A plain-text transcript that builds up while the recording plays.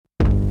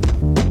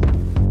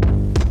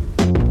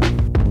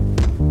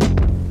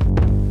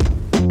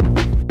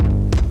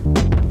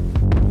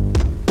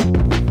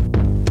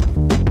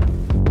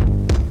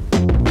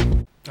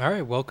All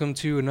right, welcome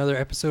to another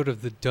episode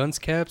of the Dunce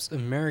Caps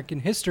American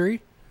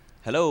History.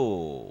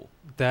 Hello.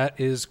 That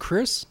is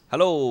Chris.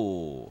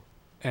 Hello.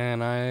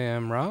 And I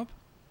am Rob.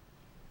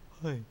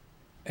 Hi.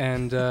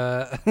 And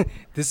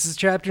this is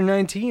Chapter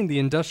 19, the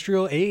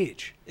Industrial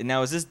Age. And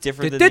now, is this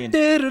different than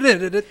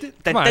the...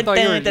 Come on, I thought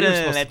you were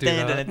supposed to do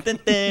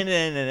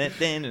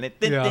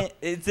that.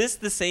 Is this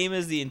the same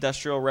as the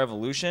Industrial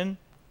Revolution?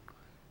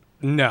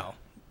 No.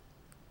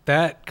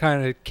 That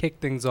kind of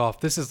kicked things off.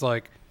 This is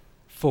like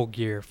full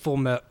gear, full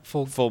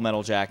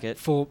Metal Jacket.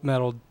 Full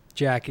metal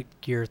jacket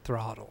gear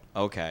throttle.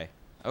 Okay.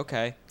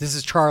 This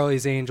is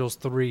Charlie's Angels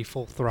 3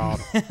 full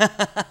throttle.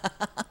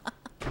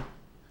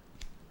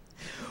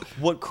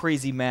 What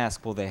crazy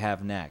mask will they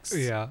have next?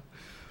 Yeah.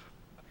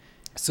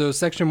 So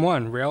Section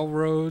 1,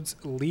 railroads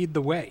lead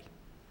the way.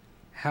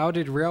 How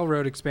did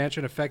railroad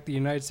expansion affect the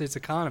United States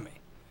economy?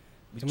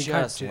 We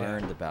just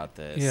learned about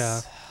this.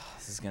 Yeah.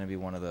 This is going to be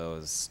one of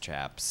those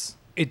chaps.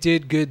 It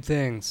did good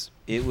things.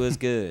 It was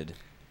good.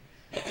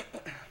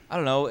 I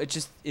don't know.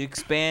 It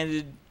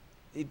expanded.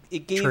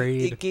 It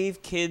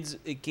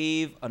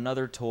gave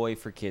another toy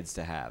for kids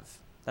to have.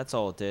 That's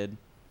all it did.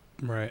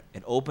 Right.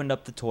 It opened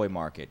up the toy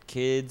market.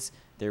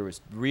 There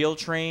was real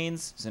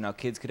trains, so now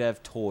kids could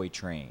have toy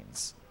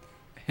trains.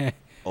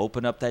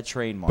 Open up that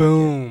train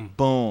market.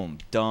 Boom.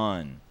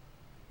 Done.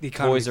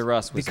 Toys R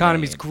Us was The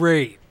economy's made.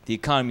 great. The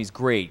economy's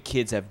great.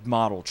 Kids have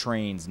model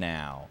trains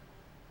now.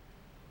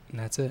 And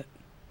that's it.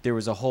 There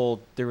was a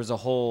whole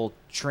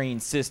train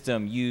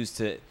system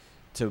used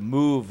to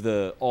move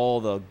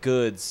all the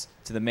goods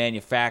to the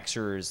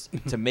manufacturers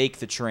to make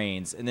the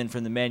trains, and then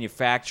from the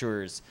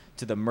manufacturers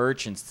to the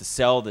merchants to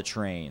sell the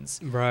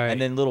trains. Right.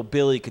 And then little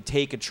Billy could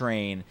take a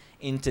train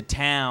into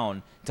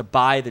town to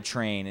buy the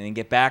train and then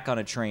get back on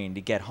a train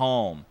to get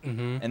home.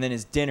 Mm-hmm. And then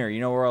his dinner,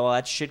 you know where all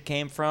that shit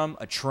came from?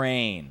 A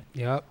train.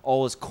 Yep.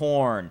 All his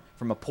corn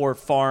from a poor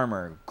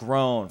farmer,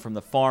 grown from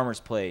the farmer's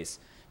place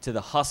to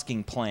the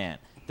husking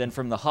plant. Then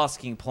from the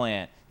husking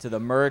plant to the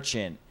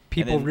merchant.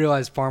 People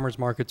realized farmers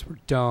markets were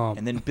dumb.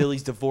 And then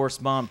Billy's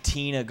divorced mom,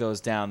 Tina,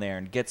 goes down there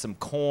and gets some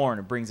corn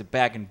and brings it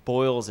back and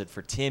boils it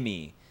for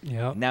Timmy.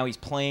 Yep. And now he's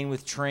playing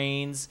with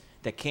trains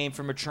that came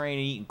from a train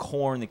and eating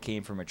corn that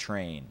came from a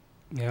train.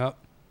 Yep.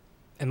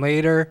 And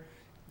later,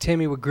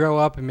 Timmy would grow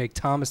up and make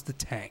Thomas the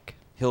Tank.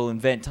 He'll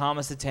invent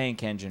Thomas the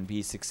Tank Engine,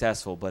 be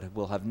successful, but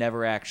will have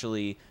never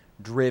actually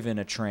driven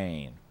a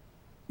train.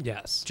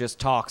 Yes. Just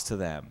talks to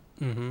them.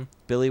 Mm-hmm.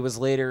 Billy was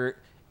later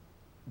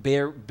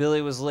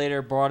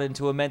brought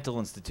into a mental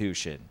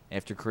institution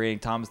after creating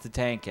Thomas the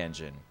Tank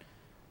Engine.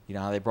 You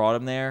know how they brought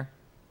him there?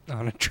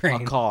 On a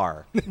train. A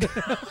car.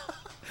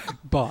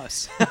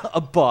 Bus.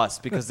 A bus,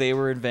 because they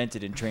were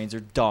invented and trains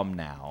are dumb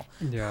now.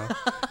 Yeah.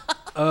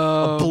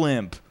 A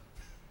blimp.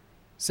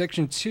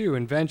 Section 2,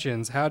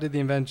 inventions. How did the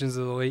inventions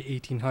of the late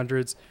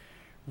 1800s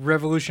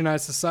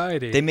revolutionize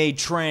society? They made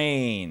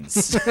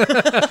trains.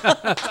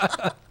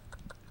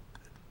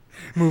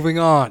 Moving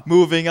on.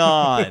 Moving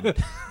on.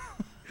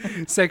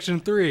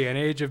 Section 3, an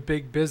age of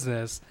big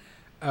business.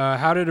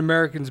 How did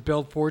Americans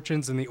build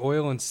fortunes in the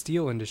oil and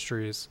steel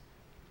industries?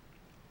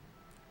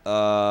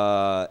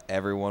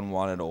 Everyone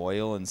wanted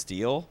oil and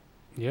steel.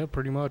 Yeah,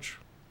 pretty much.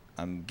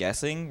 I'm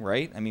guessing,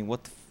 right? I mean,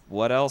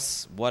 what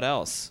else? What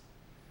else?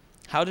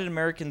 How did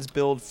Americans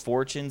build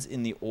fortunes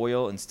in the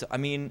oil and steel? I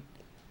mean,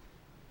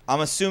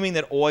 I'm assuming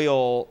that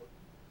oil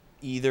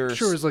either...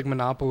 Sure, it's like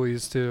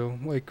monopolies, too.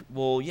 Like,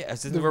 well, yeah.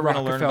 Since we're going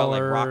to learn about,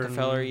 like,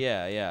 Rockefeller.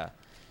 Yeah.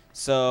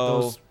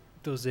 So...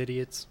 Those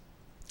idiots.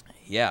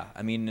 Yeah.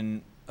 I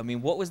mean,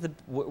 what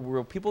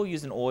were people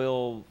using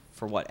oil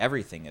for what?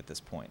 Everything at this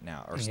point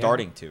now, or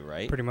starting to,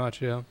 right? Pretty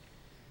much, yeah.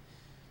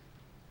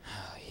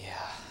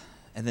 Yeah.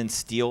 And then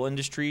steel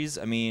industries.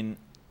 I mean,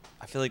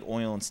 I feel like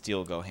oil and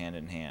steel go hand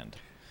in hand.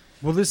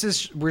 Well,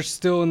 we're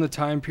still in the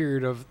time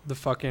period of the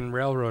fucking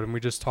railroad, and we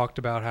just talked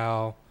about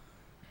how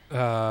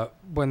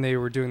when they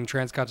were doing the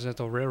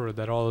Transcontinental Railroad,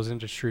 that all those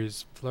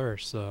industries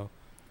flourished, so...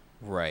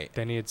 Right.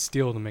 They needed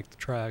steel to make the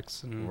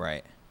tracks. And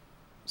right.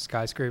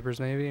 Skyscrapers,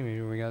 maybe. Maybe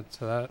we got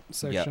to that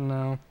section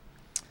now.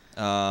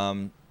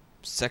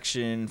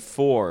 Section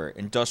 4,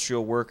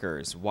 industrial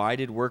workers. Why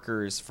did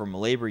workers form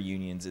labor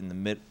unions in the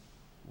middle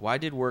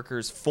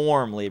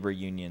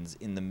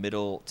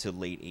to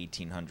late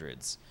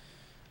 1800s?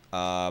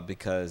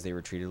 Because they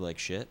were treated like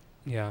shit.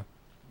 Yeah.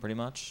 Pretty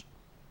much.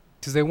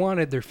 Because they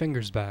wanted their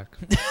fingers back.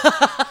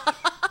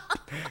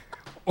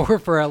 Or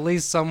for at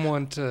least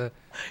someone to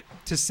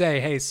say,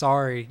 hey,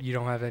 sorry, you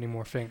don't have any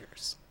more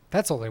fingers.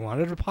 That's all they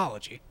wanted, an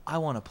apology. I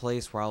want a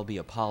place where I'll be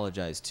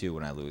apologized to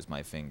when I lose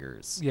my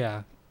fingers.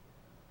 Yeah.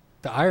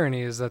 The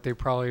irony is that they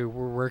probably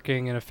were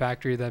working in a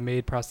factory that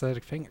made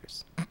prosthetic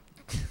fingers.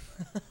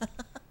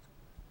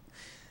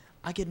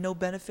 I get no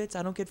benefits?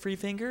 I don't get free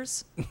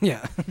fingers?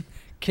 Yeah.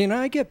 Can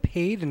I get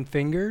paid in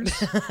fingers?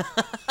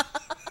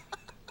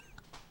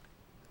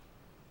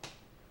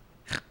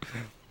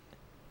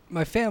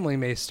 My family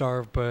may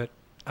starve, but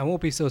I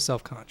won't be so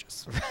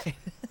self-conscious. Right.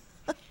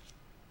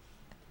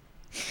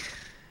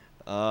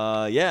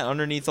 Yeah,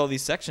 underneath all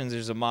these sections,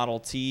 there's a Model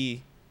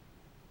T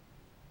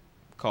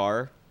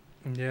car.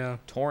 Yeah.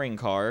 touring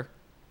car.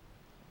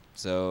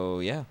 So,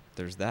 yeah,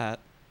 there's that.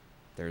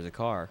 There's a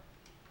car.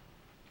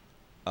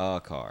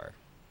 A car.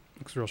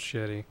 Looks real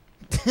shitty.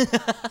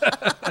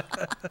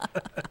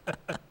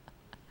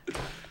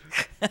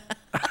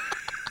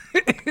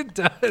 It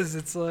does.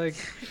 It's like...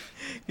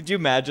 Could you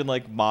imagine,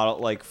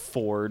 like,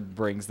 Ford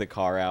brings the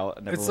car out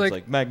and everyone's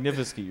like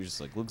magnificent. You're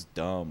just like, looks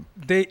dumb.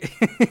 They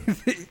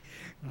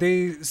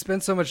they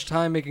spend so much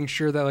time making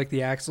sure that, like,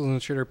 the axles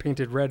and shit are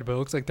painted red, but it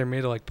looks like they're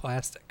made of, like,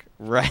 plastic.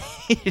 Right,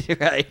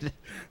 right.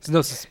 There's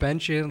no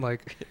suspension.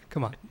 Like,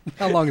 come on.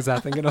 How long is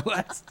that thing going to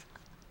last?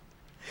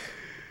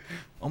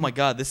 Oh, my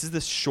God. This is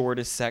the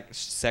shortest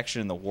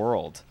section in the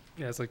world.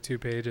 Yeah, it's like 2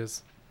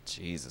 pages.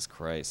 Jesus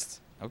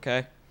Christ.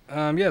 Okay.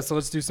 Yeah, so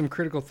let's do some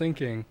critical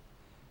thinking.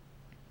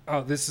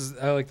 Oh,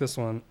 I like this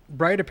one.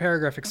 Write a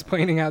paragraph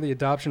explaining how the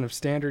adoption of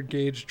standard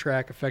gauge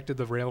track affected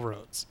the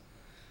railroads.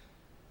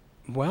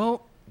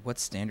 Well...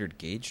 What's standard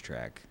gauge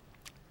track?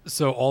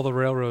 So all the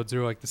railroads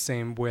are like the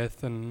same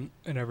width and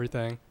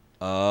everything.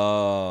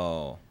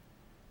 Oh.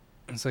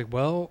 It's like,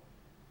 well,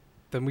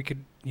 then we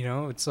could,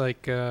 it's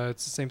like,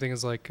 it's the same thing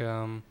as like,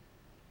 what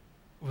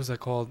was that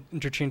called?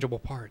 Interchangeable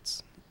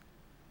parts.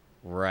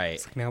 Right.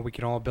 It's like now we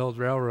can all build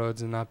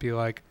railroads and not be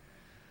like,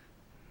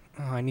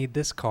 oh, I need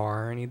this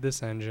car, I need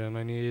this engine,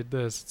 I need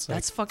this. It's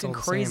That's like, fucking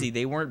crazy.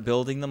 They weren't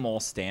building them all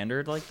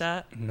standard like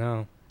that?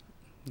 No.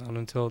 Not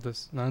until it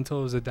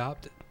was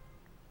adopted.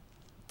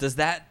 Does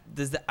that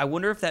I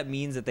wonder if that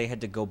means that they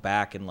had to go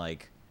back and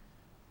like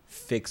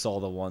fix all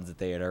the ones that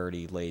they had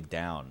already laid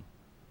down.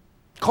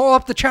 Call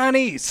up the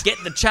Chinese. Get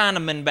the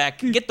Chinamen back.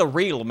 Get the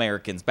real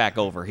Americans back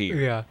over here.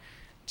 Yeah.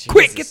 Jesus.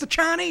 Quick, get the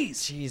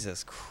Chinese.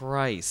 Jesus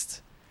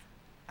Christ.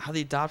 How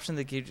the adoption of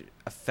the gauge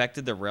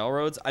affected the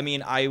railroads? I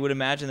mean, I would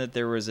imagine that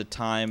there was a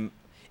time,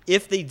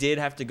 if they did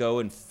have to go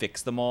and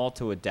fix them all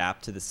to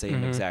adapt to the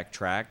same exact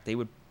track, they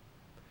would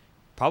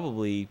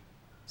probably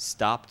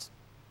stop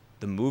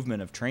the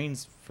movement of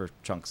trains for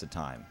chunks of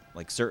time,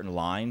 like certain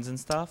lines and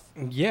stuff.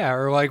 Yeah,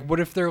 or like, what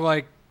if they're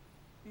like,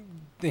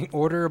 they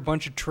order a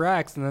bunch of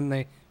tracks and then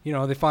they,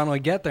 they finally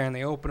get there and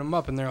they open them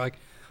up and they're like,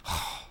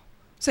 oh,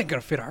 this ain't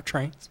gonna fit our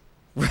trains.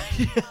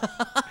 Right.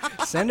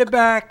 Send it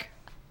back.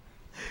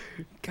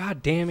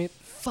 God damn it.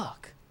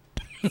 Fuck.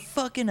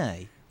 Fucking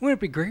A. Wouldn't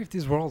it be great if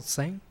these were all the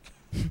same?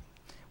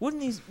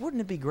 Wouldn't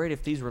it be great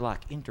if these were like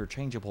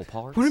interchangeable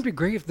parts? Wouldn't it be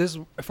great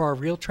if our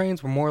real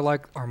trains were more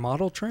like our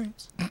model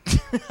trains?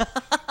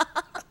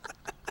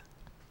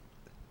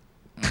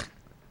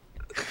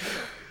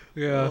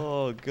 Yeah.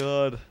 Oh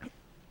God.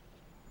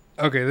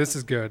 Okay, this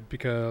is good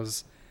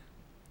because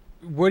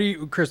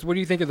Chris, what do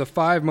you think of the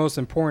 5 most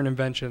important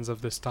inventions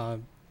of this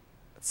time?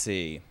 Let's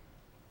see.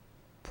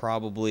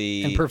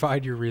 Probably. And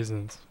provide your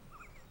reasons.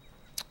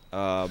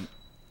 A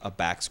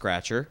back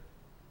scratcher.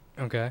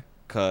 Okay.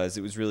 Because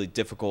it was really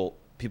difficult.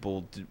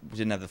 People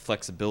didn't have the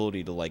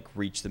flexibility to like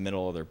reach the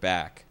middle of their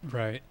back.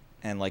 Right.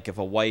 And like if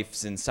a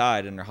wife's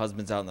inside and her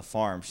husband's out on the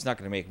farm, she's not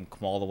going to make him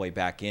come all the way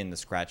back in to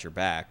scratch her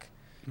back.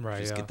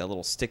 Right. Just get that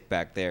little stick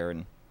back there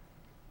and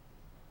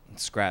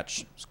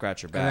scratch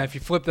her back. And if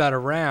you flip that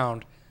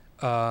around,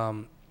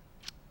 men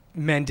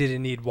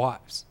didn't need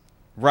wives.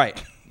 Right.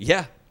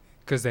 Yeah.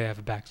 Because they have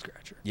a back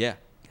scratcher. Yeah.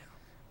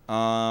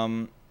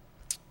 Probably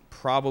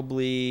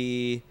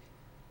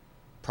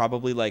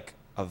like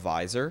a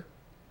visor.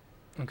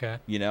 Okay.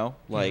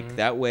 Like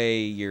that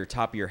way your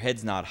top of your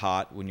head's not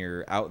hot when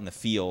you're out in the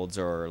fields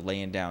or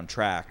laying down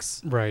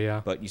tracks. Right,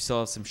 yeah. But you still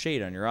have some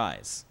shade on your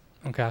eyes.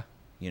 Okay.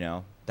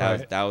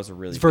 That was a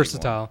really it's big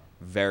versatile. One.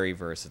 Very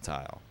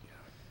versatile.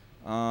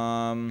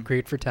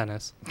 Great for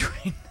tennis.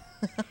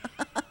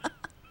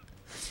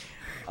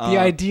 The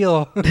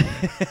ideal.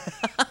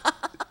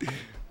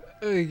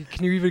 Can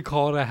you even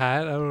call it a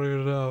hat? I don't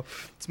even know.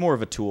 It's more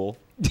of a tool.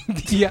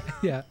 Yeah.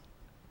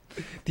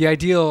 The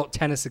ideal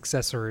tennis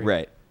accessory.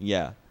 Right.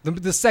 Yeah.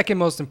 The second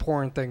most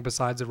important thing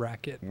besides a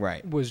racket.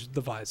 Right. Was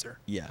the visor.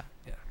 Yeah.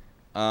 Yeah.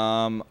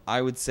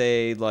 I would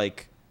say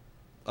like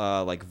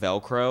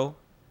Velcro,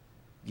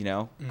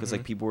 because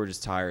like people were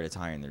just tired of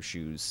tying their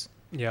shoes.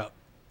 Yeah.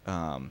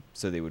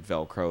 So they would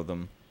Velcro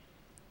them.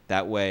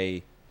 That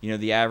way,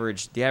 the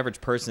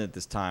average person at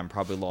this time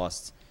probably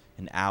lost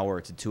an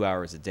hour to 2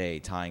 hours a day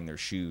tying their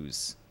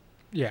shoes.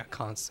 Yeah,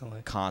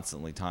 constantly.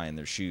 Constantly tying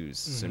their shoes.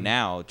 So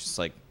now, just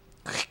like...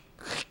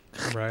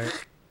 Right.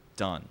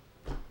 Done.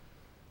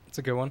 It's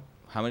a good one.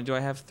 How many do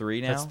I have?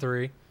 3 now? That's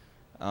 3.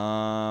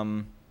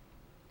 I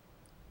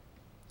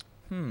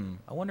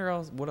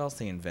wonder what else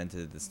they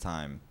invented at this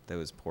time that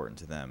was important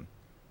to them.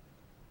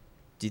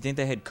 Do you think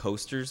they had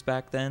coasters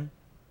back then?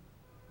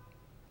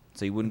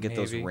 So you wouldn't get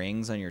those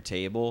rings on your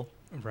table?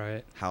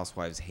 Right.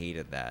 Housewives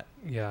hated that.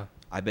 Yeah.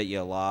 I bet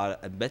you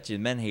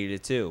men hated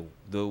it too.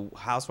 The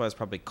housewives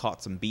probably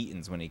caught some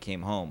beatings when he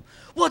came home.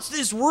 What's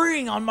this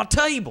ring on my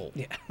table?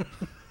 Yeah.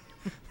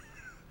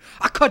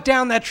 I cut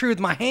down that tree with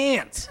my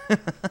hands.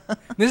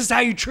 This is how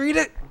you treat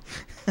it?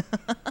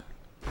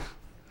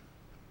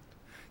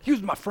 He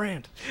was my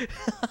friend.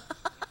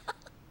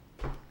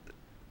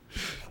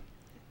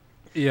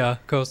 Yeah,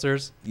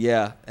 coasters.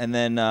 Yeah, and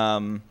then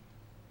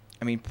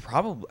I mean,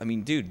 probably. I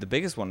mean, dude, the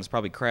biggest one is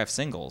probably craft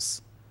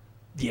singles.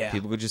 Yeah.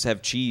 People could just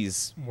have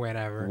cheese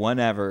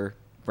Whenever.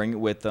 bring it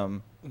with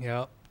them,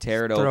 Yep.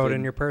 tear it Throw open. it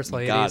in your purse,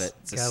 ladies. Got it.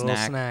 It's Got a little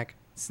snack. snack.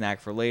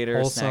 Snack for later.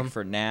 Wholesome, Snack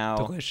for now.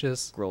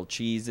 Delicious. Grilled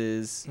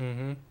cheeses.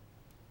 Mm-hmm.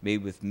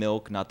 Made with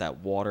milk, not that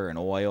water and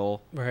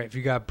oil. Right. If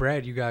you got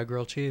bread, you got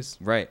grilled cheese.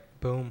 Right.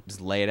 Boom.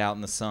 Just lay it out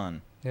in the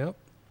sun. Yep.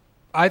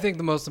 I think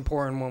the most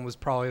important one was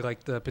probably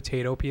like the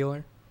potato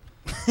peeler.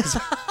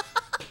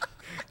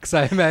 Because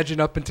I imagine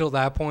up until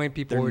that point,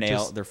 people were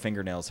just... Their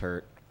fingernails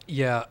hurt.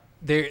 Yeah.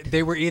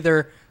 They were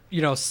either,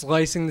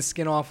 slicing the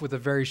skin off with a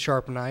very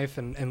sharp knife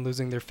and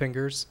losing their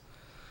fingers.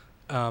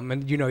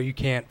 And, you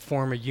can't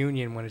form a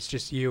union when it's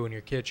just you in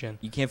your kitchen.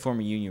 You can't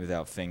form a union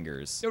without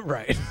fingers.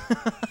 Right.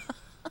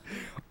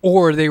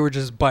 Or they were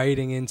just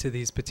biting into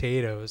these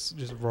potatoes,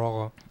 just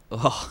raw.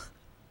 Ugh.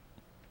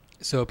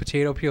 So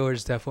potato peeler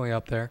is definitely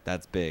up there.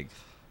 That's big.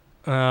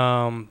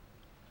 Cracker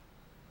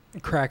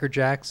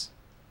Jacks.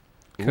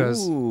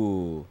 Because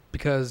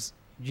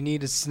you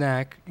need a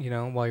snack,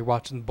 while you're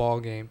watching the ball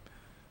game.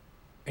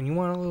 And you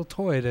want a little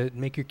toy to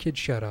make your kid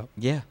shut up.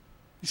 Yeah.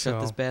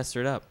 Shut this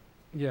bastard up.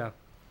 Yeah.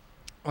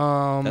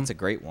 That's a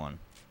great one.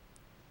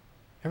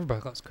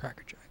 Everybody loves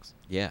Cracker Jacks.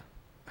 Yeah.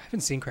 I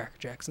haven't seen Cracker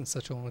Jacks in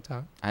such a long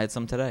time. I had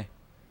some today.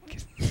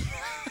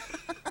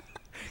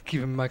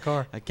 Keep them in my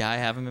car. I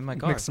have them in my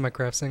car. Next to my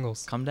craft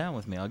singles. Come down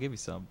with me. I'll give you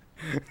some.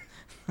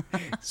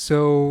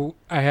 So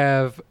I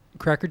have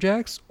Cracker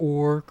Jacks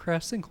or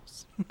craft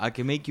singles. I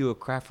can make you a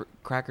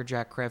Cracker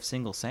Jack craft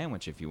single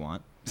sandwich if you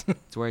want.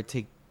 It's where I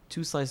take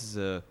 2 slices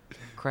of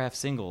craft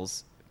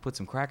singles, put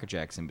some Cracker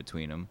Jacks in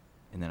between them,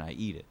 and then I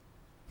eat it.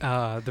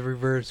 The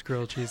reverse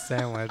grilled cheese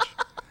sandwich.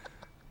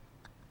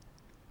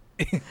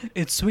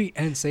 It's sweet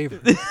and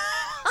savory.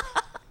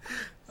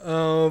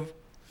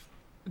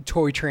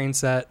 Toy train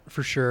set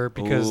for sure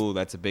because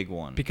that's a big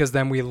one. Because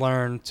then we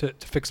learn to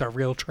fix our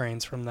real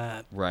trains from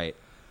that. Right.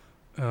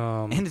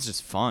 And it's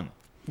just fun.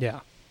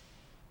 Yeah.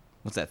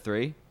 What's that,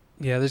 3?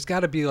 Yeah, there's got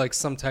to be like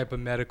some type of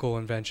medical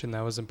invention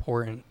that was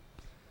important.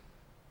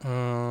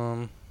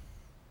 Like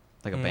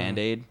a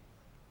Band-Aid?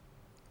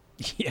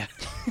 Yeah.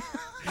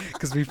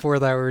 Because before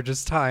that we were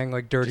just tying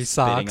like dirty just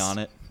socks. spitting on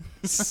it.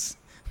 Just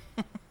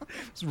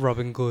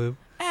rubbing glue.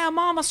 Ow,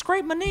 Mom, I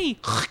scraped my knee.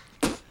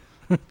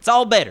 It's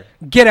all better.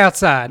 Get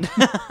outside.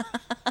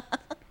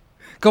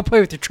 Go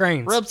play with your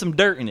trains. Rub some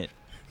dirt in it.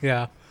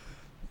 Yeah.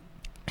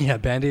 Yeah,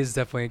 Band-Aid is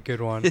definitely a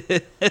good one.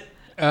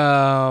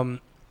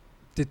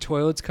 Did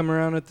toilets come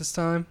around at this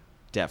time?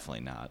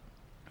 Definitely not.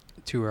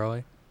 Too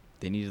early?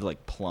 They needed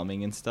like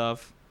plumbing and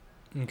stuff.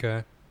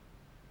 Okay.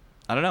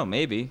 I don't know.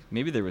 Maybe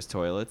there was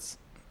toilets.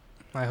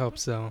 I hope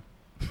so.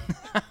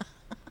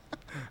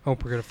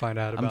 Hope we're going to find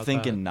out about that. I'm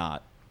thinking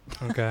not.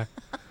 Okay.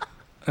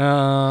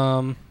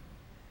 I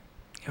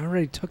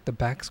already took the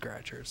back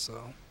scratcher,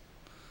 so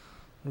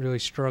I'm really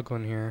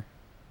struggling here.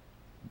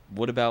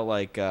 What about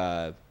like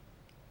a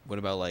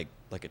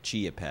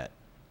chia pet?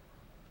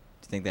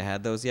 Do you think they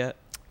had those yet?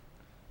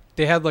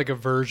 They had like a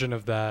version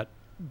of that,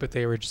 but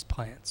they were just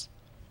plants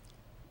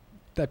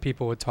that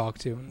people would talk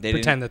to and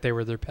pretend that they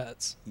were their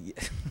pets. Yeah.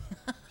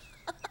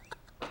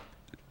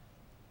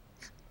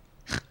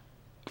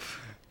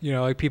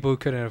 Like people who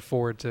couldn't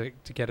afford to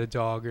get a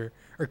dog or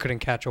couldn't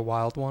catch a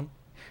wild one.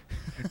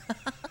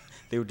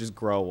 They would just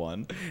grow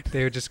one.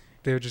 They would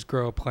just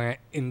grow a plant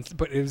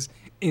but it was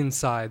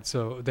inside,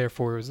 so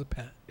therefore it was a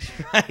pet.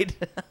 Right.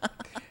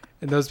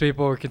 And those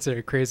people were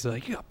considered crazy.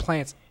 Like, you got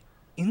plants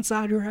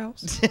inside your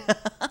house?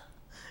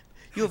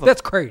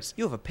 That's crazy.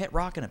 You have a pet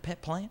rock and a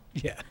pet plant?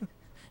 Yeah.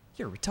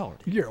 You're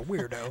retarded. You're a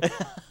weirdo.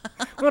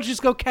 Why don't you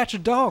just go catch a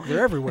dog?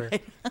 They're everywhere.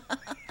 Right.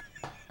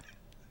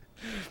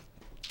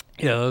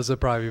 Yeah, those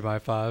would probably be my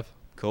 5.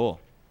 Cool.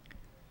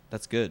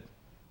 That's good.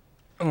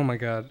 Oh, my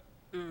God.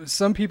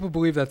 Some people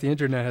believe that the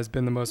internet has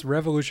been the most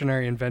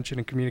revolutionary invention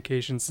in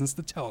communication since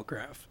the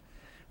telegraph.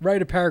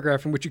 Write a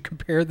paragraph in which you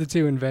compare the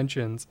 2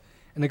 inventions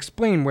and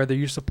explain whether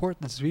you support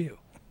this view.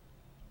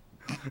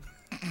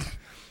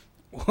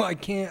 Well, I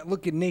can't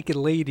look at naked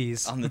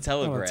ladies on the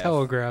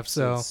telegraph.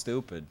 So it's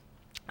stupid.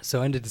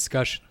 So end of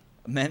discussion.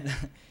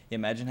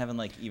 Imagine having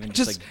like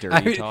just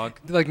dirty talk.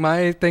 Like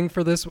my thing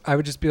for this, I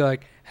would just be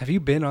like, "Have you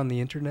been on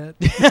the internet?"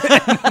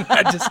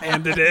 I just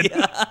handed it.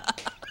 Yeah.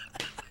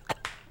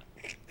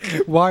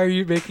 Why are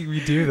you making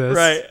me do this?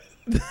 Right.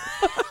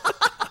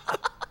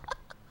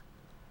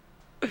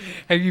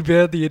 Have you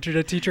been the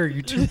internet teacher? Or are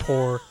you too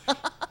poor?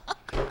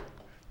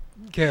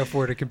 Can't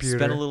afford a computer.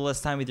 Spend a little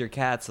less time with your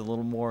cats, a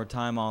little more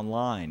time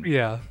online.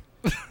 Yeah.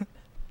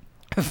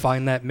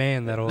 Find that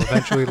man that'll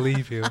eventually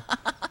leave you.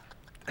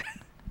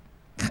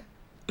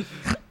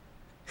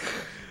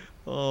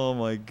 Oh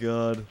my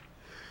God.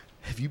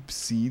 Have you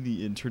seen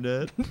the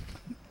internet?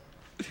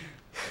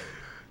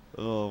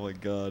 Oh my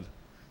God.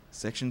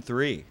 Section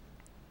 3.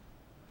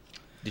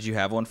 Did you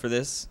have one for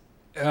this?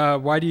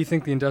 Why do you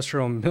think the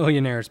industrial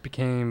millionaires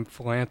became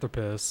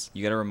philanthropists?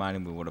 You got to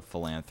remind me what a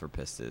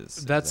philanthropist is.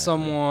 That's exactly.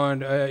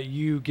 Someone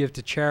you give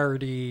to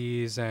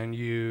charities and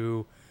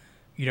you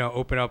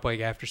open up like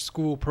after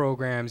school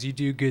programs. You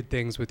do good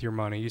things with your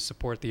money. You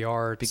support the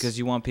arts. Because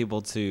you want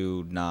people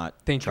to not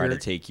try to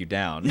take you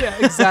down. Yeah,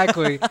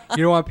 exactly.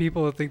 You don't want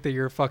people to think that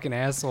you're a fucking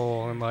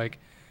asshole, and like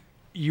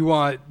you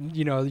want,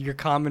 your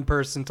common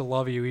person to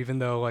love you even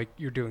though like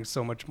you're doing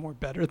so much more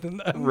better than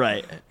them.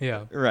 Right.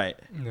 Yeah. Right.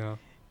 Yeah.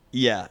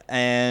 Yeah,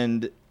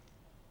 and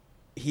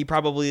he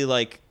probably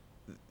like,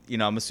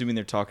 I'm assuming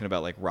they're talking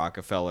about like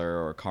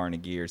Rockefeller or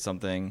Carnegie or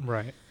something.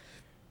 Right.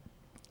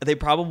 They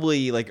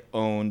probably like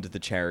owned the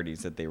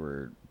charities that they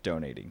were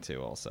donating to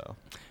also.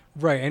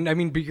 Right. And I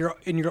mean, but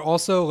you're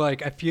also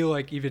like, I feel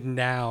like even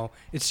now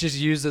it's just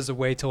used as a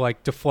way to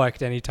like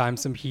deflect anytime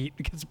some heat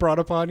gets brought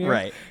upon you.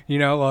 Right.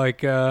 Like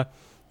Ben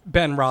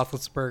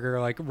Roethlisberger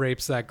like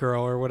rapes that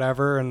girl or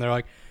whatever. And they're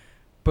like,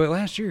 but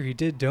last year he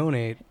did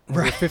donate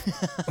over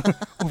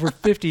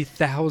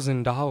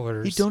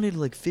 $50,000. He donated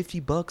like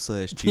 $50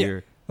 last year.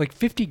 Yeah, like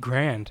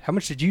 $50,000. How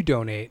much did you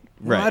donate?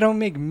 Right. Well, I don't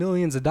make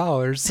millions of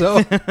dollars,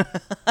 so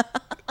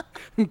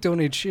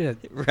donate shit.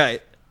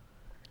 Right.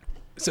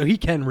 So he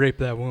can rape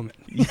that woman.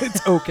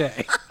 It's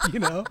okay.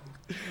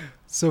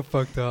 So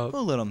fucked up.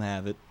 We'll let him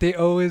have it. They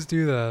always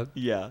do that.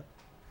 Yeah.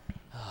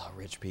 Oh,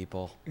 rich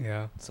people.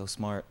 Yeah. So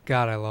smart.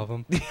 God, I love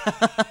them.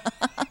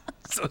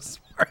 So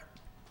smart.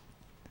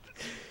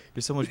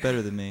 You're so much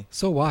better than me.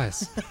 So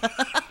wise.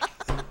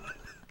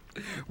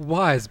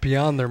 Wise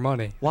beyond their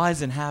money.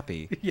 Wise and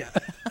happy. Yeah.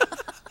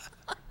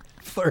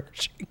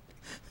 Flourishing.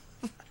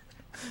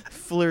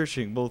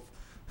 Flourishing, both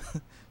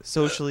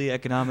socially,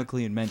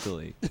 economically, and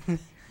mentally. In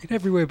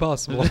every way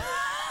possible.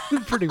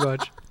 Pretty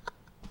much.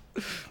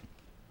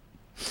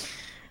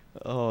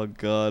 Oh,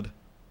 God.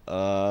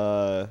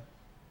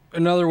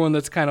 Another one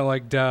that's kind of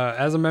like, duh.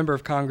 As a member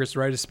of Congress,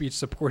 write a speech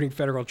supporting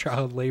federal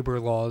child labor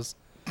laws.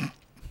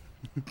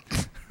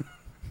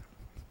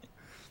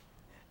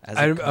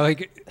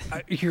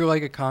 You're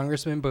like a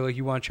congressman, but like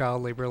you want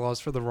child labor laws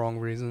for the wrong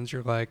reasons.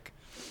 You're like,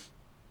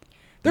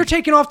 they're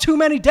taking off too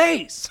many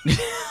days.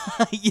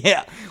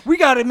 Yeah. We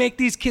got to make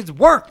these kids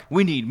work.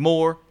 We need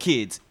more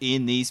kids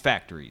in these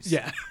factories.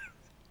 Yeah.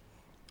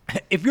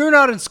 If you're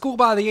not in school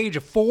by the age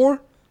of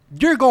 4,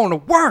 you're going to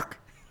work.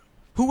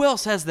 Who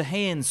else has the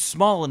hands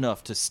small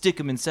enough to stick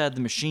them inside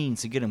the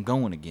machines to get them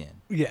going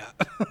again? Yeah.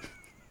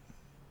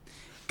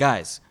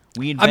 Guys,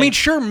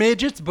 sure,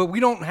 midgets, but we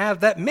don't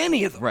have that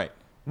many of them. Right.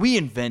 We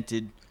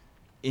invented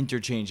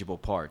interchangeable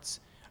parts,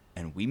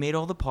 and we made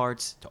all the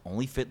parts to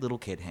only fit little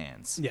kid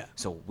hands. Yeah.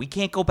 So we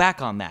can't go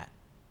back on that.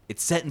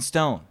 It's set in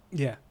stone.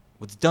 Yeah.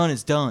 What's done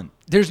is done.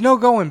 There's no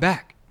going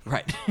back.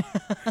 Right.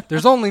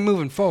 There's only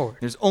moving forward.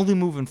 There's only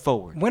moving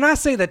forward. When I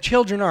say that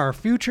children are our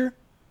future,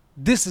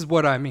 this is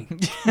what I mean.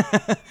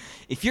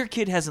 If your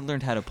kid hasn't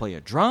learned how to play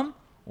a drum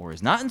or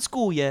is not in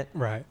school yet,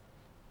 right,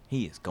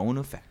 he is going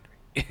to a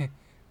factory.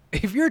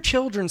 If your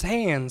children's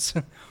hands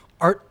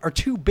are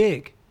too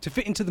big to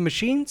fit into the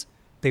machines,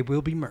 they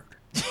will be murdered.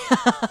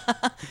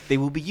 They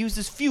will be used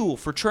as fuel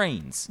for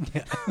trains.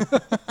 Yeah.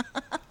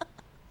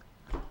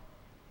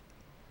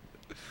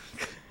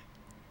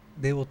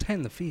 They will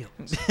tend the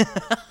fields.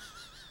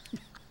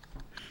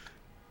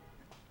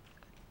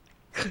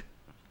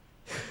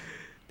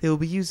 They will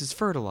be used as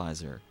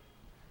fertilizer.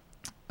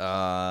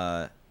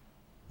 Were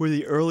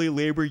the early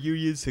labor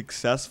unions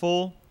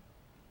successful?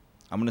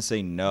 I'm going to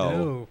say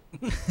no.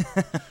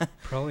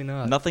 Probably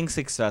not. Nothing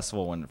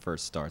successful when it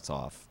first starts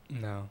off.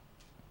 No.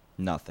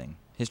 Nothing.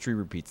 History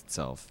repeats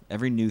itself.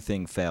 Every new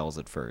thing fails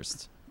at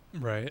first.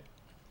 Right.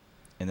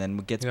 And then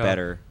it gets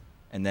better.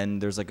 And then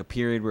there's like a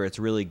period where it's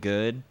really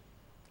good.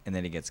 And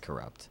then it gets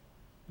corrupt.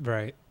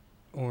 Right.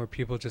 Or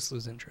people just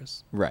lose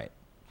interest. Right.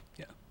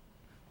 Yeah.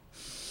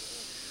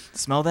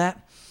 Smell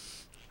that?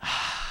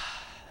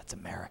 That's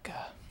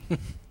America.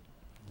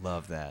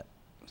 Love that.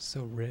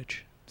 So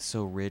rich.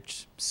 So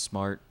rich,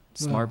 smart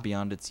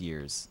beyond its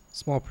years.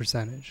 Small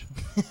percentage.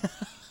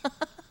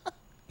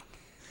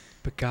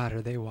 But God,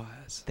 are they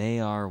wise? They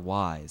are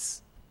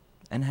wise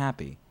and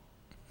happy.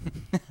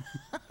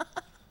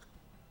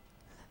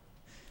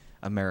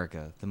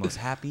 America, the most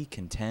happy,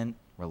 content,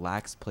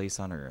 relaxed place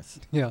on earth.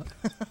 Yeah.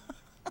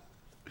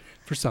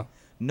 For some.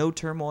 No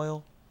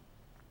turmoil,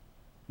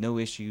 no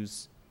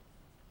issues,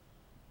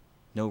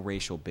 no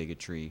racial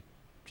bigotry,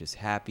 just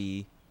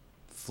happy,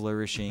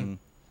 flourishing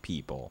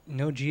people.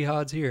 No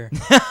jihads here.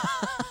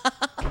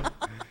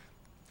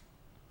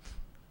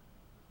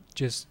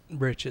 Just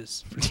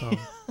riches for some.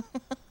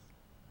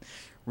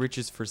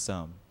 Riches for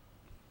some.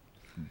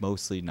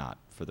 Mostly not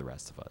for the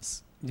rest of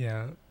us.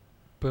 Yeah.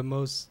 But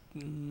most,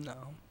 no.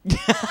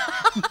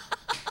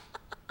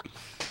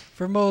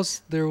 For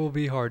most, there will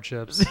be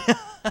hardships.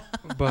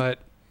 But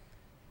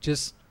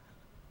just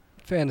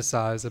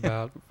fantasize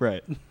about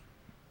right.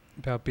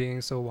 About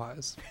being so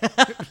wise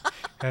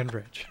and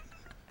rich.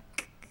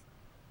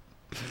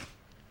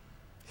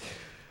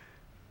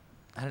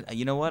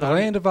 You know what? The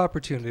land of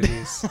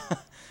opportunities.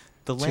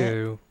 The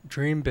to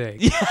dream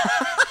big.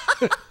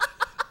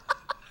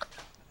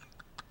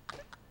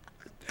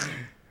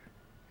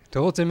 To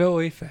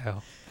ultimately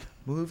fail.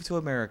 Move to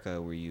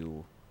America where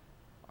you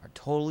are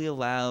totally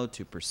allowed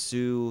to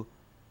pursue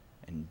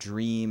and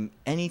dream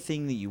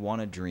anything that you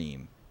want to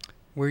dream.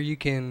 Where you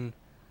can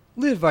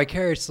live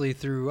vicariously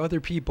through other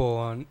people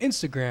on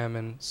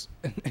Instagram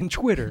and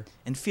Twitter.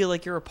 And feel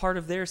like you're a part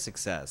of their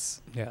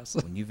success. Yes.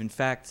 When you've, in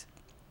fact,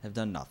 have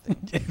done nothing.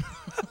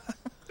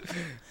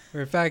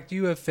 Or in fact,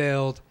 you have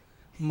failed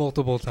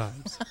multiple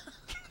times.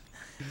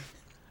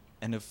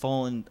 And have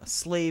fallen a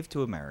slave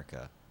to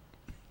America,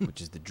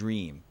 which is the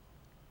dream.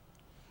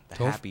 The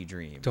happy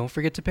dream. Don't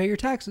forget to pay your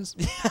taxes.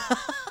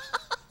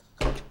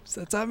 It's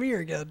that time of year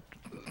again.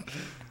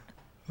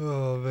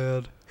 Oh,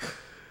 man.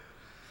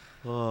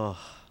 Oh,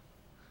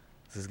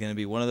 this is going to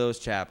be one of those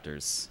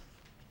chapters.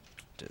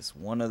 Just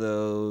one of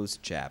those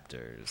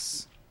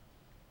chapters.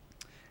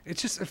 It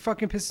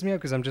fucking pisses me off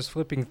because I'm just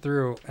flipping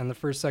through, and the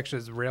first section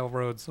is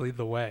railroads lead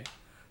the way.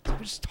 So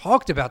we just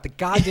talked about the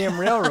goddamn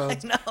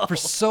railroads for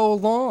so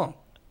long.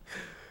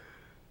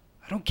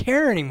 I don't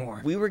care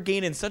anymore. We were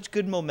gaining such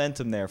good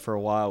momentum there for a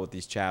while with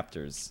these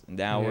chapters. And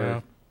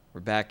now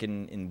we're back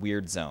in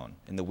weird zone,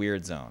 in the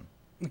weird zone.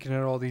 Looking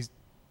at all these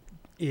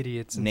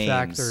idiots and names,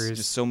 factories.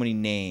 just so many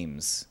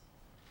names.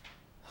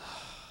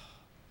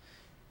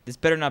 This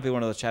better not be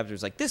one of those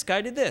chapters like, this guy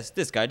did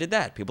this guy did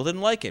that. People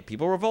didn't like it.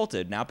 People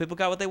revolted. Now people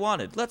got what they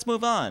wanted. Let's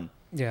move on.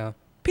 Yeah.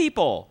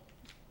 People.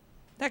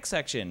 Next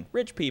section,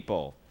 rich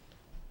people.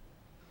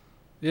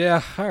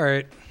 Yeah, all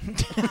right.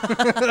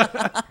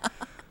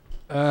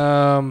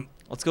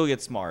 Let's go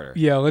get smarter.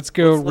 Yeah, let's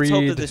go Let's read.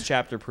 hope that this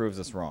chapter proves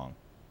us wrong.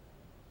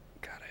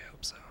 God, I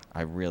hope so.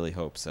 I really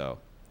hope so.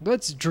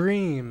 Let's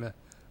dream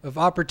of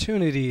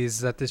opportunities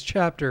that this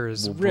chapter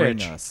is Will rich.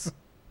 bring us.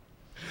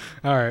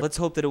 All right. Let's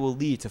hope that it will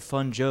lead to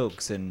fun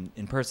jokes and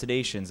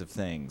impersonations of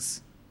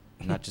things,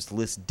 and not just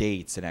list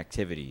dates and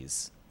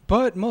activities.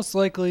 But most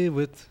likely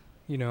with,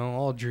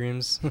 all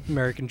dreams,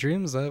 American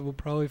dreams, that will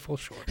probably fall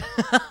short.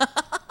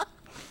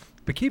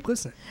 But keep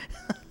listening.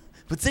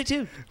 But stay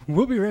tuned.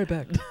 We'll be right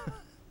back.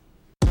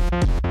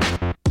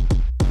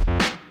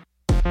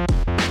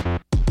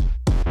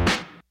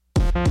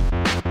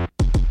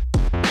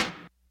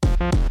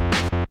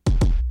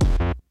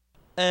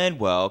 And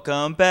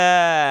welcome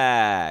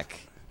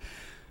back.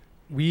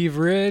 We've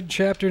read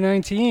chapter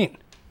 19,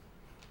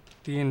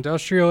 The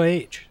Industrial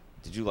Age.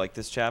 Did you like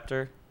this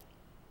chapter?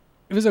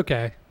 It was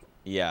okay.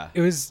 Yeah.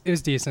 It was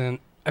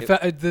decent. I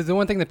felt the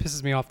one thing that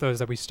pisses me off though is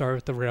that we start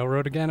with the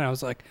railroad again. And I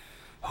was like,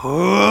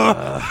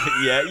 Yeah.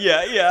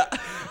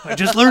 I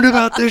just learned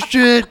about this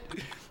shit.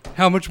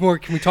 How much more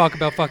can we talk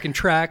about fucking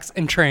tracks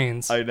and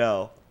trains? I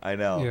know.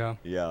 Yeah.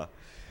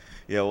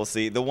 Yeah, we'll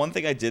see. The one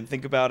thing I did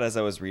think about as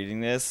I was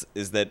reading this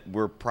is that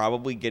we're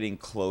probably getting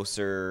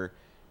closer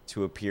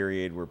to a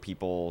period where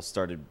people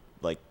started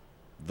like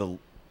the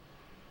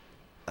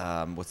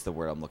what's the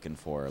word I'm looking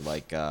for?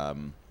 Like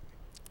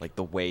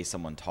the way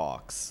someone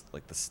talks,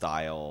 like the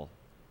style,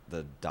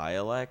 the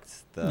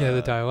dialect.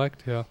 The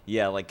dialect, yeah.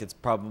 Yeah, like it's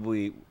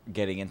probably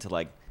getting into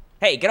like,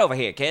 hey, get over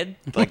here, kid.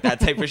 Like that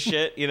type of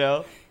shit,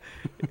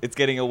 It's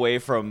getting away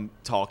from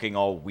talking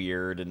all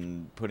weird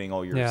and putting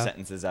all your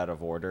sentences out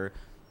of order.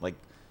 Like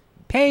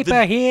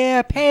paper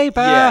here,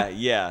 paper.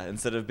 Yeah.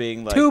 Instead of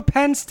being like 2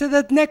 pence to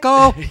the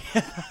nickel.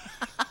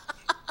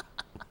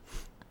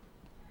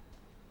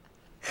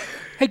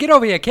 Hey, get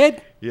over here,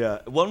 kid. Yeah.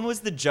 One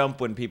was the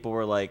jump when people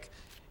were like,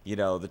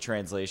 the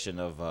translation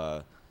of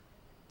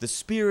the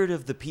spirit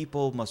of the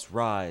people must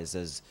rise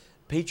as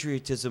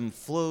patriotism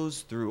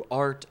flows through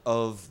art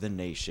of the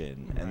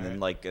nation. Right.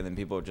 And then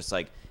people were just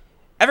like,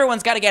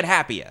 everyone's got to get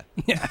happier.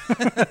 Yeah.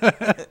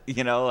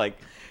 Like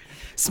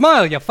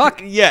smile, you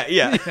fuck.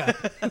 Yeah.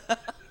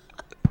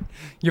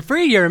 You're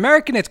free, you're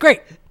American, it's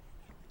great.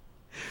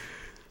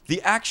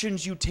 The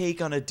actions you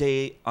take on the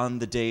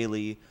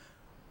daily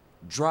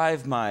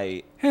drive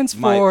my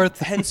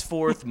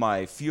henceforth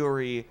my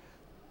fury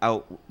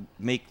out,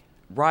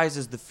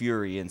 rises the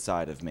fury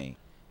inside of me.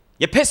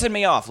 You're pissing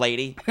me off,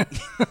 lady.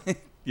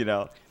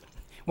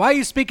 Why are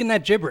you speaking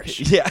that gibberish?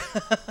 Yeah.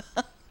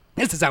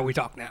 This is how we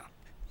talk now.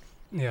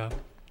 Yeah.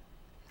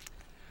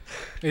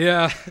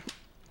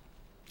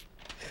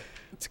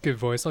 It's a good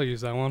voice. I'll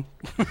use that one.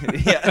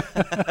 Yeah.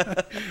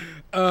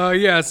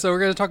 So we're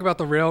going to talk about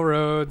the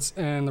railroads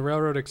and the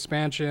railroad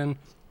expansion.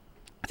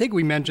 I think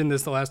we mentioned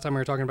this the last time we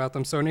were talking about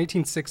them. So in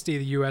 1860,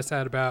 the U.S.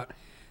 had about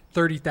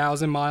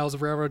 30,000 miles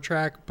of railroad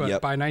track,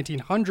 but by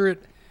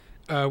 1900,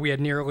 we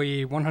had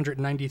nearly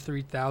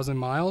 193,000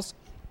 miles.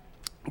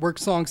 Work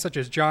songs such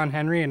as John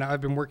Henry and I've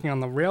Been Working on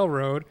the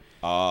Railroad.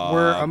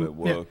 I've been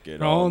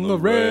working on the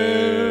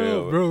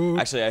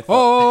railroad. Actually, I thought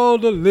all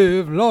the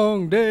live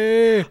long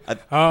day.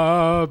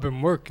 I've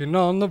been working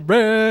on the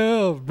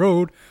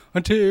railroad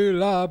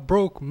until I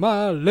broke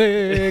my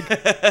leg.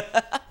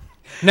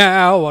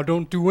 Now I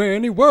don't do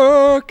any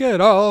work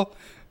at all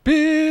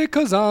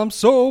because I'm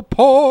so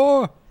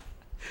poor.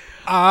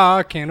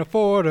 I can't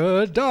afford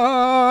a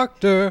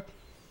doctor.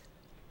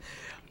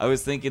 I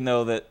was thinking,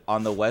 though, that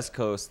on the West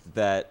Coast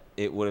that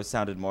it would have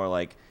sounded more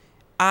like,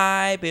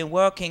 I've been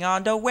working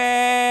on the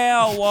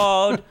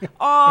railroad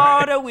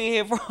all the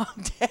way from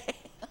day.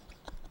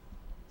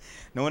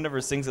 No one ever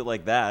sings it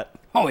like that.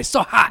 Oh, it's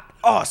so hot.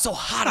 Oh, it's so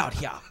hot out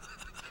here.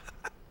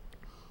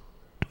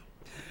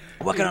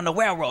 Working on the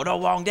railroad all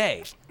long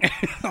day.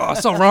 Oh,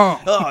 so wrong.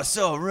 Oh,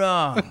 so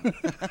wrong.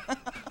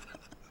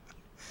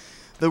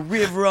 The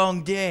riv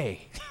wrong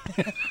day.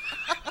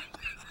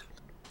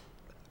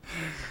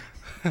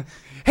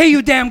 Hey,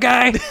 you damn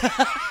guy.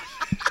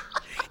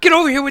 Get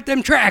over here with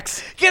them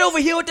tracks. Get over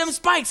here with them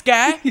spikes,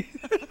 guy.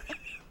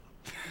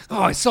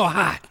 Oh, it's so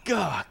hot.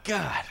 God.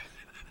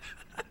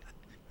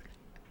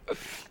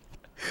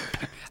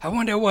 I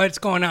wonder what's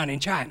going on in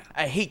China.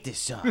 I hate this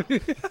song.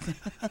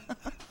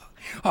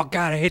 Oh,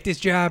 God, I hate this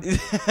job.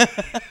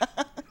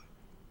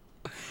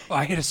 Oh,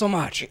 I hate it so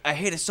much. I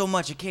hate it so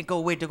much I can't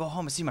wait to go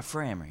home and see my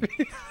family.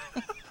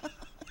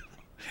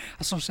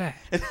 That's so sad.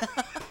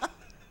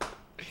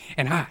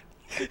 And hot.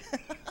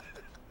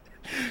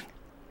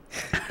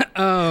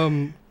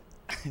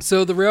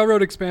 So the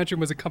railroad expansion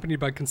was accompanied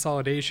by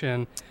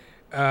consolidation,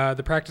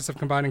 the practice of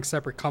combining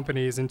separate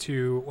companies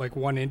into like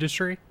one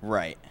industry.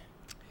 Right.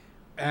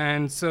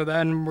 And so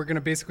then we're going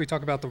to basically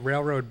talk about the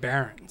railroad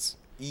barons.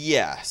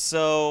 Yeah.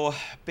 So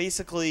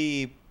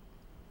basically,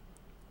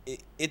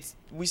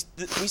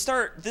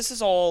 this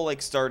is all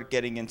like start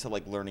getting into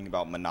like learning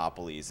about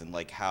monopolies and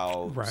like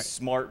how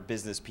smart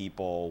business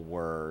people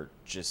were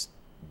just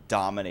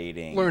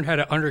dominating. Learn how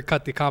to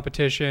undercut the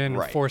competition,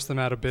 and force them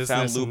out of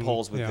business. Found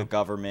loopholes with the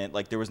government.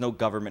 Like there was no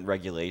government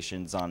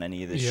regulations on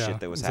any of this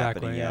shit that was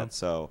happening yet.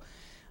 So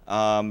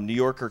New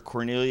Yorker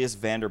Cornelius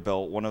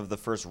Vanderbilt, one of the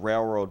first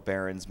railroad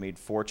barons, made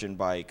fortune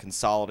by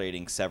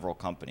consolidating several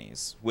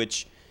companies,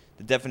 which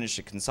the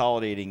definition of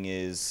consolidating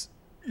is...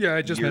 Yeah,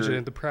 I just mentioned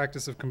it, the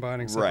practice of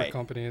combining separate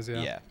companies, His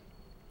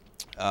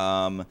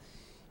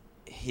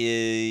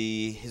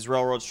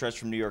railroad stretched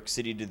from New York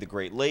City to the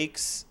Great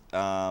Lakes.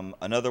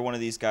 Another one of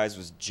these guys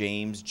was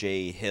James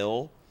J.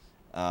 Hill.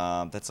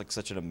 That's like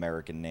such an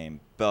American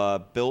name.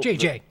 Built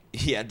JJ.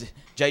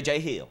 J.J.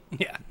 Hill.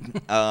 Yeah.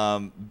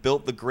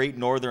 Built the Great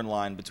Northern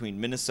Line between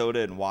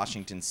Minnesota and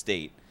Washington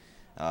State.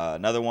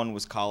 Another one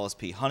was Collis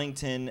P.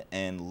 Huntington,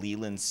 and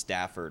Leland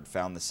Stafford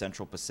found the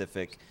Central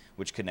Pacific,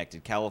 which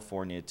connected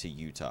California to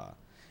Utah.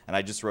 And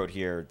I just wrote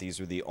here, these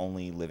were the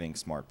only living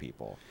smart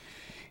people.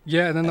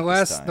 Yeah, and then the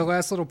last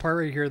little part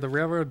right here, the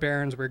railroad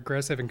barons were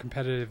aggressive and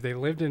competitive. They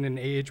lived in an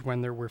age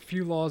when there were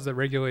few laws that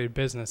regulated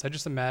business. I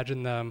just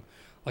imagine them,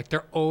 like,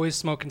 they're always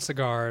smoking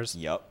cigars.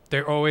 Yep.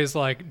 They're always,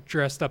 like,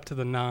 dressed up to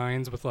the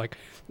nines with, like,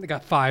 they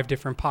got 5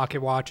 different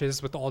pocket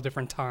watches with all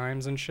different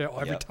times and shit,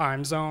 every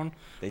time zone.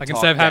 Like,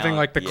 instead of having,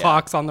 like, the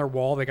clocks on their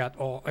wall, they got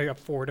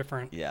 4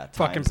 different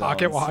fucking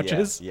pocket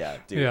watches. Yeah,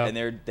 dude. Yeah.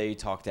 And they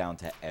talk down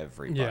to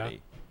everybody. Yeah.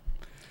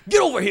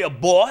 Get over here,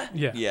 boy!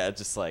 Yeah,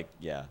 just like,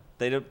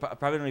 They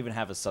probably don't even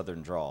have a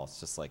southern drawl. It's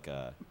just like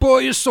a... Boy,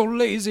 you're so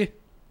lazy.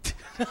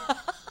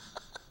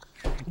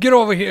 Get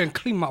over here and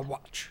clean my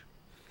watch.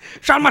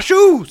 Shine my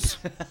shoes.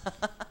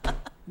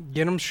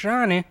 Get them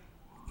shiny.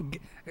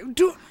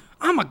 Dude,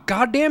 I'm a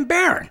goddamn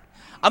baron.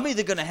 I'm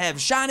either going to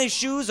have shiny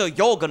shoes or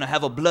you're going to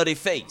have a bloody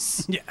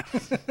face. Yeah.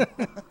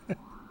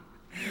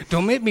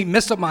 Don't make me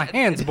mess up my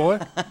hands, boy.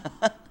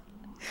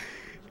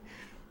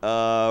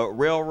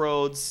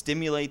 Railroads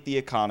stimulate the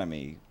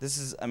economy. This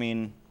is, I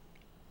mean...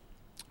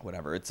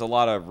 whatever. It's a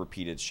lot of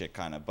repeated shit,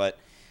 kind of. But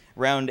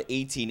around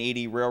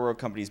 1880, railroad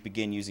companies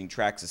began using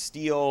tracks of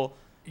steel.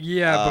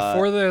 Yeah,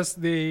 before this,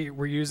 they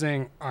were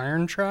using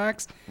iron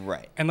tracks.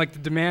 Right. And, like, the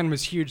demand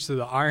was huge, so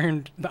the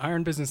iron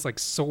business, like,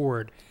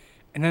 soared.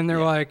 And then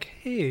they're like,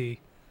 hey,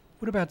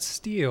 what about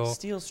steel?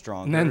 Steel's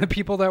stronger. And then the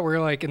people that were,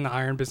 like, in the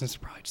iron business are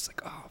probably just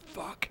like, oh,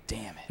 fuck.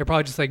 Damn it. They're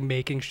probably just, like,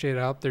 making shit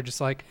up. They're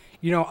just like,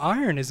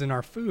 iron is in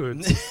our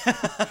foods.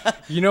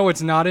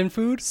 What's not in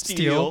food?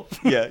 Steel.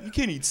 Yeah, you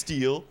can't eat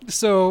steel.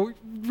 So,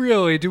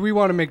 really, do we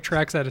want to make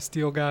tracks out of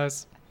steel,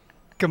 guys?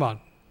 Come on.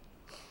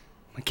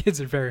 My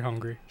kids are very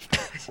hungry.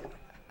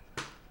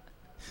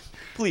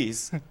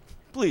 Please,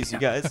 you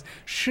guys.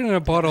 Shouldn't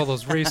have bought all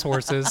those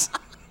racehorses.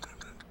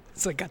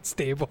 It's like got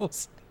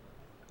stables.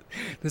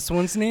 This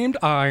one's named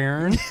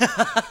Iron.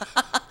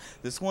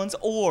 This one's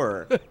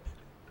Ore.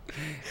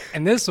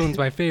 And this one's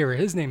my favorite.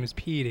 His name is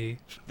Petey.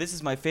 This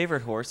is my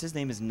favorite horse. His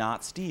name is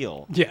Not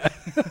Steel. Yeah.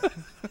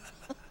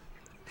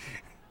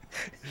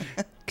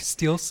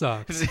 Steel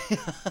sucks.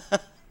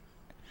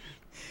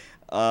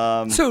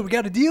 So we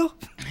got a deal?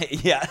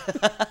 Yeah.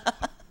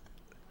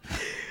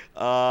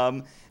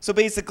 So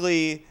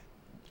basically,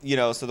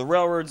 so the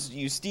railroads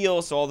use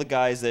steel, so all the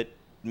guys that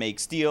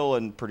make steel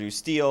and produce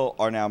steel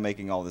are now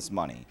making all this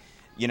money.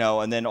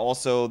 And then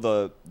also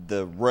the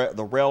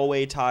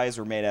railway ties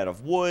were made out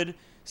of wood,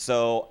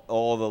 so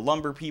all the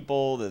lumber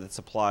people that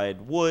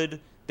supplied wood,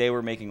 they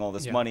were making all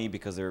this money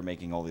because they were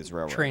making all these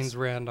railroads. Trains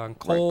ran on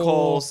coal.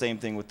 Coal, same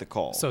thing with the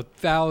coal. So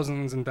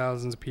thousands and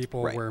thousands of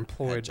people were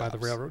employed by the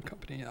railroad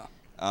company,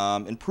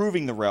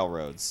 improving the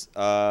railroads.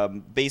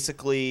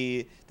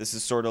 Basically, this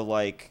is sort of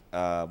like,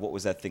 what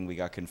was that thing we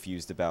got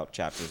confused about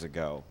chapters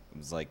ago? It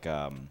was like...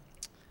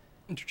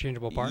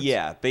 interchangeable parts?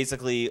 Yeah,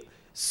 basically...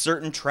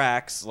 certain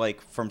tracks, like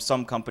from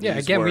some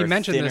companies, were we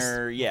mentioned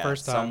thinner. This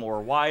first time. Some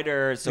were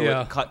wider, so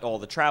it cut all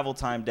the travel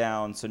time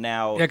down. So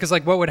now, because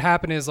like what would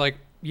happen is like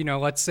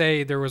let's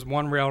say there was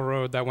one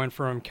railroad that went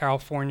from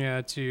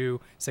California to,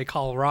 say,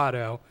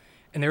 Colorado,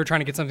 and they were trying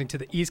to get something to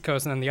the East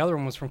Coast, and then the other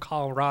one was from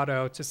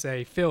Colorado to,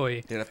 say,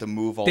 Philly. They'd have to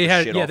move all the shit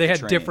off the trains. They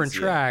had different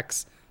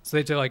tracks, so they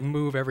had to, like,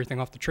 move everything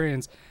off the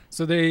trains.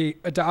 So they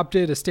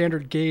adopted a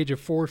standard gauge of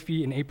 4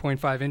 feet and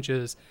 8.5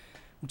 inches,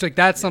 which, like,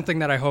 that's something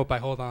that I hope I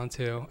hold on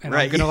to. And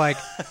I'm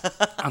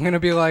going to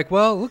be like,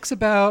 well, it looks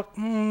about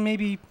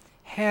maybe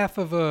half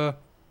of a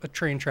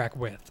train track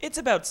width. It's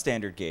about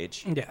standard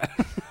gauge. Yeah.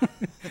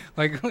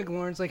 like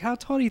Lauren's like, how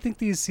tall do you think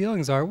these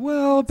ceilings are?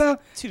 Well,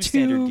 about two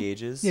standard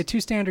gauges. Yeah, 2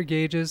 standard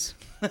gauges,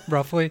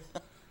 roughly,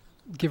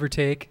 give or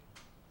take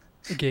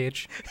a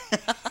gauge.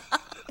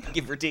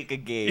 Give or take a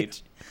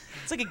gauge.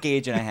 It's like a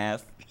gauge and a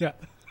half. Yeah.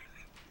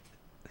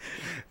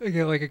 I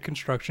get like a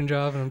construction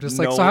job, and I'm just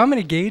like, so how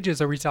many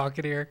gauges are we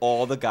talking here?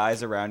 All the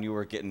guys around you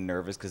are getting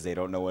nervous because they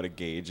don't know what a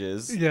gauge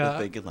is. Yeah. They're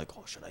thinking like,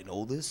 oh, should I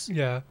know this?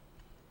 Yeah.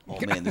 Oh,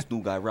 man, this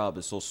new guy, Rob,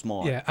 is so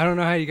smart. Yeah, I don't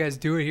know how you guys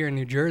do it here in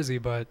New Jersey,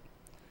 but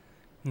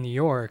in New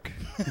York,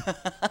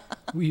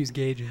 we use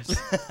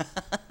gauges.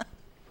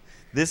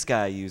 This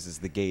guy uses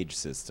the gauge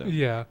system.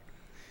 Yeah.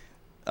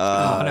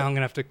 Now I'm going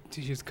to have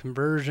to use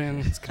conversion.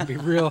 It's going to be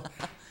real.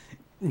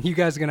 You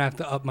guys are going to have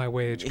to up my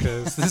wage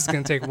because this is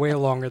going to take way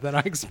longer than I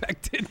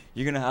expected.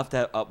 You're going to have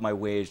up my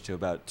wage to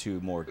about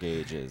 2 more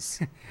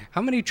gauges.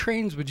 How many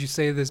trains would you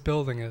say this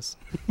building is?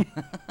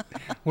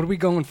 What are we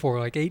going for?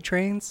 Like 8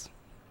 trains?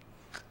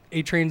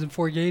 8 trains and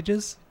 4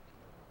 gauges?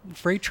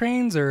 Freight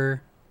trains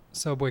or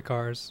subway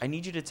cars? I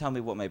need you to tell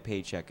me what my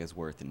paycheck is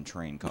worth in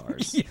train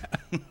cars.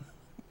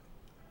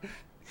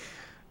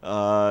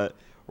 Yeah.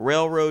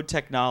 Railroad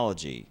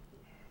technology.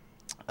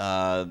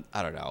 I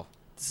don't know.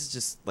 This is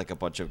just like a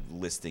bunch of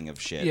listing of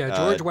shit. Yeah,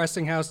 George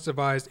Westinghouse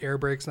devised air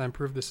brakes and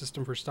improved the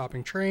system for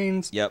stopping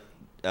trains. Yep.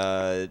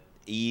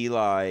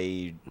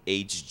 Eli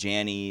H.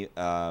 Janney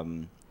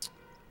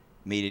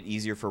made it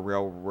easier for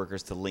railroad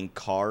workers to link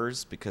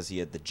cars because he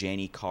had the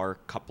Janney car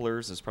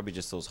couplers. It's probably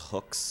just those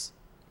hooks.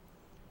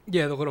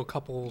 Yeah, the little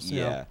couples.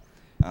 Yeah.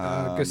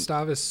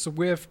 Gustavus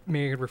Swift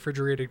made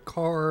refrigerated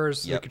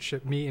cars so Yep. they could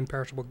ship meat and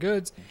perishable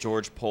goods.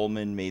 George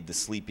Pullman made the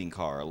sleeping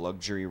car, a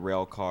luxury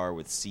rail car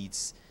with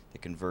seats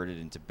that converted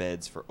into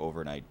beds for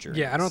overnight journeys.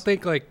 Yeah, I don't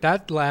think like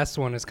that last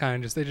one is kind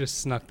of just, they just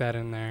snuck that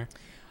in there.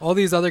 All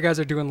these other guys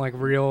are doing like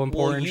real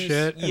important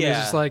shit. And they're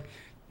just like,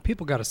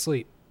 people got to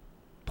sleep.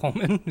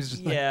 Pullman is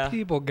just like,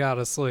 people got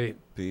to sleep.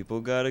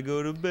 People got to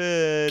go to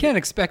bed. Can't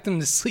expect them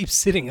to sleep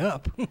sitting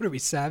up. What are we,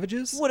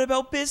 savages? What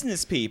about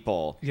business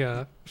people?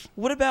 Yeah.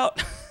 What about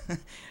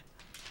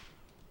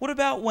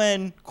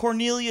when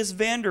Cornelius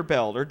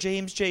Vanderbilt or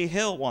James J.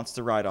 Hill wants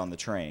to ride on the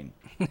train?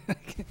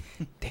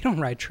 They don't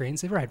ride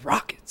trains. They ride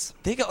rockets.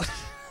 They go...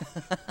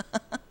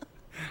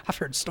 I've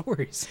heard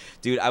stories.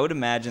 Dude, I would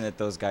imagine that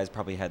those guys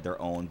probably had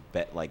their own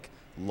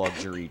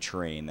luxury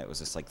train that was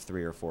just like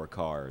 3 or 4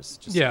 cars.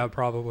 Just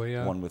probably,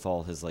 yeah. One with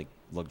all his like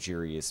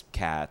luxurious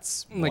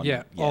cats.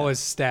 All his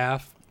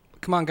staff.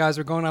 Come on, guys,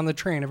 we're going on the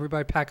train.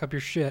 Everybody pack up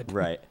your shit.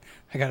 Right.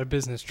 I got a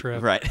business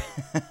trip. Right.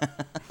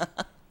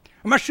 Are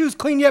my shoes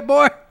clean yet,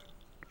 boy?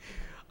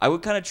 I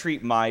would kind of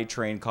treat my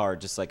train car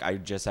just like I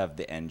just have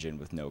the engine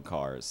with no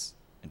cars.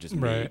 And just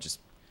me just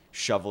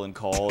shoveling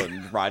coal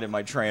and riding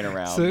my train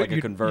around like a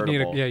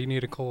convertible. You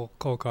need a coal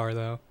car,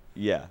 though.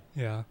 Yeah.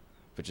 Yeah.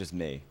 But just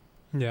me.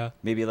 Yeah.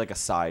 Maybe like a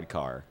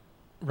sidecar.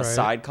 Right. A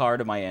sidecar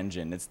to my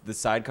engine. The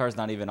sidecar's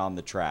not even on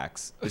the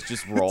tracks. It's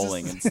just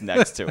rolling and it's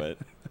next to it.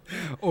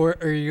 Or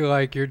are you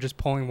like, you're just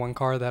pulling one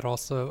car that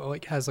also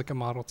like has like a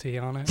Model T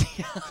on it?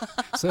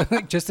 So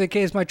like, just in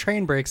case my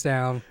train breaks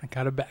down, I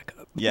got a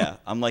backup. Yeah.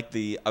 I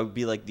would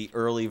be like the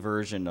early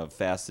version of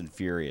Fast and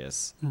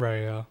Furious.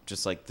 Right, yeah.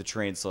 Just like the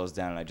train slows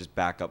down and I just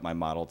back up my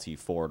Model T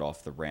Ford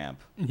off the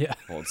ramp. Yeah.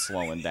 While it's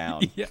slowing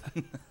down. Yeah.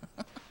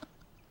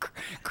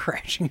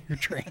 Crashing your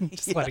train,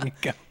 just letting it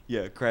go.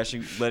 Yeah,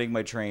 letting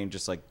my train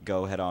just like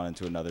go head on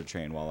into another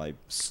train while I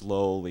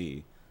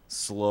slowly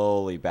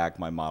back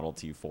my Model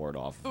T Ford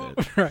off of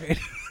it. Right.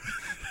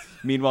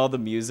 Meanwhile, the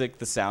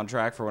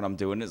soundtrack for when I'm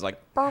doing it is like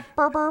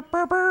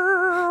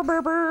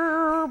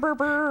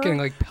getting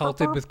like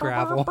pelted with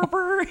gravel.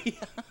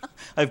 I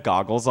have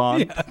goggles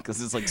on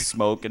because it's like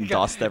smoke and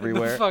dust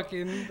everywhere.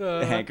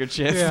 The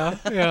handkerchief.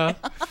 Yeah.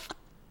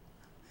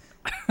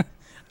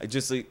 I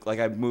just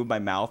like I move my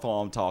mouth while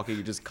I'm talking.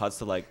 It just cuts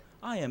to like,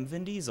 I am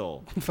Vin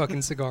Diesel.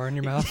 Fucking cigar in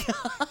your mouth.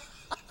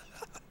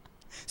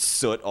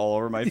 Soot all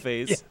over my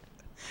face. Yeah.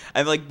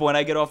 And like when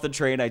I get off the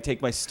train, I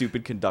take my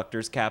stupid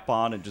conductor's cap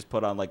on and just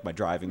put on like my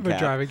driving cap. My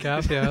driving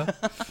cap, yeah.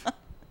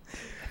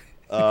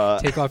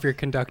 Take off your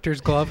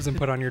conductor's gloves and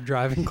put on your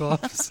driving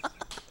gloves. All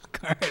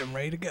right, I'm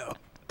ready to go.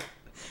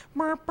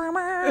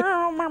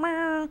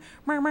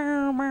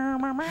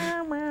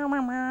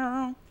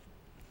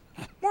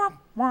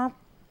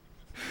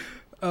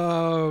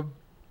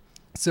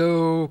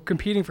 So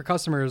competing for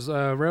customers,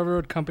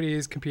 railroad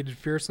companies competed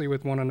fiercely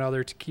with one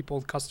another to keep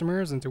old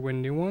customers and to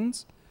win new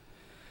ones.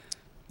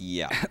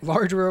 Yeah.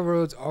 Large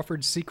railroads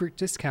offered secret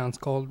discounts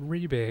called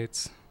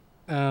rebates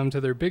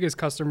to their biggest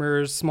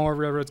customers. Smaller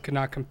railroads could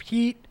not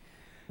compete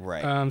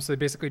Right. So they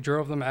basically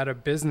drove them out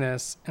of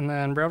business. And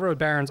then railroad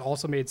barons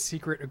also made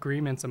secret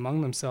agreements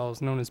among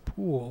themselves known as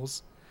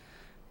pools.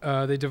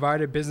 They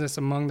divided business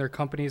among their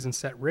companies and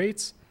set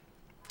rates.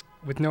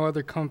 With no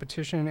other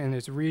competition in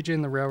its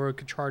region, the railroad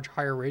could charge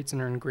higher rates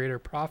and earn greater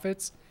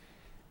profits.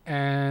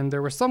 And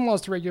there were some laws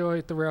to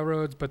regulate the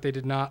railroads, but they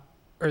did not,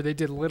 or they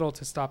did little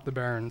to stop the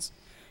barons.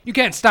 You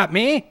can't stop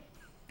me!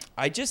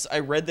 I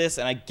read this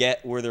and I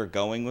get where they're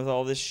going with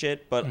all this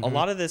shit, but a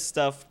lot of this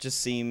stuff just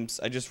seems,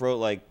 I just wrote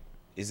like,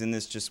 isn't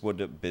this just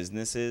what a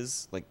business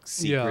is? Like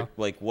secret, Yeah.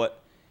 like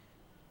what,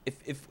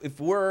 if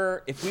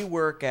we're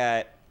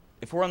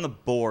on the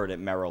board at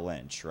Merrill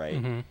Lynch, right?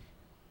 Mm-hmm.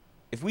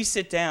 If we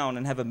sit down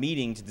and have a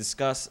meeting to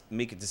discuss,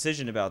 make a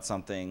decision about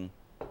something,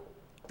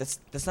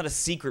 that's not a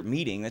secret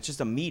meeting. That's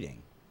just a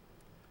meeting.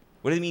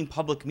 What do they mean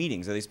public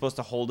meetings? Are they supposed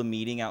to hold a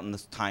meeting out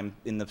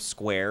in the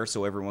square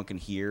so everyone can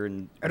hear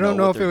and I don't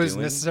know what if it they're was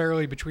doing?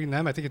 necessarily between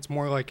them. I think it's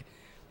more like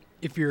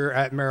if you're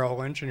at Merrill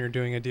Lynch and you're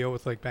doing a deal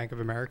with like Bank of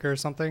America or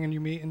something and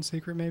you meet in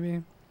secret,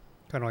 maybe.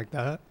 Kind of like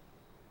that.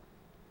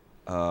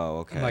 Oh,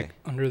 okay. And, like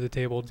under the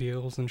table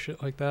deals and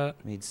shit like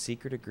that. Made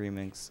secret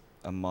agreements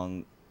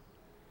among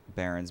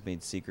barons,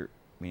 made secret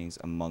meetings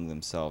among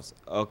themselves.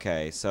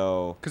 Okay,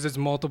 so Because it's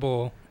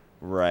multiple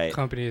right.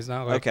 companies,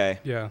 not like. Okay.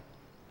 Yeah.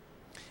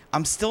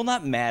 I'm still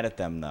not mad at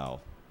them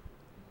though.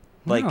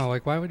 No,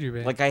 like why would you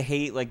be? Like I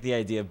hate like the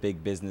idea of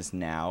big business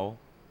now,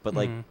 but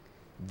like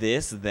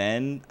this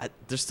then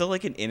there's still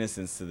like an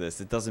innocence to this.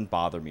 It doesn't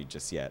bother me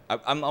just yet.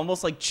 I'm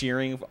almost like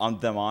cheering on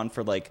them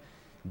for like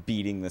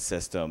beating the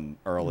system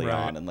early Right.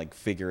 on and like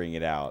figuring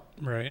it out.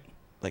 Right.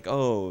 Like,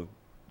 oh,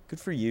 good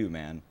for you,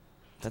 man.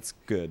 That's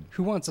good.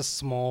 Who wants a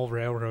small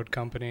railroad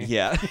company?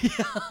 Yeah.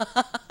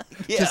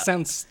 It just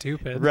sounds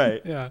stupid.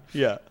 Right. Yeah.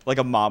 Yeah. Like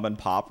a mom and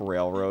pop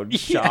railroad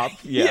shop.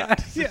 Yeah.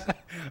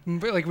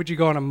 But like, would you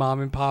go on a mom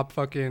and pop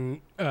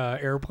fucking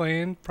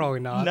airplane? Probably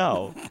not.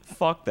 No.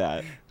 Fuck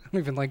that. I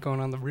don't even like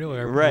going on the real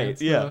airplane.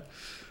 Right. Yeah.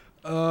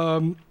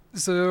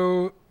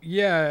 So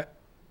yeah.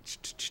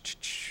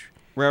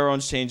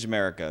 Railroads changed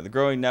America. The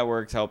growing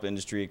networks helped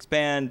industry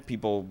expand.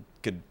 People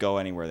could go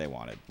anywhere they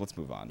wanted. Let's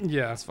move on.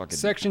 Yeah. Let's fucking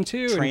Section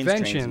 2, trains,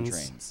 Inventions. trains, and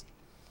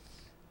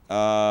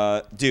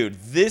trains. Dude,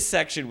 this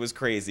section was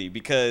crazy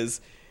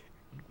because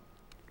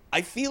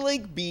I feel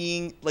like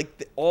being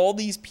like all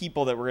these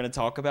people that we're going to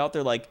talk about,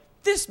 they're like,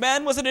 this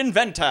man was an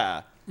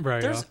inventor.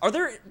 Right.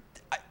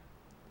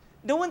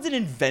 No one's an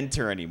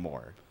inventor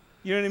anymore.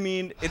 You know what I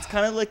mean? It's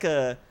kind of like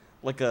a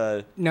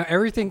Now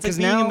everything, it's like because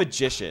being now a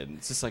magician.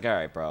 It's just like, all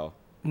right, bro.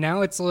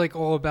 now it's like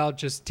all about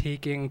just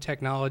taking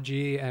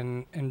technology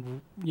and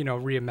you know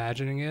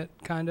reimagining it,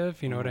 kind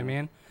of. You know what I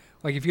mean?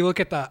 Like if you look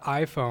at the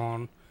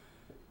iPhone,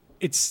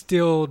 it's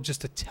still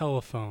just a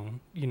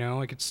telephone. You know,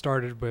 like it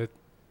started with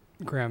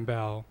Graham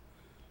Bell,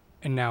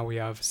 and now we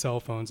have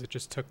cell phones. It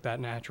just took that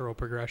natural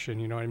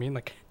progression. You know what I mean?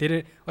 Like they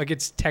didn't like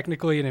it's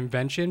technically an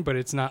invention, but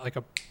it's not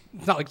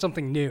like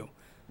something new.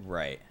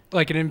 Right.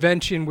 Like an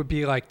invention would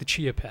be like the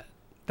Chia Pet.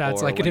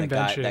 That's Or like an when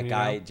invention. That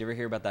guy. You know? Did you ever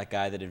hear about that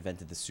guy that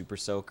invented the super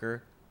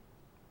soaker?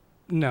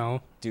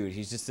 No. Dude,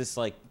 he's just this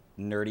like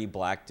nerdy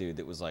black dude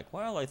that was like,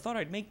 well, I thought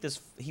I'd make this.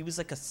 He was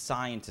like a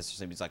scientist or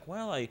something. He's like,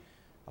 well, I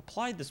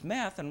applied this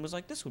math and was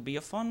like, this would be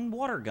a fun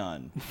water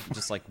gun. He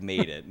just like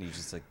made it, and he's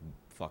just like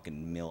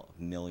fucking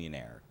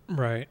millionaire,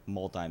 Right.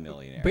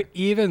 multi-millionaire. But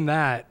even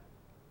that,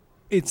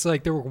 it's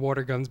like there were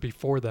water guns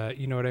before that.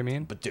 You know what I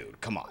mean? But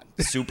dude, come on,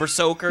 super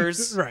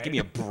soakers. Right. Give me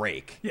a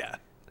break, Yeah.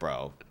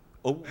 bro.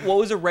 Oh, what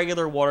was a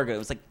regular water gun? It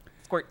was like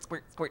squirt,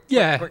 squirt, squirt.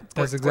 Yeah, squirt,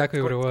 that's squirt, exactly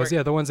squirt, what it squirt, was. squirt.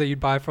 Yeah, the ones that you'd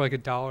buy for like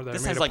 $1 that are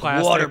This made has of like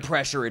plastic. water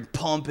pressure and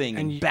pumping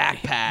and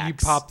backpacks. You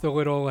pop the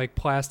little like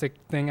plastic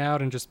thing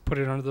out and just put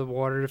it under the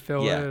water to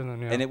fill yeah. it.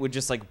 And, then, And it would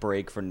just like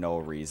break for no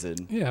reason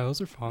yeah,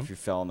 those are fun. if you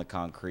fell in the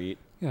concrete.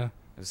 Yeah.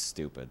 It was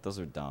stupid. Those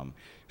are dumb.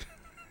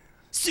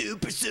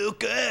 Super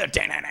soaker.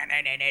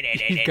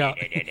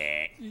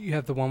 You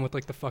have the one with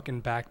like the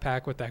fucking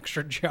backpack with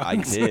extra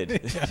jugs. I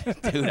did.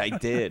 Dude, I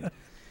did.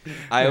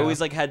 I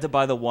always like had to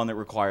buy the one that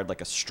required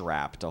like a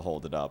strap to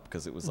hold it up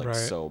because it was like Right.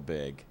 so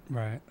big.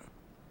 Right.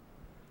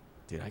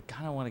 Dude, I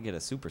kind of want to get a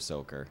super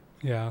soaker.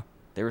 Yeah.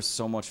 They were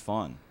so much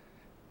fun.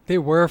 They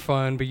were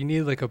fun, but you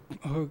need like a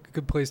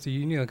good place to.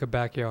 You need like a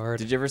backyard.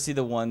 Did you ever see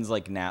the ones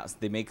like now?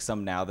 They make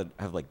some now that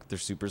have like they're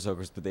super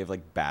soakers, but they have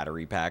like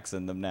battery packs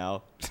in them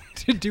now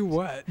To do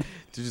what?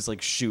 to just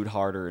like shoot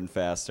harder and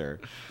faster.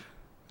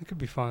 It could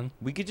be fun.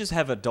 We could just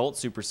have adult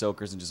super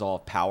soakers and just all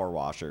have power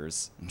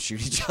washers and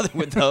shoot each other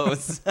with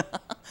those.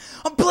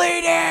 I'm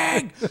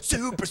bleeding!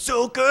 Super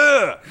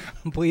soaker!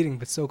 I'm bleeding,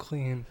 but so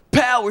clean.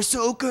 Power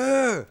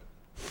soaker!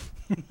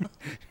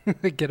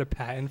 Get a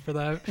patent for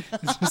that.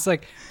 It's just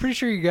like pretty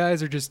sure you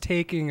guys are just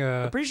taking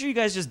a. I'm pretty sure you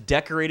guys just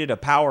decorated a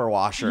power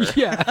washer.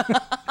 Yeah.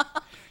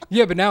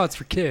 Yeah, but now it's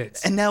for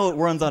kids. And now it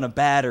runs on a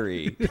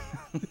battery.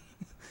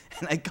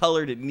 And I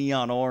colored it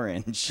neon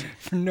orange.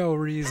 For no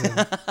reason.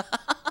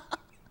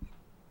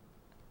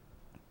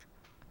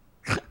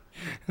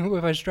 What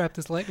if I strap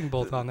this lightning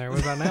bolt on there?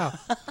 What about now?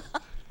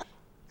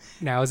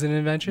 Now is an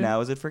invention? Now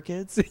is it for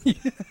kids?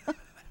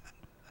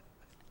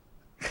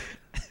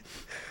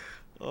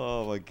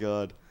 Oh my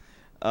god.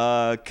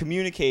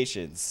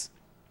 Communications.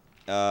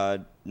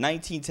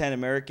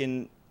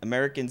 1910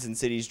 Americans in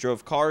cities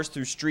drove cars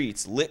through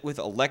streets lit with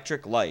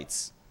electric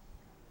lights.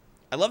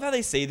 I love how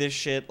they say this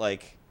shit.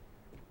 Like,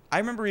 I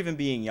remember even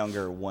being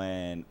younger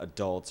when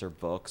adults or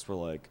books were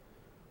like,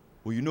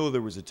 well, you know,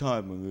 there was a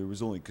time when there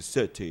was only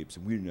cassette tapes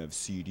and we didn't have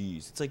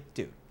CDs. It's like,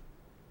 dude,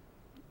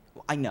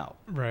 I know.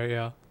 Right,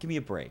 yeah. Give me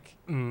a break.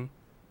 Mm.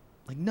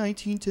 Like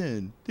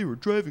 1910, they were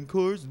driving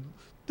cars and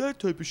that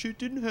type of shit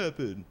didn't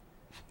happen.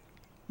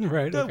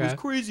 Right, That was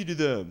crazy to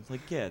them.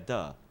 Like, yeah,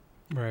 duh.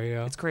 Right,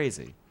 yeah. It's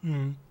crazy.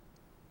 Mm.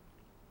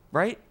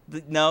 Right?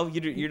 No,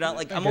 you're not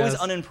like... I'm always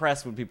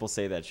unimpressed when people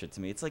say that shit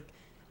to me. It's like,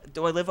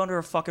 do I live under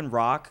a fucking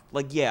rock?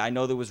 Like, yeah, I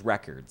know there was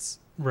records.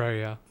 Right,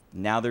 yeah.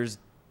 Now there's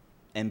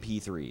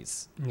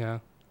MP3s. Yeah.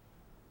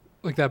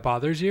 Like, that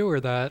bothers you,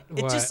 or that...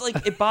 It just,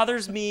 like, it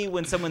bothers me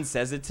when someone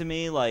says it to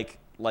me, like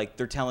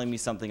they're telling me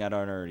something I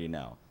don't already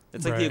know.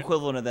 It's like the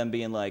equivalent of them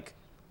being like,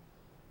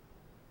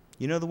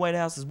 you know, the White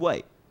House is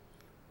white.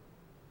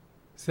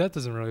 See, that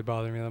doesn't really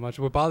bother me that much.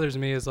 What bothers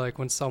me is, like,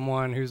 when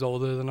someone who's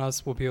older than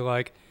us will be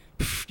like,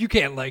 you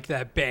can't like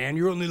that band.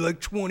 You're only, like,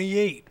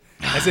 28.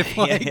 As if,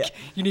 like,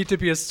 you need to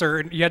be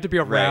you had to be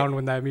around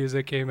when that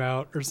music came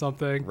out or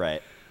something.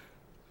 Right.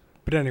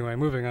 But anyway,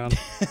 moving on.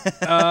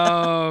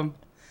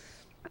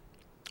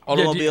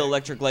 Automobile,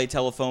 electric light,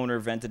 telephone are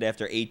invented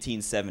after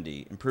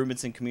 1870.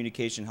 Improvements in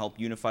communication helped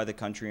unify the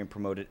country and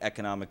promoted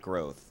economic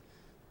growth.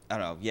 I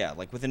don't know. Yeah,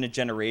 like within a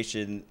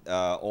generation,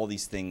 all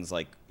these things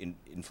like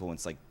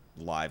influence like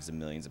lives of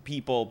millions of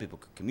people. People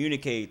could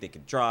communicate. They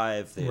could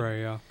drive. Right.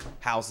 Yeah.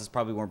 Houses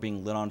probably weren't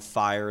being lit on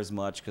fire as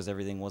much because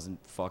everything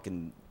wasn't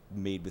fucking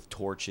made with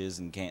torches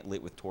and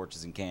lit with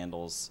torches and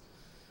candles.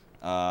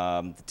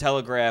 The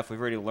telegraph.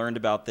 We've already learned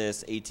about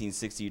this.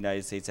 1860,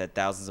 United States had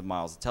thousands of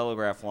miles of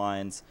telegraph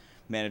lines,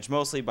 managed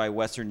mostly by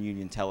Western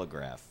Union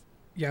Telegraph.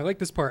 Yeah, I like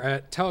this part.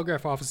 At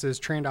telegraph offices,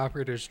 trained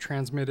operators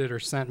transmitted or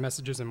sent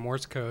messages in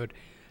Morse code.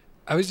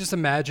 I was just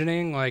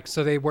imagining, like,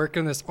 so they work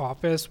in this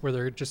office where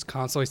they're just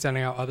constantly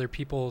sending out other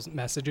people's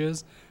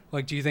messages.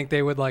 Like, do you think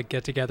they would, like,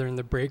 get together in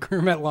the break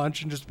room at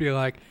lunch and just be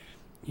like,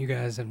 you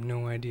guys have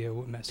no idea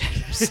what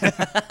messages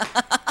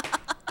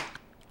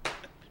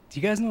Do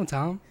you guys know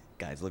Tom?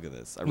 Guys, look at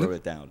this. I wrote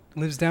it down.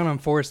 Lives down on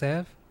Forest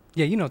Ave.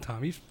 Yeah, you know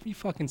Tom. You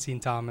fucking seen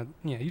Tom.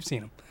 Yeah, you've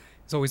seen him.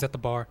 He's always at the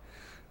bar.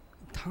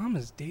 Tom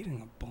is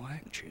dating a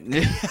black chick.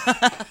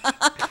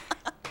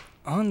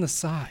 On the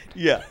side.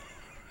 Yeah.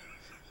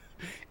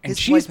 And his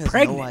she's wife has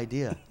pregnant. no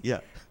idea. Yeah.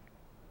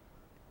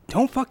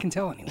 Don't fucking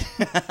tell anyone.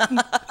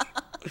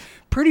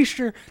 Pretty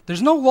sure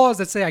there's no laws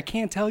that say I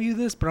can't tell you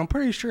this, but I'm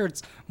pretty sure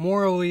it's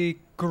morally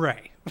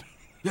gray.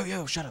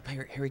 Yo, shut up.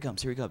 Here he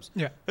comes.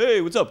 Yeah.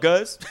 Hey, what's up,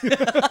 guys?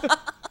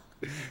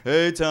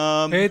 Hey,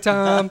 Tom. Hey,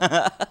 Tom.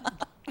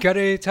 Got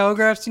any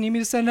telegraphs you need me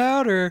to send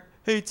out, or?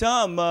 Hey,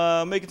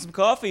 Tom, making some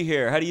coffee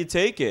here. How do you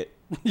take it?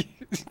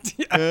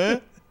 Huh?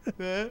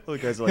 All the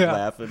guys are like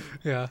laughing.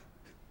 Yeah.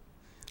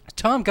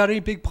 Tom, got any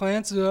big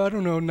plans? I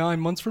don't know, 9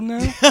 months from now?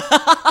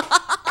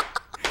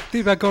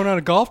 Think about going on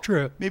a golf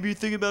trip. Maybe you're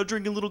thinking about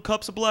drinking little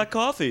cups of black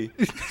coffee.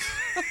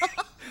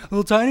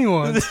 Little tiny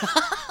ones.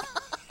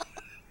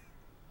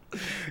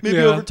 Maybe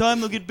over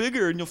time they'll get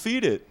bigger and you'll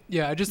feed it.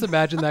 Yeah, I just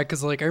imagine that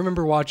because, like, I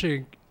remember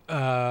watching,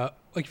 like,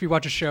 if you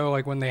watch a show,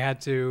 like, when they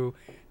had the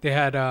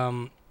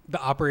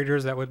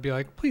operators that would be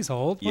like, please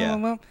hold. Yeah. Blah,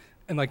 blah, blah.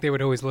 And, like, they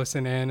would always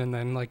listen in and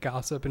then, like,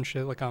 gossip and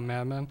shit, like on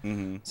Mad Men.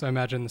 Mm-hmm. So I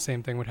imagine the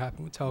same thing would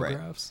happen with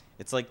telegraphs. Right.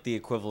 It's like the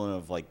equivalent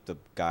of, like, the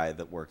guy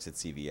that works at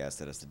CVS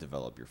that has to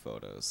develop your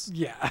photos.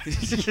 Yeah.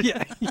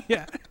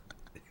 yeah.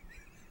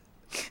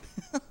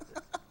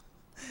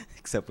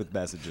 Except with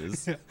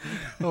messages.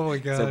 Oh, my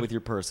God. Except with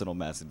your personal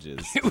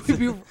messages.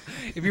 It'd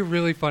be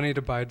really funny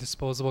to buy a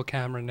disposable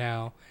camera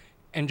now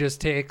and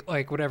just take,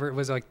 like, whatever it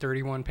was, like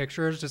 31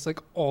 pictures, just like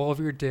all of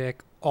your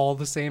dick, all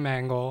the same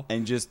angle.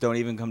 And just don't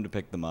even come to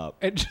pick them up.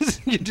 And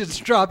you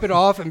just drop it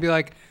off and be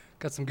like,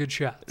 got some good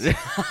shots.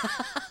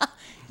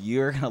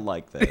 You're going to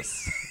like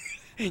this.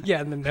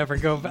 Yeah, and then never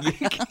go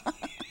back.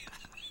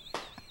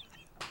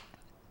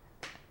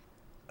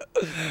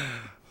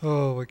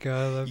 Oh, my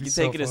God. That'd You be can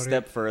so take it a funny.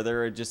 step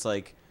further and just,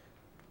 like,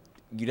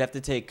 you'd have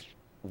to take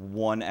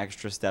one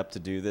extra step to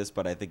do this,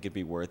 but I think it'd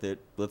be worth it.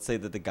 Let's say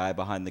that the guy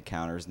behind the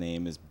counter's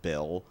name is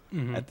Bill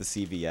at the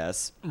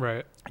CVS.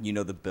 Right. You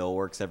know the Bill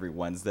works every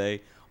Wednesday.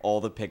 All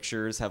the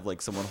pictures have,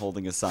 like, someone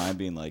holding a sign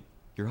being like,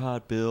 "You're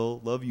hot, Bill.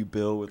 Love you,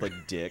 Bill," with, like,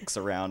 dicks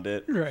around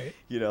it. Right.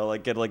 You know,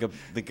 like, get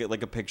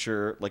a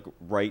picture, like,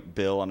 write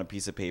Bill on a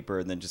piece of paper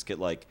and then just get,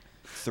 like,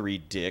 3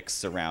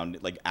 dicks around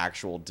it, like,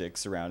 actual dicks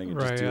surrounding it.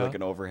 Just do, like,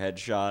 an overhead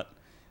shot.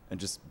 And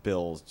just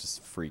Bill's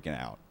just freaking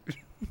out.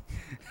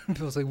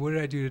 Bill's like, what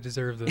did I do to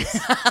deserve this?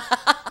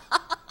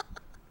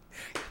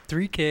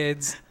 3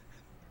 kids.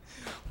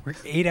 Work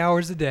 8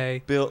 hours a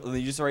day. Bill,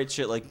 you just write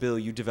shit like, "Bill,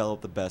 you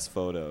develop the best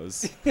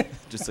photos."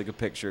 Just like a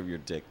picture of your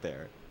dick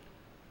there.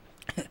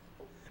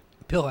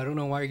 Bill, I don't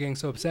know why you're getting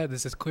so upset.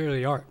 This is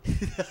clearly art.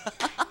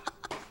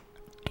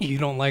 You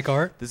don't like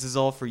art? This is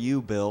all for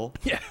you, Bill.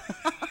 Yeah.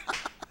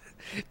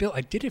 Bill,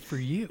 I did it for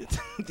you.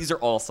 These are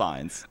all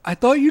signs. I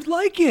thought you'd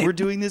like it. We're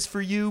doing this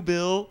for you,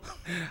 Bill.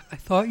 I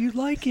thought you'd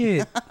like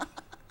it.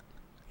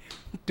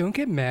 Don't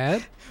get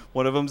mad.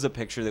 One of them's a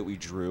picture that we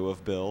drew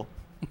of Bill.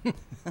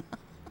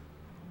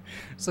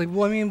 It's like,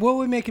 well, I mean, what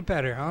would make it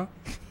better, huh?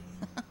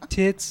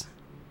 Tits?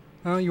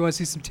 Huh? You want to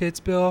see some tits,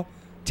 Bill?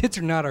 Tits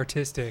are not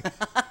artistic.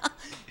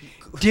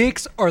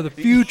 Dicks are the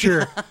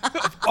future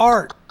of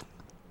art.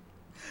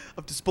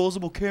 Of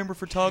disposable camera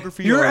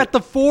photography. You're art. at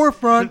the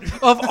forefront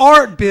of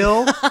art,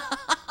 Bill.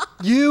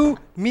 You,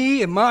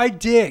 me, and my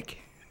dick.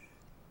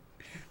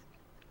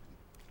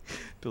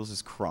 Bill's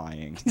just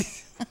crying.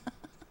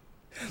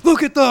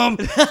 Look at them.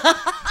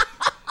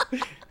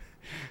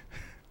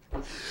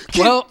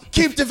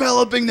 Keep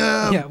developing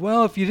them. Yeah,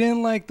 well, if you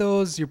didn't like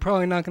those, you're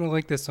probably not going to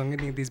like this, so I'm going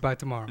to need these by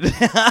tomorrow.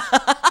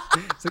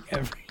 It's like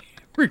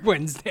every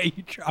Wednesday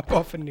you drop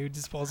off a new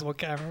disposable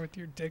camera with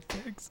your dick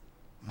pics.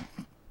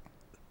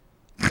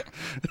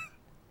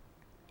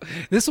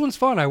 This one's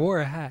fun. I wore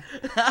a hat.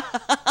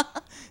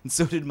 And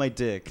so did my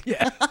dick.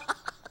 Yeah.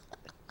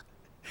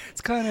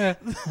 It's kind of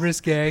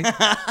risque.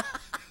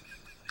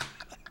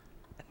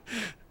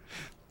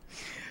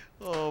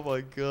 Oh,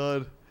 my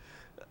God.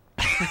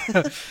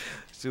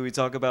 Should we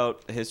talk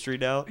about history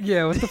now?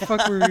 Yeah, what the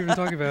fuck were we even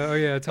talking about? Oh,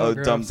 yeah,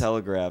 telegraphs. Oh, dumb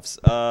telegraphs.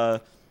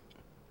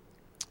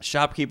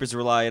 Shopkeepers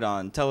relied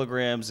on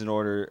telegrams in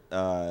order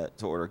to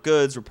order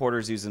goods.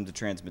 Reporters used them to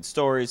transmit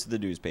stories to the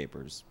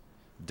newspapers.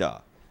 Duh.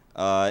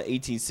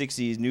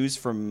 1860s news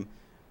from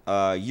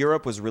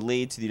Europe was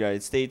relayed to the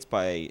United States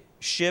by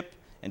ship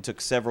and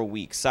took several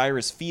weeks.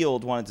 Cyrus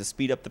Field wanted to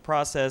speed up the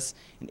process.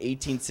 In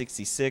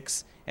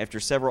 1866, after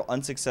several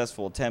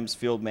unsuccessful attempts,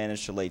 Field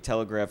managed to lay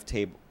telegraph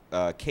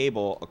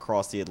cable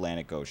across the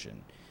Atlantic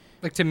Ocean.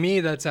 Like, to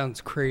me, that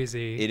sounds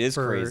crazy. It is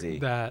for crazy.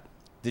 That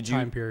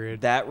time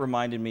period. That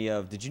reminded me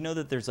of, did you know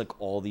that there's like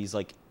all these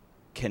like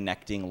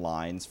connecting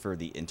lines for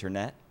the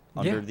internet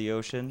under the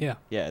ocean? Yeah.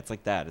 Yeah, it's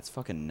like that. It's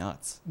fucking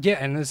nuts.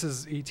 Yeah, and this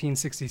is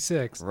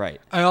 1866. Right.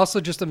 I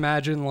also just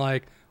imagine,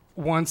 like,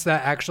 once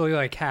that actually,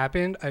 like,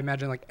 happened, I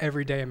imagine, like,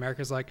 every day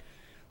America's like,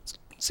 let's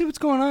see what's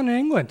going on in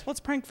England. Let's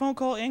prank phone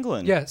call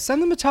England. Yeah,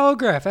 send them a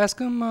telegraph. Ask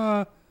them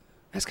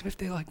if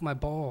they like my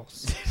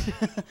balls.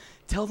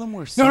 Tell them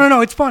we're sinking.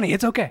 No, it's funny.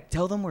 It's okay.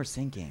 Tell them we're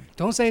sinking.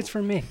 Don't say it's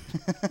for me.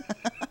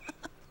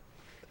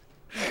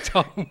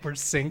 Tell them we're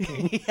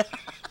sinking. Yeah.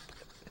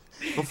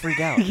 They'll freak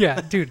out.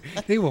 Yeah, dude,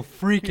 they will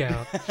freak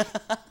out.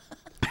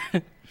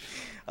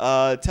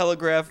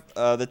 Telegraph.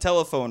 The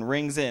telephone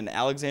rings in.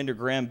 Alexander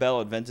Graham Bell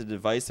invented a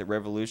device that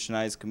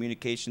revolutionized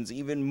communications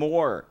even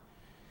more.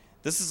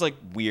 This is like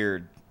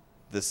weird.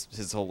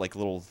 His whole like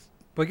little.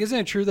 But isn't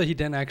it true that he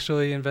didn't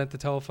actually invent the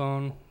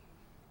telephone?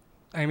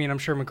 I mean, I'm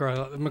sure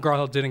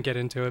McGraw-Hill didn't get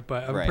into it,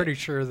 but I'm pretty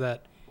sure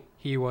that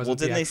he wasn't. Well,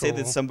 didn't they say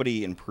that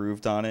somebody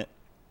improved on it?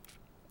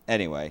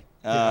 Anyway,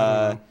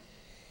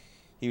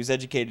 he was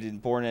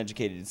born and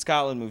educated in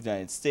Scotland, moved to the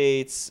United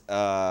States.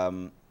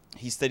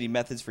 He studied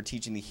methods for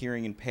teaching the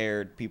hearing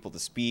impaired people to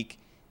speak.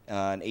 In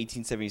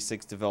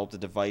 1876, developed a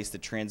device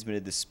that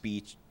transmitted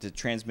speech, the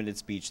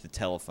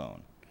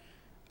telephone.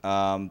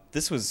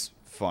 This was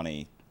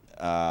funny.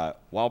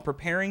 While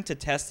preparing to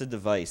test the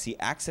device, he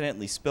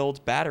accidentally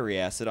spilled battery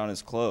acid on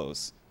his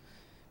clothes.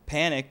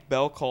 Panicked,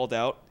 Bell called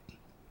out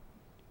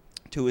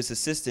to his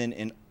assistant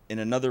in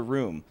another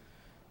room.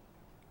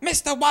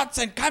 Mr.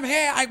 Watson, come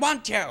here, I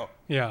want you.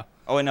 Yeah.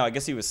 Oh, no, I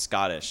guess he was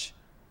Scottish.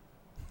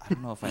 I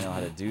don't know if I know how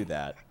to do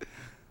that.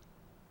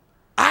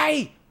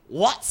 Aye,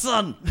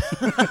 Watson.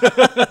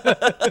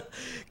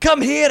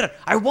 Come here,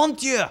 I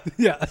want you.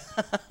 Yeah.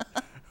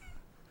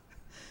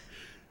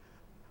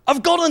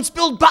 I've gone and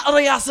spilled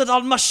battery acid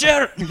on my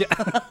shirt. Yeah.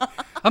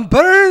 I'm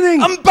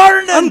burning. I'm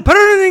burning. I'm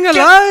burning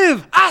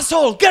alive.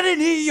 Asshole, get in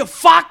here, you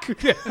fuck.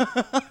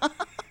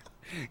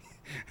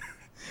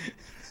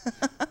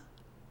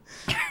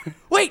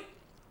 Wait,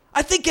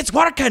 I think it's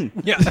working.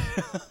 Yeah.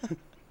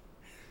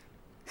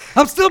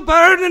 I'm still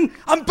burning.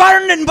 I'm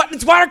burning, but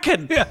it's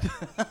working. Yeah.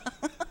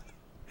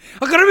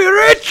 I'm gonna be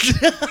rich.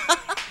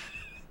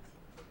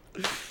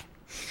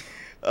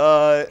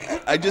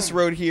 I just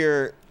wrote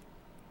here.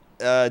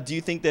 Do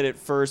you think that at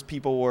first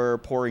people were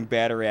pouring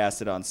battery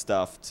acid on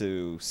stuff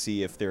to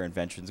see if their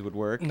inventions would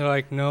work? And they're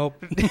like,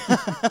 nope.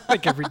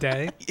 Like every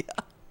day. Yeah.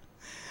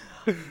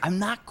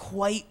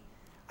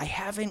 I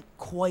haven't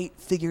quite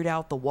figured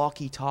out the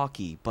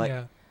walkie-talkie,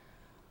 but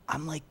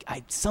I'm like,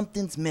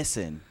 something's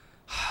missing.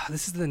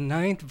 This is the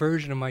 9th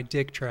version of my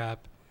dick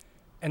trap.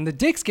 And the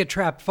dicks get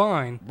trapped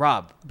fine.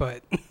 Rob,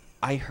 But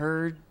I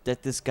heard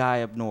that this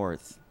guy up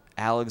north,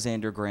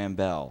 Alexander Graham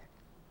Bell,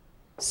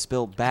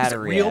 spilled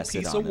battery real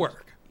acid piece on of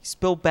work. He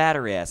spilled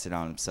battery acid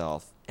on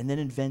himself and then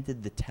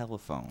invented the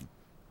telephone.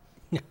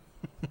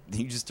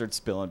 You just start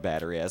spilling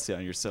battery acid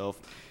on yourself.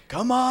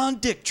 Come on,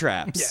 dick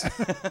traps.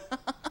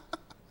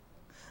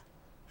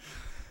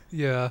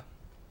 Yeah.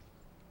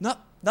 No,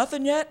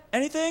 nothing yet?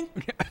 Anything?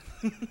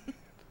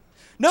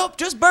 Nope,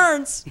 just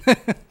burns.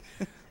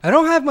 I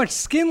don't have much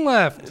skin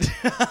left.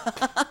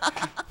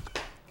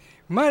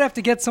 Might have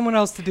to get someone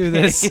else to do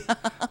this.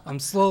 I'm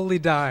slowly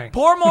dying.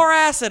 Pour more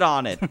acid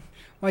on it.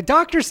 My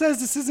doctor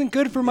says this isn't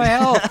good for my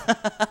health.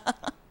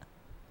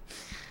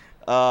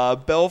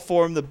 Bell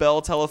formed the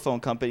Bell Telephone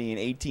Company in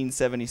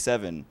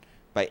 1877.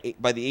 By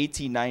the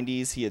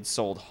 1890s, he had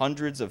sold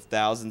hundreds of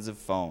thousands of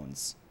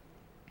phones.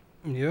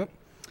 Yep.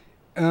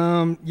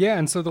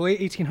 And so the late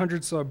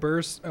 1800s saw a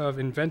burst of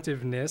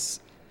inventiveness.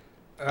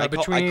 I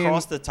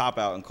crossed the top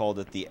out and called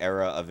it the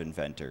era of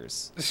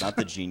inventors, not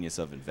the genius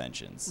of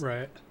inventions.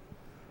 Right.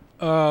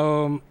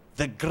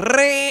 The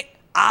great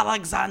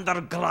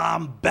Alexander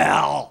Graham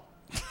Bell.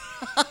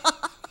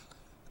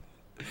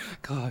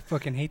 God, I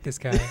fucking hate this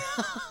guy.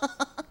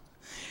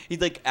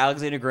 He's like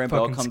Alexander Graham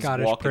Bell comes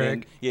Scottish walking prick.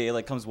 in. Yeah, he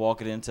like comes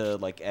walking into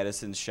like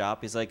Edison's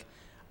shop. He's like,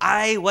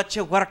 "Aye, what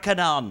you working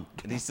on?"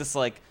 And he's just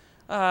like,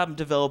 "I'm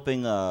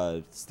developing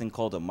this thing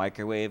called a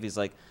microwave." He's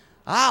like,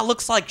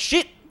 "Looks like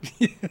shit.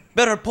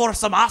 Better pour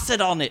some acid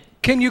on it."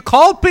 Can you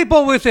call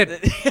people with it?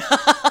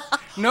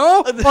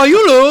 No? Oh,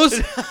 you lose.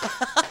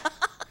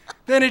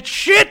 Then it's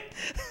shit.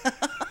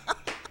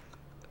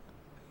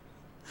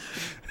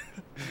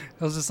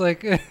 I was just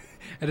like,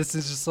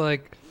 Edison's just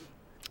like,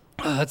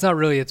 that's not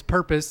really its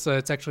purpose.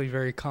 It's actually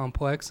very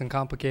complex and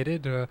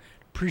complicated.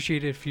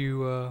 Appreciate it if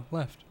you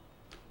left.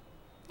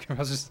 I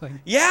was just like,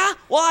 Yeah?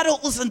 Well, I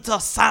don't listen to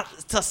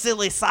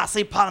silly,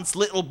 sassy pants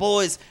little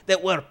boys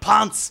that wear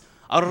pants.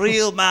 A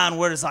real man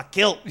wears a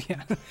kilt.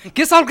 yeah.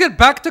 Guess I'll get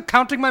back to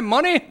counting my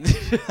money.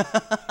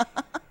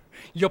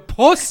 You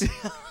puss.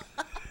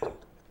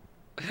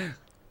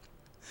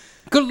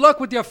 Good luck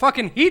with your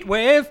fucking heat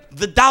wave.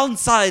 The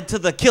downside to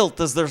the kilt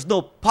is there's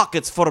no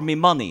pockets for me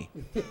money.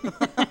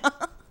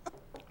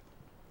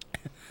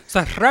 So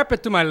I wrap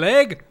it to my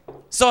leg.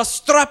 So I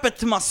strap it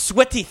to my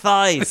sweaty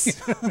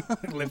thighs.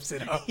 Lifts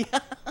it up. Yeah.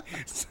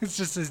 It's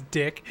just his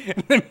dick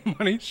and then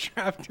money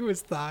strapped to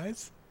his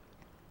thighs.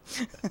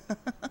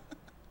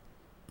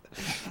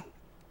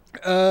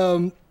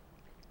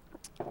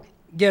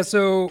 Yeah,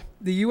 so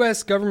the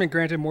U.S. government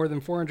granted more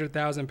than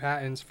 400,000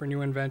 patents for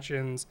new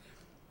inventions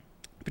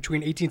between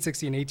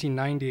 1860 and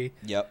 1890.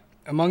 Yep.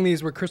 Among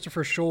these were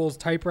Christopher Scholl's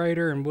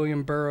typewriter and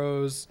William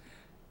Burroughs'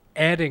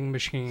 adding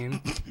machine.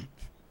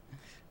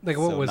 Like,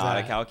 what was not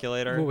that? a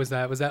calculator? What was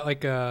that? Was that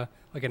like an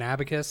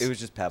abacus? It was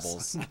just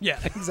pebbles. Yeah,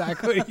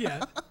 exactly.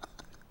 Yeah.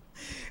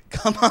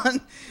 Come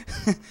on.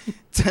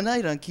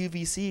 Tonight on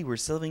QVC, we're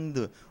selling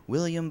the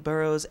William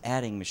Burroughs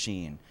adding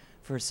machine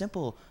for a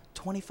simple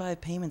 25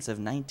 payments of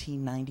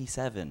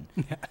 $19.97.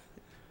 Yeah.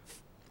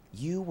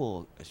 You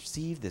will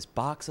receive this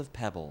box of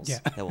pebbles Yeah.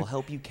 that will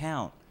help you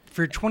count.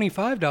 For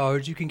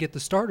 $25, you can get the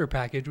starter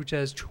package, which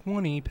has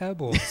 20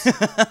 pebbles.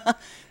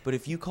 But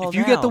if you call If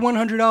you now, get the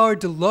 $100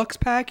 deluxe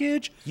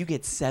package, you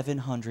get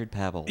 700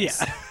 pebbles. yeah.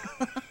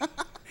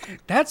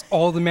 That's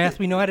all the math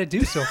we know how to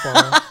do so far.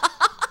 That's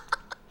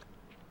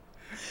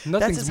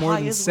Nothing's as more high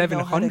than as we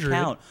know how to 700.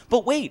 count.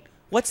 But wait,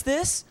 what's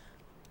this?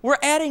 We're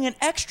adding an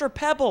extra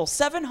pebble,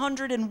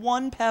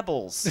 701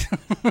 pebbles.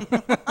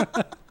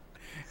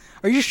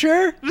 Are you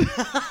sure?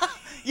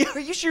 Yeah, are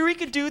you sure we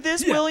could do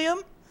this, Yeah. William?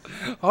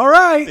 All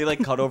right. They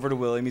like cut over to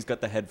William. He's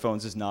got the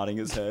headphones, just nodding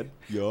his head.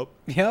 Yup.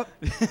 Yep.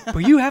 But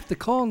you have to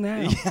call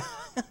now. Yeah.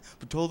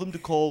 But tell them to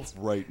call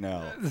right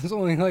now. There's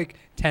only like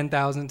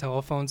 10,000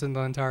 telephones in the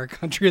entire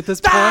country at this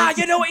point.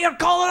 You know what you're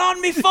calling on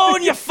me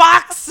phone, you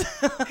fox!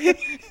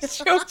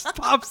 Jokes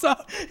pops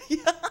up.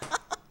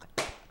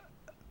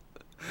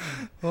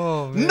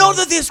 Oh, man. None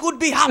of this would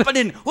be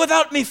happening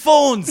without me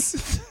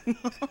phones.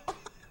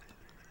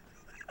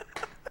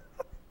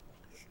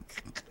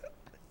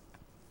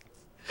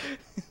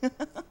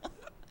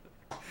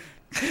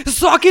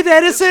 Suck it,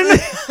 Edison!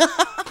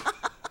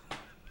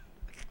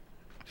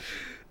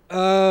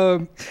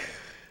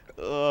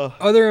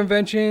 Other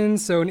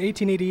inventions. So in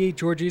 1888,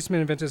 George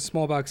Eastman invented a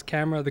small box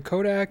camera, the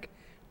Kodak,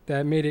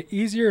 that made it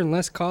easier and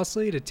less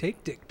costly to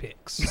take dick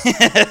pics.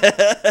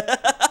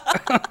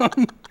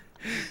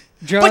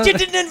 But you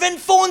didn't invent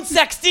phone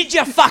sex, did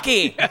you,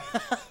 fucky?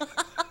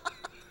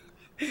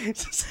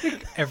 It's just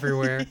like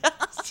everywhere.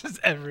 It's just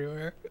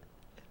everywhere.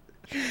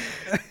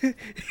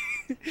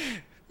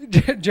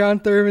 John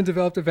Thurman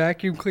developed a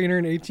vacuum cleaner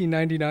in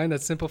 1899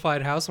 that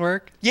simplified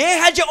housework. Yeah,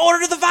 how'd you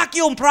order the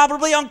vacuum?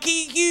 Probably on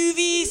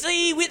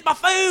QVC with my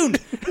phone.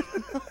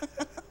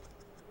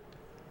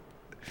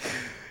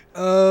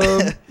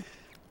 And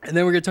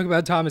then we're going to talk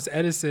about Thomas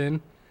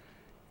Edison.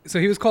 So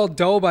he was called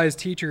dull by his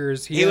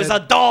teachers. He was a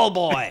dull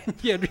boy.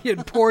 he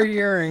had poor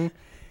hearing,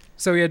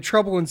 so he had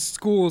trouble in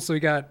school, so he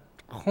got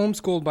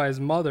homeschooled by his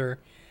mother.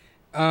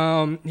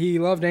 He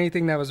loved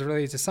anything that was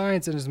related to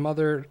science, and his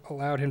mother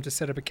allowed him to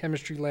set up a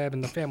chemistry lab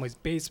in the family's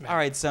basement. All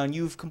right, son,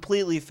 you've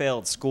completely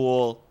failed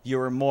school.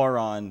 You're a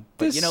moron.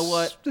 But you know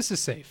what? This is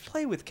safe.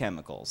 Play with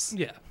chemicals.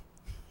 Yeah.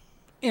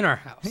 In our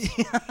house.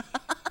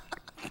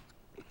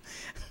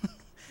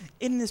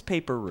 In this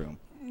paper room.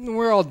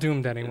 We're all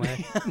doomed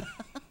anyway.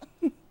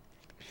 Your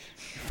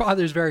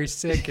father's very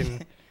sick,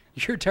 and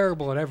you're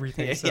terrible at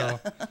everything, so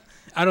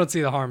I don't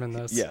see the harm in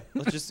this. Yeah.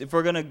 Let's just if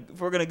we're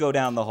gonna go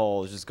down the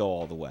hole, let's just go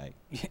all the way.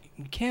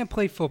 You can't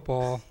play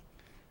football.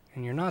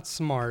 and you're not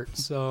smart,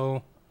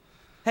 so...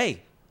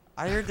 Hey,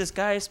 I heard this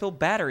guy spilled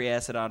battery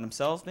acid on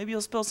himself. Maybe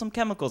you'll spill some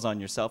chemicals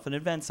on yourself and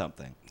invent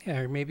something.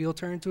 Yeah, or maybe you'll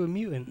turn into a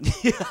mutant.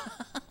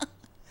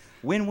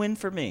 Win-win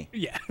for me.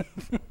 Yeah.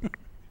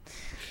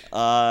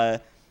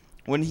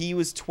 When he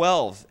was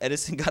 12,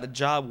 Edison got a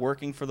job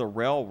working for the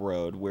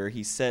railroad where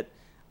he set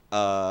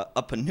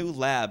up a new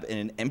lab in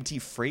an empty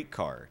freight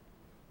car.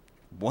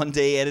 One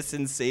day,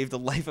 Edison saved the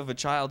life of a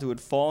child who had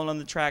fallen on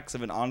the tracks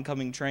of an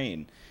oncoming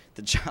train.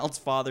 The child's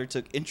father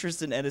took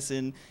interest in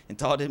Edison and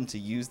taught him to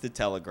use the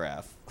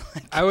telegraph.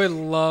 I would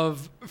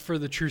love for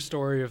the true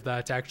story of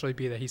that to actually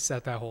be that he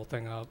set that whole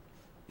thing up.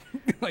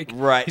 Like,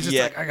 right, he's just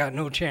like, I got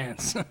no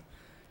chance.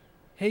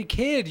 Hey,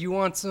 kid, you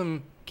want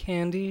some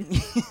candy?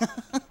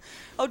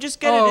 Oh, just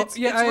get it. It's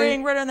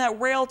laying right on that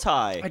rail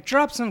tie. I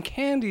dropped some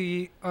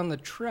candy on the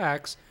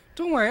tracks.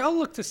 Don't worry, I'll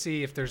look to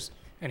see if there's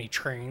any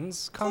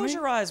trains coming. Close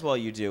your eyes while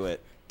you do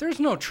it. There's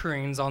no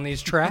trains on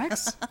these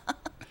tracks.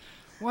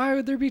 Why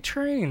would there be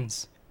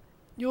trains?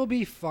 You'll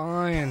be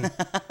fine.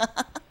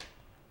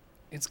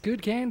 It's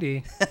good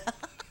candy.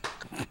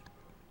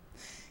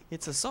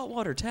 It's a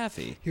saltwater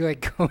taffy. He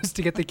like goes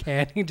to get the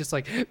candy and just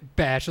like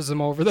bashes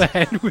him over the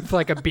head with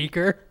like a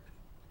beaker.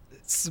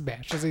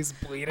 Smashes, he's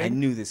bleeding. I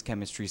knew this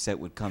chemistry set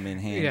would come in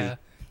handy. Yeah.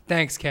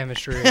 Thanks,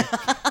 chemistry.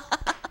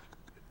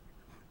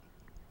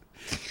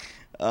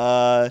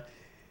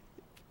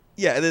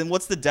 Yeah, and then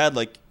what's the dad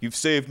like? You've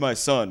saved my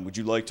son. Would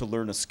you like to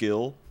learn a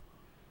skill?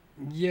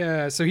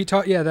 Yeah, so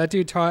that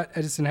dude taught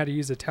Edison how to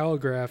use a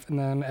telegraph, and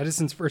then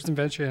Edison's first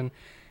invention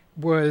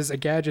was a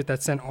gadget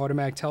that sent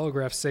automatic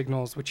telegraph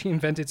signals, which he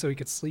invented so he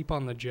could sleep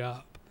on the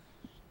job.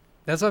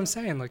 That's what I'm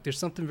saying. Like, there's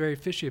something very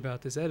fishy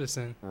about this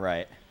Edison.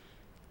 Right.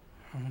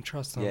 I don't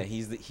trust him. Yeah,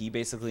 he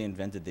basically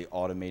invented the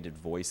automated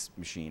voice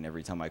machine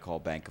every time I call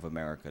Bank of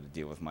America to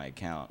deal with my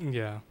account.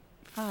 Yeah.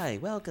 Hi,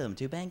 welcome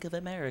to Bank of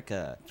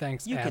America.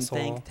 Thanks, you asshole.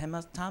 You can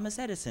thank Thomas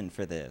Edison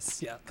for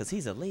this. Yeah. Because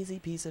he's a lazy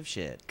piece of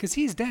shit. Because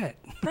he's dead.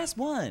 Press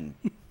 1.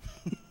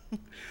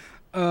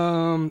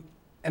 And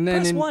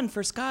then Press 1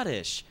 for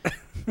Scottish.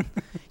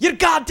 You're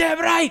goddamn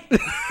right!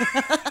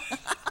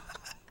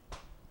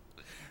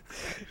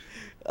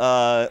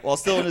 While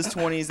still in his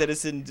 20s,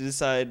 Edison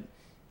decided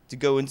to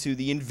go into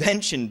the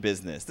invention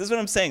business. This is what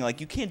I'm saying.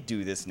 Like, you can't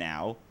do this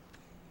now.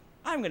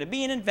 I'm going to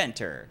be an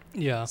inventor.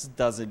 Yeah. This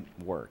doesn't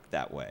work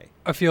that way.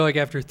 I feel like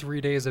after 3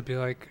 days, I'd be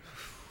like,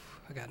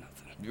 I got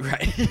nothing.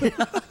 Right.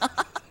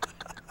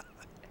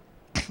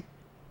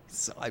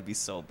 So I'd be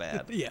so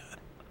bad. Yeah.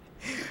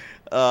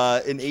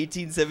 In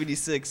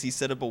 1876, he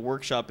set up a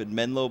workshop in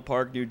Menlo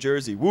Park, New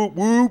Jersey. Whoop,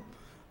 whoop.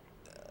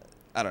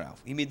 I don't know.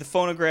 He made the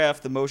phonograph,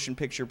 the motion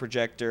picture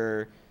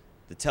projector,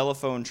 the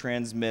telephone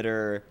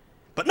transmitter,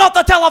 but not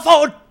the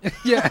telephone!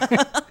 Yeah.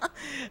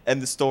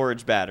 And the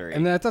storage battery.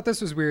 And I thought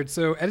this was weird.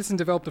 So Edison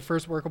developed the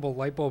first workable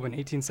light bulb in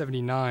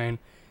 1879,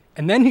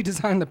 and then he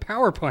designed the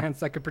power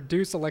plants that could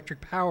produce electric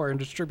power and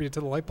distribute it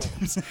to the light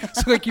bulbs.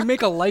 So, like, you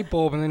make a light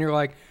bulb, and then you're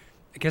like,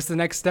 I guess the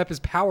next step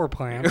is power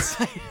plants.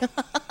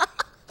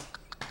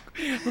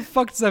 The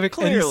fuck does that make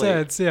any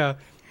sense? Yeah.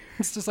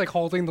 It's just like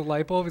holding the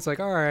light bulb. It's like,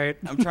 all right.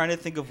 I'm trying to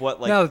think of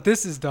what, like... Now that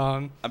this is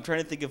done. I'm trying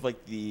to think of,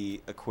 like, the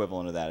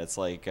equivalent of that. It's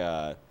like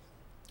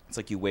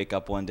you wake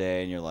up one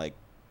day and you're like,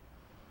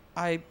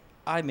 I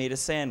made a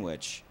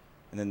sandwich.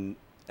 And then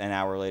an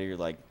hour later you're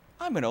like,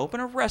 I'm going to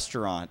open a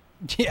restaurant.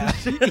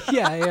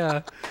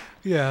 Yeah.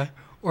 Yeah.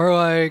 Or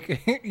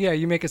like, yeah,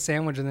 you make a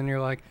sandwich and then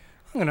you're like,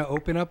 I'm going to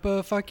open up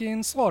a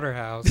fucking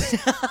slaughterhouse.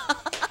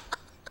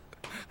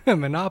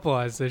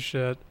 Monopolize this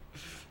shit.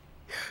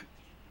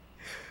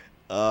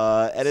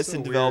 Edison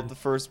So developed weird. the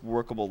first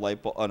workable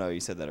light bulb. Oh, no, you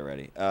said that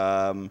already.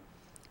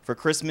 For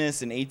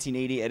Christmas in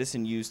 1880,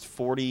 Edison used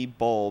 40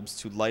 bulbs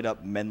to light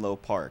up Menlo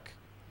Park.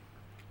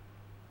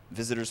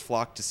 Visitors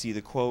flocked to see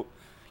the, quote,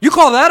 You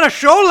call that a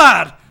show,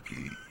 lad?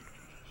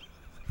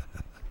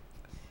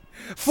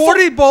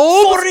 40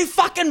 bulbs? 40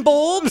 fucking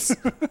bulbs?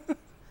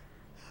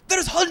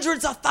 There's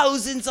hundreds of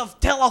thousands of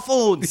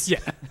telephones. Yeah.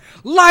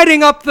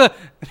 Lighting up the...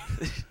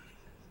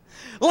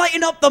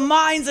 Lighting up the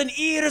minds and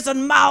ears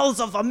and mouths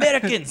of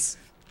Americans.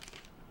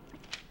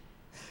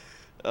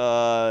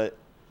 Yeah,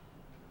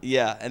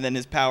 and then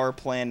his power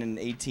plant in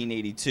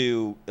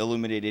 1882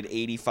 illuminated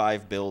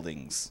 85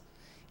 buildings.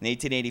 In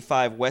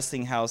 1885,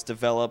 Westinghouse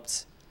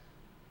developed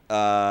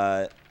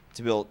to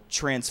build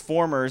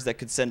transformers that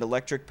could send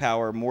electric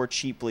power more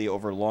cheaply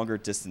over longer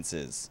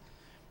distances.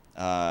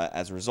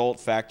 As a result,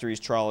 factories,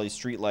 trolleys,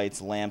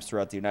 streetlights, lamps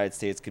throughout the United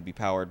States could be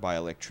powered by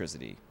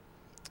electricity.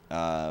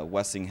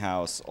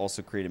 Westinghouse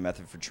also created a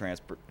method for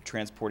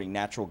transporting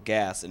natural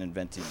gas and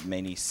invented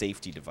many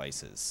safety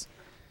devices.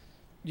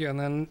 Yeah, and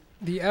then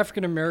the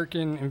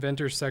African-American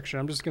inventors section,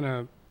 I'm just going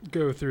to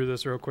go through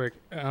this real quick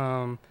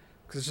because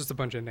it's just a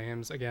bunch of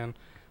names again.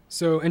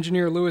 So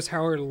engineer Lewis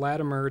Howard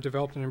Latimer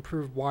developed an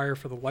improved wire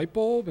for the light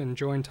bulb and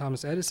joined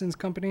Thomas Edison's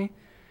company.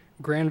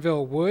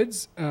 Granville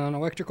Woods, an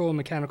electrical and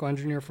mechanical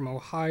engineer from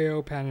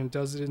Ohio, patented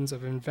dozens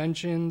of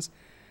inventions.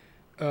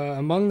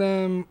 Among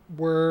them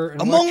were...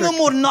 Among them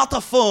were not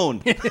a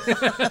phone.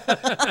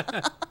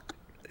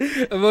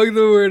 Among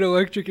them were an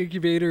electric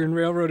incubator and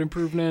railroad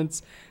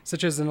improvements,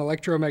 such as an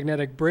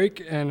electromagnetic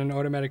brake and an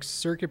automatic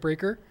circuit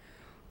breaker.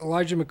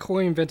 Elijah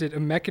McCoy invented a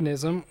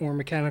mechanism or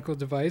mechanical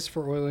device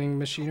for oiling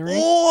machinery.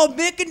 Oh, a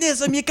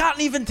mechanism! You can't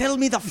even tell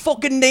me the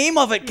fucking name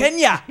of it, can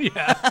ya?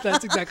 Yeah,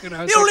 that's exactly what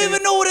I was You don't thinking.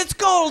 even know what it's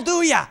called,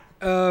 do ya?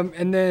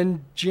 And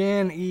then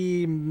Jan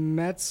E.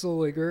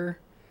 Metzeliger,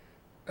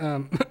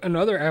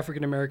 another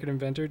African-American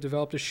inventor,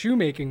 developed a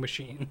shoemaking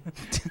machine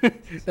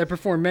that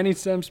performed many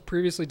steps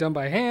previously done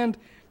by hand.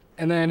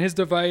 And then his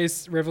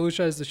device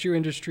revolutionized the shoe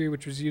industry,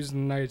 which was used in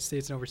the United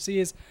States and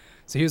overseas.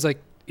 So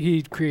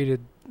he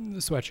created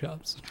the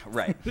sweatshops.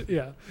 Right.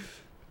 Yeah.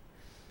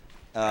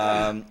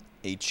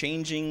 A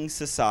changing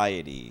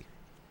society.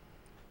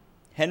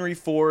 Henry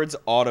Ford's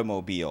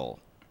automobile.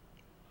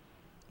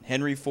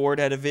 Henry Ford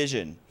had a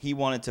vision. He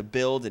wanted to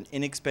build an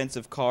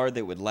inexpensive car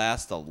that would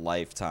last a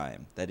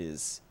lifetime. That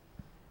is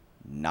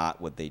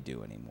not what they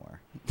do anymore.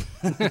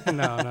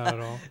 No, not at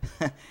all.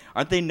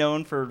 Aren't they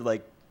known for,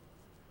 like,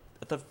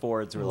 I thought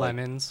Fords were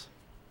Lemons.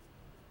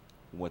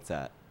 What's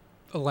that?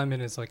 A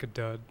lemon is like a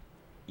dud.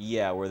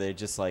 Yeah, where they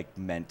just, like,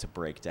 meant to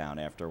break down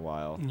after a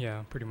while.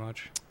 Yeah, pretty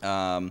much.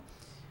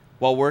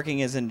 While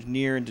working as an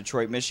engineer in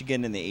Detroit,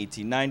 Michigan in the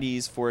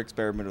 1890s, Ford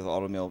experimented with an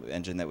automobile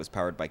engine that was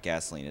powered by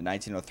gasoline. In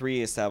 1903,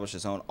 he established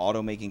his own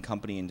automaking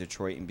company in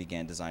Detroit and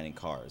began designing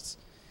cars.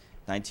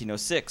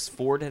 1906,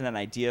 Ford had an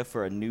idea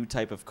for a new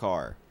type of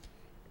car.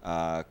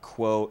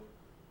 Quote,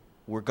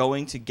 "We're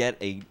going to get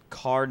a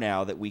car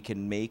now that we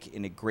can make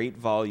in a great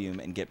volume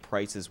and get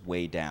prices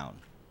way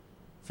down."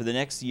 For the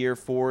next year,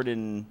 Ford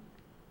and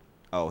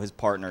his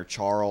partner,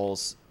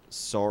 Charles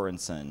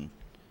Sorensen,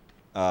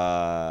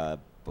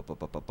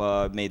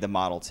 made the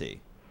Model T.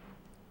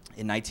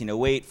 In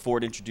 1908,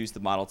 Ford introduced the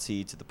Model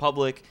T to the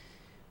public.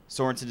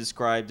 Sorensen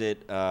described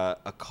it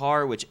a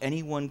car which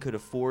anyone could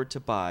afford to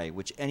buy,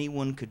 which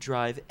anyone could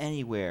drive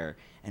anywhere,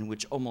 and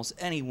which almost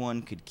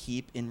anyone could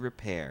keep in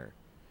repair.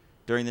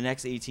 During the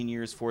next 18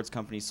 years, Ford's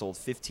company sold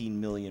 15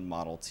 million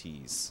Model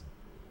Ts.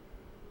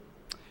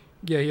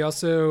 Yeah, he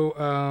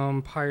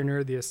also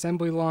pioneered the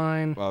assembly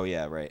line. Oh,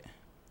 yeah, right.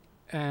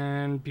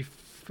 And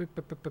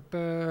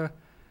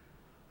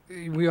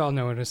we all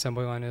know what an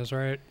assembly line is,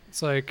 right?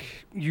 It's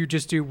like you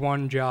just do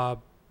one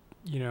job,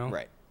 you know?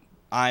 Right.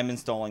 I'm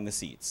installing the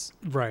seats.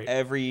 Right.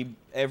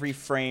 Every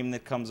frame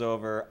that comes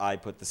over, I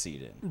put the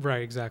seat in.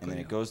 Right, exactly. And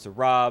then it goes to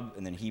Rob,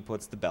 and then he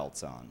puts the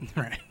belts on.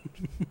 Right.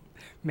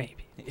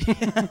 Maybe.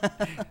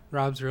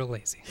 Rob's real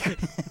lazy.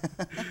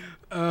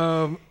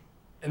 And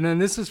then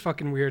this is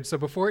fucking weird. So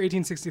before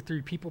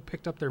 1863, people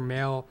picked up their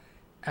mail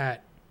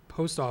at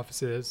post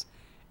offices.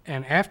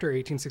 And after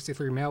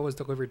 1863, mail was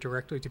delivered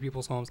directly to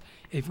people's homes.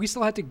 If we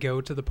still had to go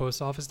to the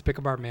post office to pick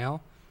up our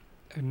mail,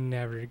 I'd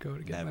never go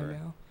to get my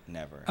mail.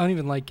 Never. I don't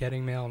even like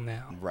getting mail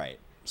now. Right.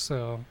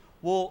 So.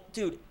 Well,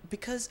 dude,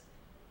 because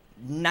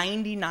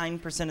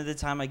 99% of the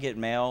time I get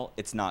mail,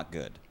 it's not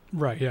good.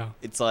 Right, yeah.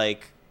 It's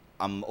like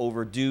I'm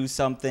overdue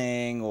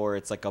something, or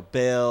it's like a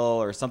bill,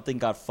 or something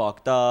got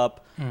fucked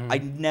up. I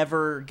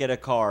never get a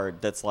card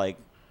that's like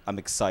I'm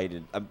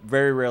excited. I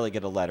very rarely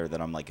get a letter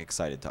that I'm like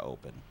excited to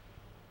open.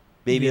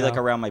 Maybe like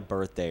around my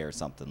birthday or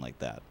something like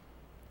that.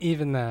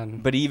 Even then.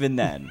 But even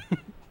then.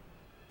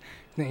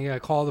 Then you gotta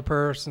call the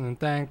person and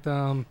thank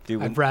them.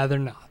 Dude, I'd rather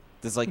not.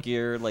 There's like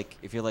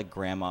if you're like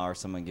grandma or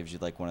someone gives you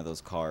like one of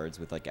those cards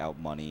with like out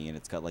money, and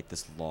it's got like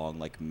this long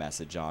like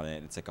message on it,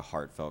 and it's like a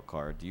heartfelt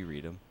card. Do you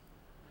read them?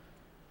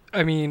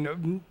 I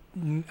mean,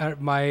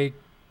 my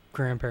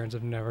grandparents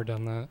have never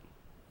done that.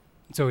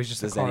 It's always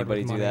just a card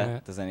with money in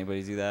it. Does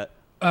anybody do that?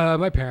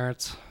 My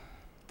parents.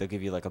 They'll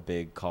give you like a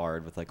big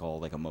card with like all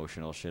like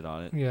emotional shit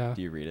on it. Yeah.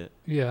 Do you read it?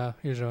 Yeah,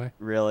 usually.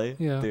 Really?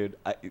 Yeah. Dude,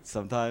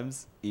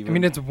 sometimes even. I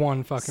mean, it's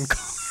one fucking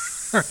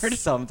card.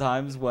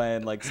 Sometimes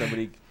when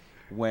somebody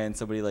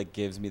like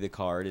gives me the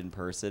card in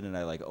person and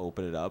I like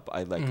open it up,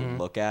 I like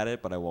look at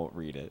it, but I won't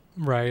read it.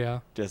 Right. Yeah.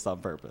 Just on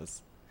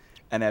purpose.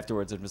 And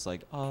afterwards, I'm just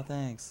like, oh,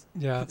 thanks.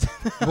 Yeah.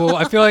 Well,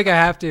 I feel like I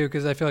have to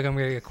because I feel like I'm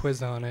going to get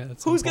quizzed on it.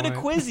 Who's going to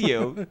quiz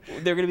you?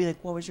 They're going to be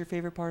like, what was your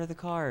favorite part of the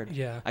card?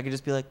 Yeah. I could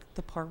just be like,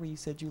 the part where you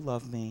said you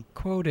love me.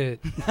 Quote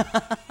it.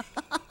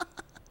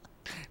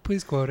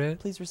 Please quote it.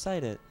 Please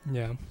recite it.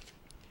 Yeah.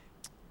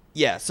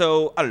 Yeah,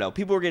 so, I don't know.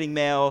 People were getting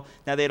mail.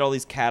 Now they had all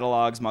these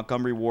catalogs,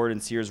 Montgomery Ward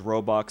and Sears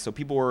Roebuck. So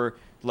people were,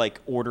 like,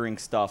 ordering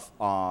stuff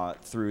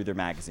through their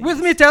magazines.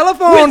 With me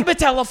telephone! With my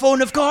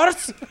telephone, of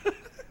course!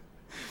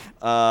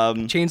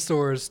 Chain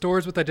stores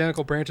with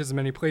identical branches in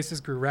many places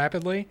grew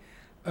rapidly.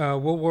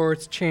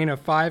 Woolworth's chain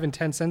of 5 and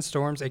 10 cent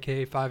stores,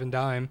 aka 5 and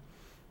dime.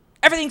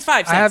 Everything's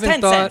 5 cents,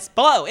 10 cents,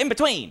 below, in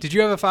between. Did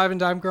you have a 5 and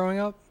dime growing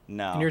up?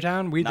 No. In your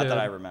town? We Not did. that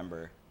I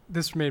remember.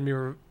 This made me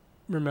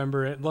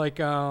remember it. Like,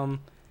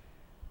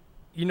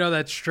 you know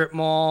that strip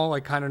mall,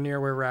 like kind of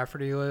near where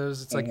Rafferty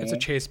lives? It's like it's a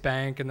Chase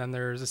Bank, and then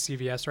there's a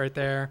CVS right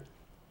there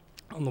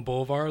on the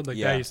boulevard. Like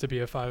that used to be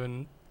a 5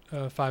 and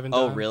dime.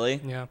 Oh,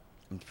 really? Yeah.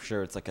 I'm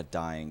sure it's like a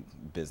dying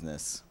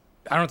business.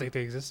 I don't think they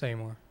exist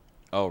anymore.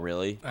 Oh,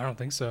 really? I don't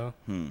think so.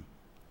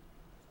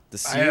 The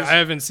I Sears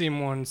haven't seen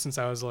one since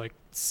I was like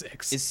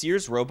 6. is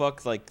Sears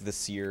Roebuck like the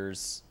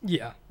Sears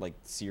Yeah. like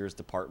Sears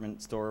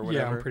department store or Yeah,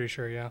 whatever? I'm pretty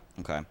sure, yeah.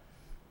 Okay.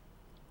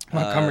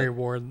 Montgomery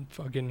Ward,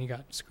 fucking, he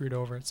got screwed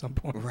over at some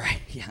point.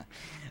 Right, yeah.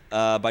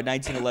 By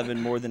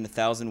 1911, more than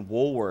 1,000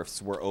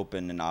 Woolworths were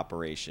open in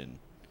operation.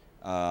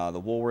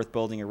 The Woolworth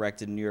building,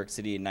 erected in New York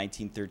City in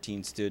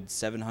 1913, stood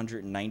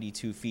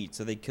 792 feet,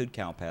 so they could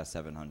count past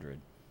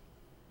 700.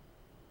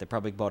 They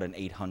probably bought an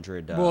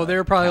 800 Well, they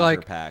were probably counter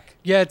like, pack.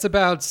 yeah, it's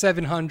about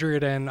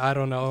 700 and, I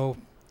don't know,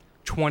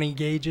 20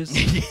 gauges.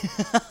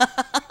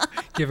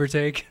 Give or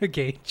take a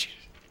gauge.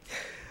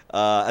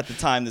 At the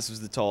time, this was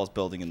the tallest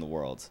building in the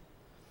world.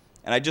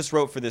 And I just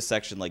wrote for this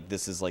section, like,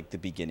 this is, like, the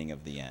beginning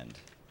of the end.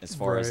 As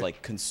far as, Right.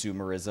 like,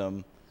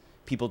 consumerism,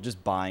 people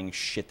just buying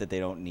shit that they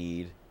don't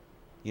need.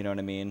 You know what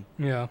I mean?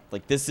 Yeah.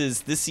 Like, this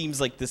seems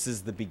like this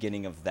is the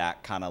beginning of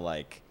that kind of,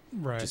 like,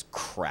 Right. just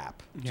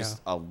crap. Yeah.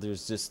 Just,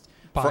 there's just...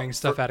 Buying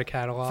stuff out of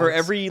catalogs. For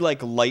every,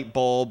 like, light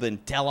bulb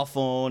and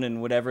telephone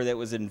and whatever that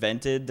was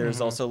invented, there's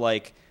also,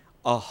 like,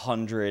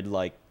 100,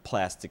 like,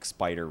 plastic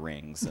spider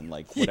rings and,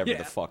 like, whatever Yeah.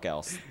 the fuck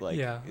else, like,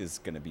 Yeah. is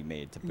going to be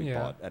made to be Yeah.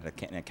 bought at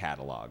in a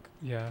catalog.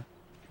 Yeah.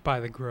 By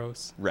the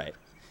gross. Right.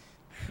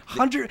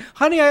 100,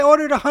 honey, I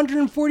ordered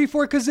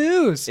 144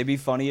 kazoos. It'd be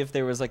funny if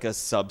there was, like, a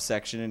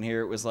subsection in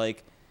here. It was,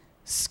 like,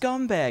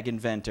 scumbag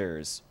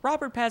inventors.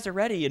 Robert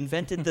Pazzaretti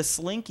invented the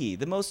Slinky,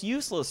 the most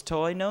useless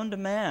toy known to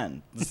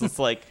man. This is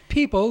like...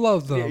 People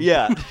love them.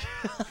 Yeah.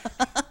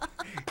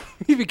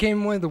 He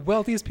became one of the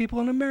wealthiest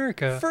people in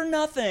America. For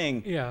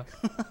nothing. Yeah.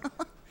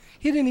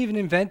 He didn't even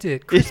invent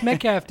it. Chris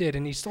Metcalf did,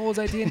 and he stole his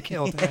idea and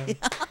killed him.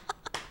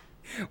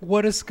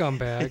 What a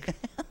scumbag.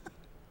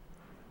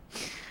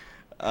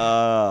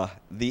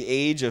 The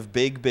age of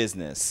big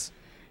business.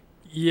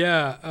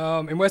 Yeah.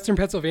 In western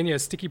Pennsylvania, a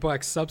sticky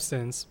black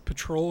substance,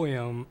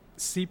 petroleum,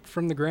 seeped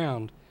from the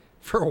ground.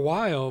 For a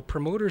while,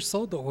 promoters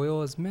sold the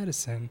oil as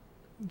medicine.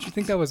 Did you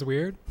think that was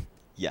weird?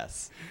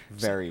 Yes.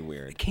 Very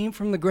weird. It came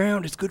from the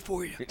ground. It's good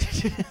for you.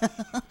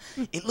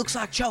 It looks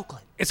like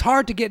chocolate. It's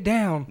hard to get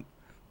down,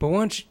 but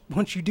once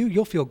you do,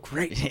 you'll feel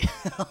great.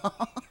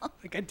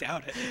 Like, I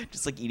doubt it.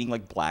 Just like eating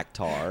like black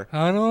tar.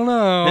 I don't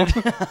know.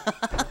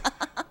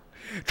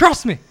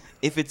 Trust me.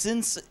 If it's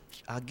in...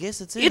 I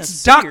guess it's in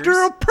It's a doctor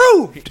Sears.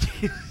 approved.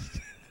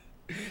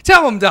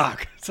 Tell him,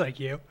 Doc. It's like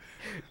you.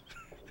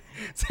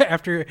 So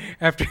after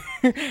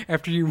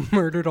you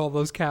murdered all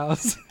those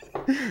cows,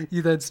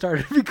 you then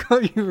started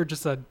because you were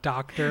just a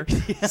doctor,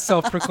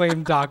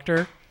 self-proclaimed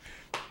doctor.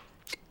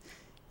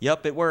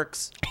 Yep, it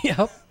works.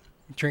 Yep.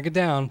 Drink it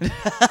down.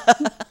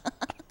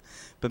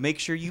 But make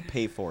sure you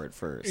pay for it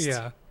first.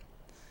 Yeah.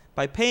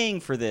 By paying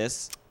for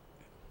this,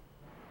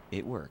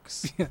 it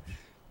works.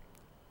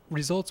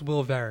 Results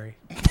will vary.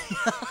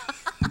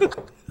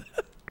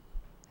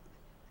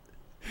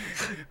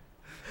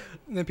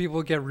 And then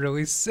people get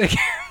really sick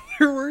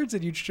afterwards,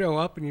 and you'd show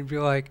up and you'd be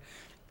like,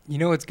 you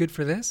know what's good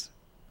for this?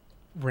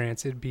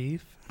 Rancid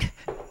beef.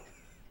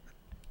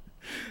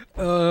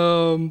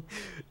 Then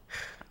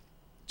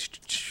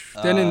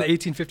in the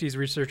 1850s,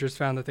 researchers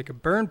found that they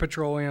could burn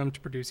petroleum to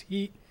produce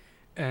heat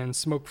and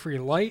smoke-free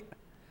light.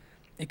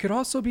 It could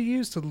also be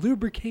used to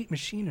lubricate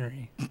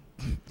machinery.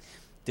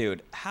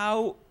 Dude,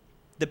 how...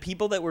 The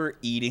people that were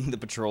eating the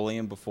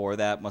petroleum before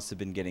that must have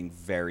been getting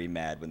very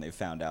mad when they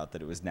found out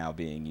that it was now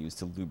being used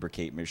to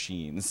lubricate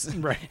machines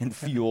Right. and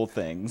fuel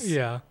things.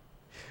 Yeah.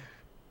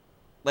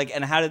 Like,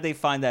 and how did they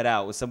find that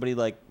out? Was somebody,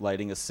 like,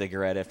 lighting a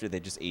cigarette after they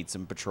just ate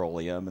some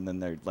petroleum and then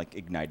they're, like,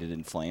 ignited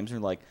in flames? And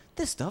they're like,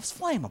 this stuff's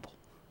flammable.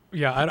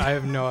 Yeah, I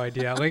have no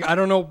idea. Like, I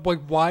don't know, like,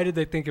 why did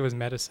they think it was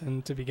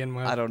medicine to begin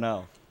with? I don't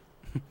know.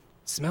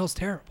 Smells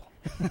terrible.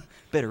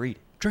 Better eat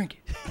it.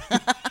 Drink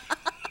it.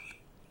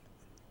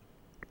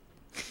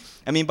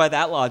 I mean, by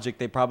that logic,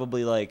 they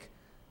probably, like,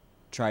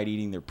 tried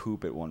eating their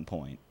poop at one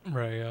point.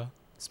 Right, yeah.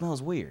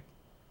 Smells weird.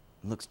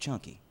 It looks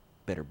chunky.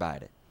 Better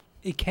bite it.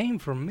 It came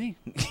from me.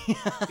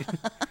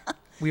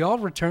 We all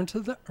return to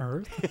the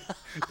earth.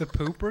 The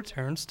poop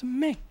returns to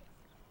me.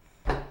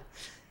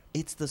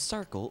 It's the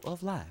circle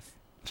of life.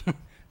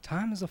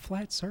 Time is a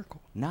flat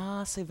circle.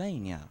 Na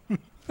Sylvania.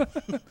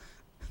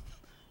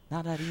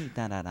 Na da dee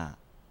da da da.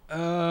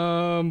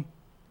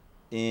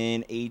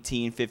 In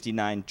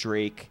 1859,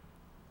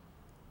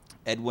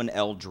 Edwin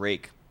L.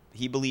 Drake,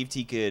 he believed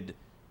he could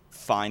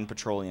find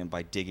petroleum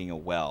by digging a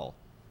well.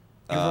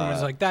 Everyone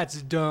was like,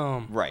 that's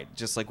dumb. Right,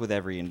 just like with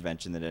every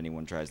invention that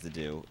anyone tries to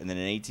do. And then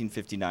in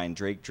 1859,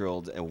 Drake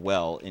drilled a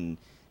well in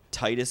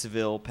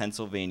Titusville,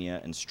 Pennsylvania,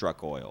 and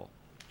struck oil.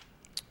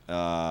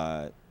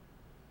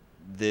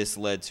 This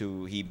led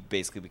to, he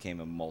basically became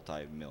a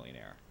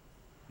multi-millionaire.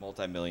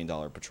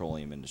 Multi-million-dollar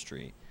petroleum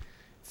industry.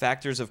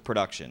 Factors of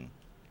production.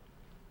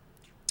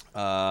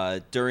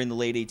 During the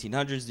late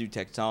 1800s, new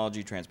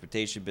technology,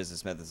 transportation,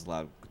 business methods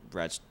allowed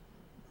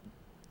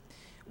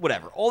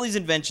whatever. All these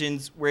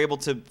inventions, we're able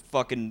to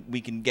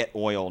we can get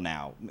oil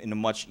now in a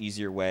much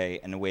easier way,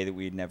 in a way that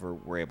we never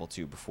were able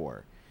to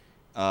before.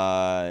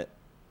 And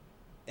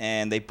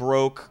they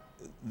broke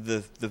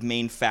the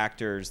main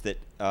factors that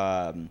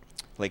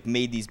like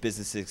made these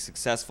businesses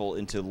successful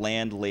into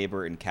land,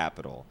 labor, and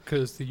capital.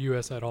 Because the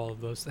U.S. had all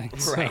of those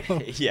things. Right. So,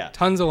 Yeah.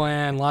 Tons of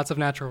land, lots of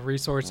natural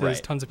resources,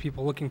 Right. tons of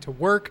people looking to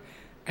work,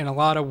 and a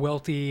lot of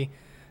wealthy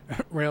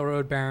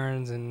railroad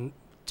barons and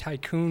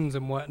tycoons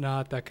and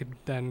whatnot that could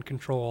then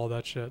control all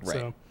that shit. Right.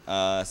 So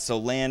So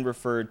land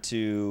referred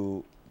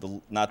to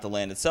not the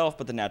land itself,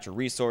 but the natural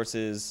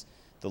resources.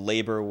 The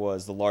labor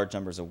was the large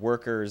numbers of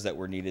workers that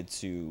were needed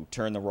to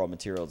turn the raw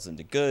materials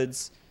into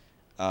goods.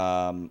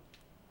 And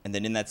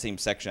then in that same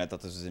section, I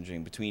thought this was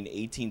interesting. Between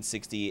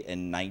 1860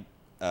 and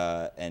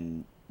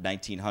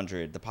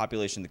 1900, the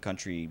population of the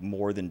country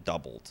more than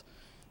doubled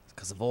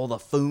because of all the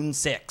Foon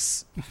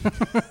 6.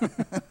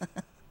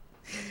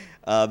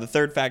 The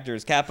third factor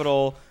is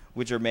capital,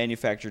 which are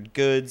manufactured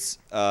goods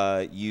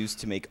used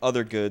to make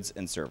other goods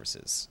and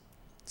services.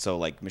 So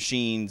like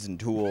machines and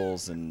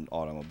tools and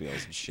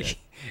automobiles and shit.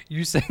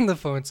 you saying the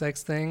phone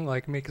sex thing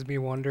like makes me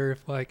wonder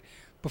if like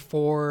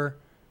before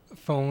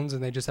phones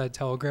and they just had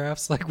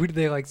telegraphs, like would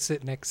they like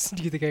sit next,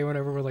 do you think anyone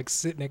ever would like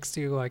sit next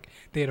to, like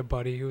they had a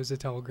buddy who was a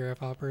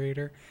telegraph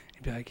operator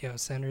and be like, yo,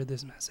 send her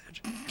this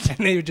message, and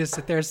they would just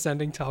sit there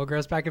sending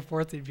telegraphs back and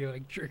forth. They'd be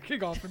like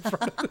jerking off in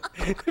front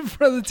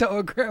of the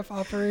telegraph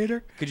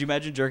operator. Could you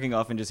imagine jerking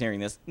off and just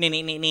hearing this?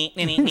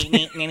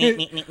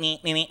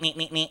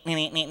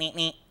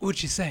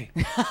 What'd you say?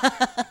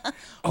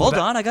 Hold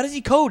on, I gotta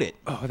decode it.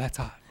 Oh, that's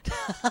hot.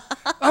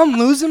 I'm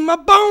losing my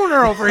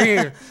boner over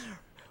here.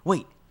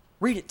 Wait,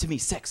 read it to me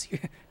sexy.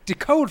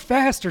 Decode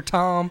faster,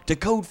 Tom.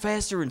 Decode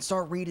faster and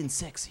start reading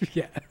sexy.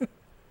 Yeah.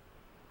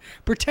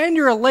 Pretend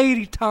you're a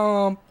lady,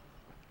 Tom.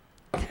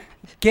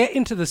 Get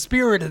into the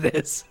spirit of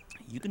this.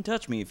 You can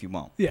touch me if you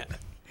want. Yeah.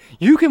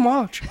 You can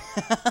watch.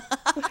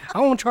 I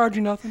won't charge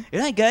you nothing. It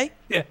ain't gay.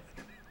 Yeah.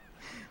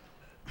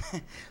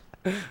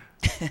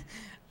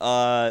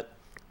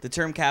 The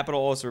term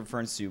capital also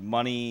refers to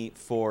money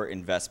for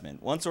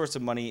investment. One source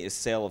of money is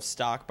sale of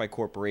stock by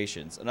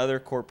corporations. Another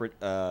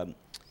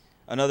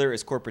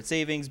is corporate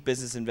savings,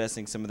 business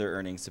investing some of their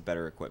earnings to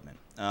better equipment.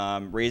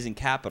 Raising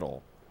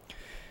capital.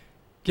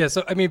 Yeah,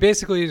 so, I mean,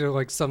 basically, to,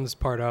 like, sum this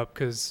part up,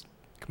 because,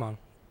 come on,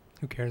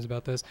 who cares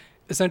about this?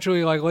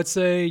 Essentially, like, let's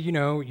say, you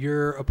know,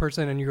 you're a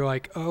person and you're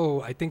like,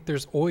 oh, I think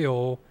there's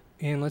oil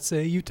in, let's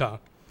say, Utah.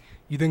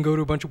 You then go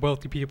to a bunch of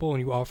wealthy people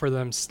and you offer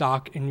them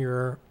stock in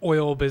your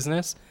oil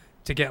business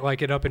to get,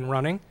 like, it up and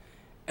running.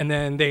 And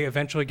then they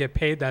eventually get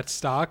paid that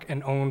stock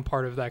and own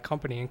part of that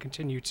company and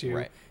continue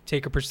to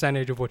take a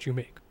percentage of what you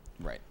make.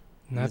 Right.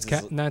 And that's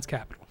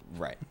capital.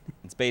 Right.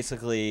 It's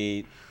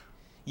basically...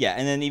 Yeah,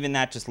 and then even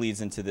that just leads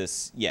into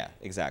this. Yeah,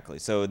 exactly.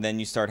 So then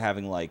you start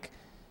having like,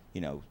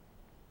 you know,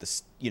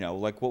 this, you know,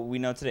 like what we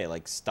know today,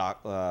 like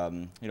stock,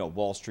 you know,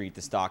 Wall Street,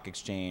 the stock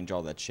exchange,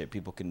 all that shit.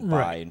 People can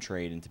buy and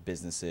trade into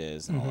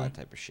businesses and all that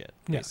type of shit.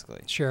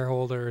 Basically,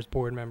 shareholders,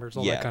 board members,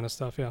 all that kind of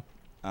stuff. Yeah.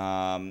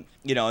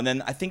 You know, and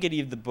then I think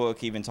the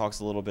book even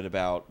talks a little bit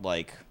about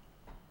like,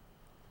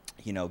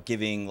 you know,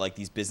 giving like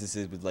these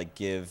businesses would like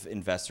give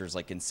investors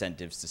like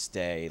incentives to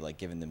stay, like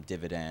giving them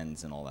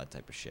dividends and all that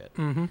type of shit.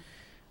 Mm-hmm.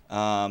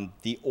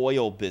 The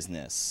oil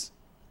business.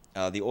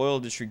 The oil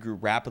industry grew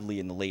rapidly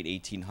in the late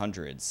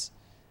 1800s.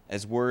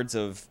 As words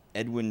of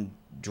Edwin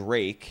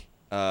Drake,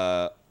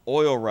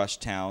 oil rush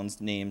towns,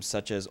 names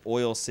such as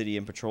Oil City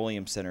and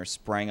Petroleum Center,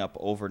 sprang up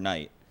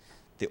overnight.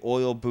 The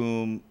oil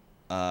boom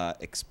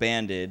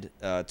expanded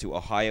to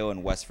Ohio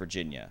and West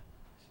Virginia.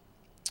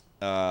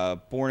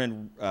 Born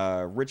in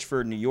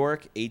Richford, New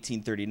York,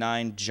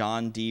 1839,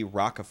 John D.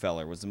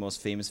 Rockefeller was the most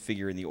famous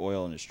figure in the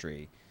oil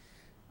industry.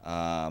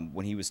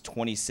 When he was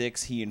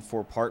 26, he and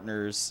 4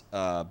 partners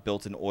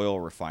built an oil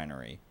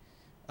refinery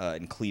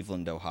in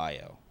Cleveland,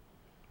 Ohio.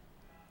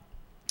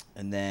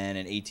 And then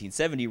in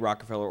 1870,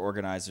 Rockefeller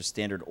organized a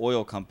Standard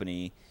Oil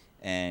Company,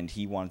 and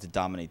he wanted to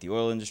dominate the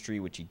oil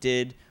industry, which he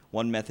did.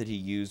 One method he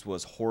used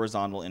was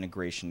horizontal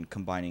integration,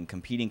 combining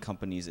competing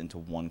companies into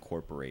one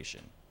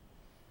corporation.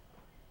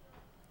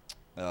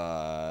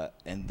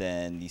 And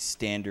then the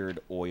Standard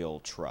Oil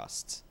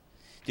Trust.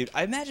 Dude,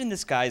 I imagine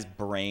this guy's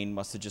brain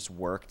must have just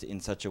worked in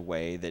such a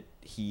way that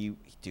he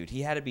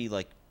had to be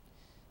like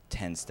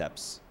 10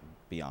 steps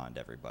beyond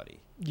everybody.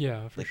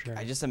 Yeah, for like, sure.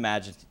 I just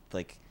imagined,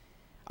 like,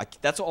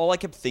 that's all I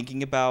kept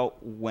thinking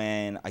about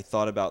when I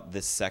thought about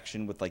this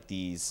section with like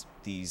these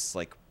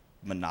like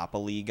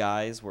Monopoly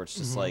guys, where it's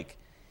just like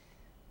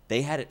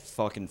they had it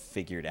fucking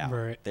figured out.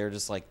 Right. They're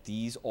just like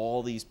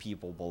all these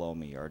people below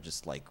me are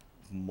just like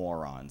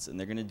morons, and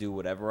they're gonna do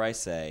whatever I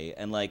say,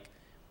 and like.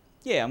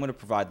 Yeah, I'm going to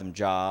provide them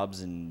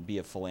jobs and be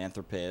a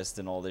philanthropist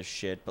and all this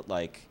shit, but,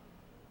 like,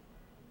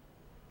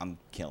 I'm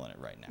killing it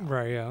right now.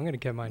 Right, yeah, I'm going to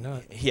get my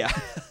nut. Yeah.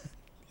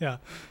 Yeah.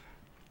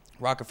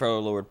 Rockefeller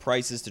lowered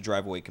prices to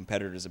drive away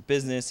competitors of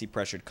business. He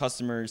pressured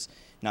customers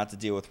not to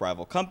deal with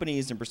rival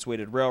companies and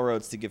persuaded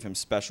railroads to give him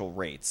special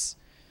rates.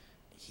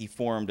 He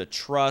formed a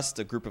trust,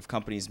 a group of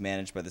companies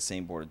managed by the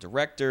same board of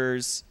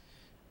directors.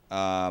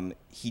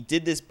 He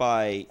did this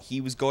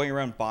he was going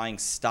around buying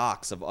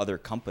stocks of other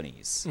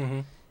companies.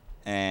 Mm-hmm.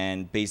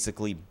 And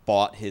basically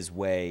bought his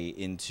way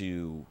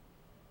into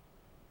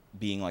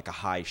being like a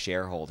high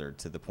shareholder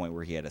to the point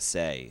where he had a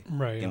say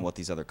in what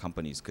these other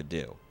companies could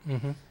do.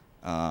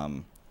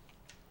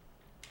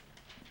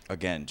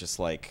 Again, just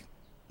like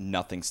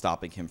nothing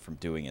stopping him from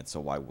doing it, so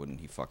why wouldn't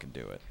he fucking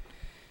do it?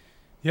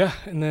 Yeah,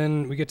 and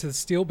then we get to the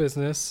steel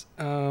business.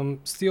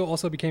 Steel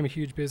also became a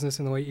huge business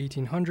in the late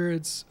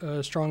 1800s.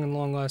 A strong and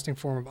long-lasting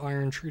form of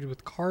iron treated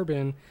with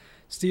carbon,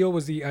 steel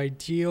was the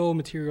ideal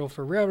material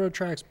for railroad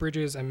tracks,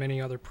 bridges, and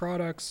many other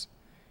products.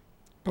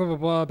 Blah, blah,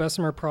 blah.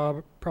 Bessemer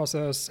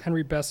process.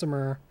 Henry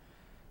Bessemer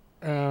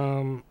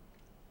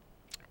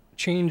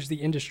changed the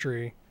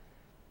industry.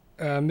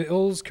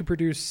 Mills could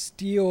produce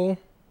steel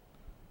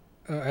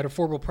at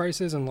affordable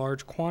prices and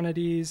large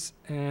quantities.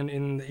 And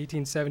in the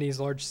 1870s,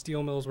 large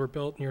steel mills were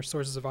built near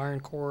sources of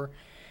iron ore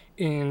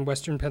in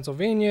western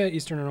Pennsylvania,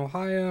 eastern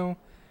Ohio.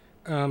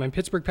 And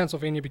Pittsburgh,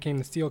 Pennsylvania became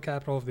the steel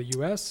capital of the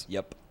U.S.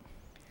 Yep.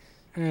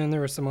 And there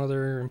were some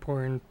other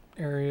important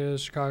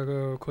areas: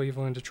 Chicago,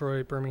 Cleveland,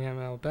 Detroit, Birmingham,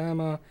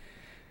 Alabama.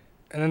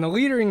 And then the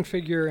leading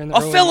figure in the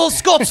fellow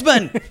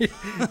Scotsman,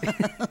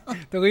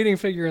 the leading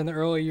figure in the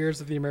early years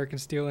of the American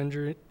steel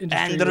industry,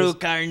 Andrew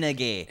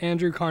Carnegie.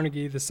 Andrew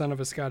Carnegie, the son of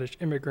a Scottish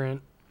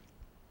immigrant.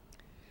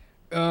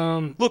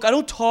 Look, I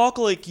don't talk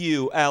like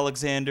you,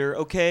 Alexander.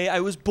 Okay,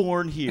 I was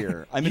born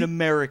here. I'm an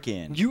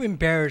American. You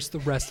embarrass the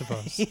rest of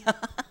us.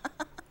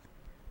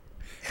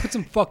 Put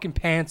some fucking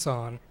pants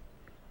on.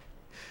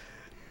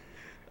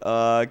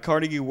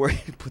 Carnegie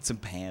put some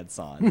pants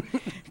on.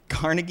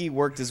 Carnegie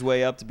worked his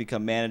way up to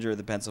become manager of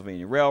the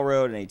Pennsylvania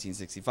Railroad. In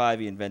 1865,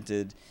 he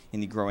invented in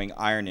the growing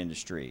iron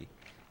industry.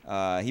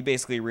 He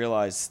basically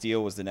realized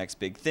steel was the next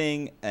big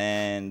thing,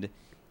 and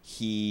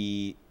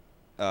he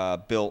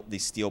built the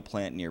steel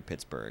plant near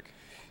Pittsburgh.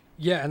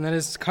 Yeah, and then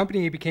his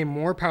company became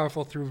more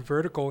powerful through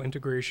vertical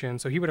integration.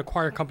 So he would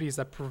acquire companies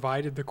that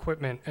provided the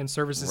equipment and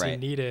services he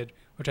needed,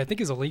 which I think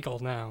is illegal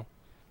now.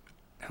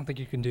 I don't think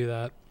you can do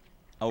that.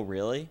 Oh,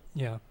 really?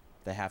 Yeah.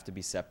 They have to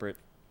be separate?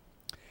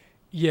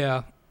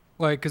 Yeah.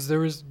 Like, because there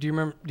was,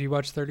 do you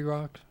watch 30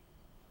 Rock?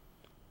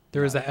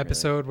 There was that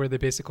episode where they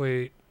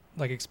basically,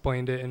 like,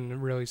 explained it in a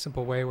really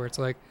simple way where it's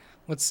like,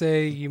 let's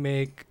say you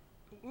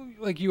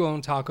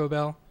own Taco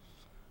Bell,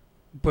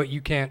 but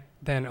you can't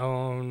then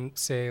own,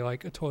 say,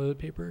 like, a toilet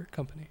paper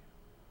company.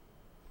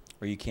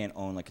 Or you can't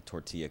own, like, a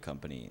tortilla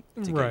company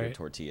to get your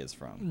tortillas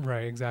from.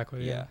 Right,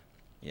 exactly. Yeah.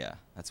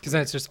 That's because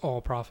then it's just all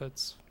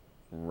profits.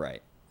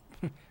 Right.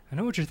 I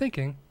know what you're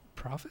thinking.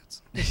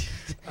 Profits?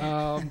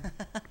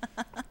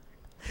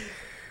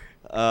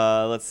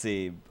 Let's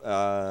see.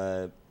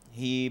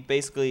 He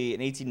basically,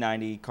 in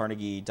 1890,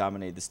 Carnegie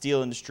dominated the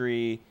steel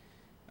industry.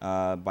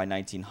 By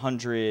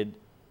 1900,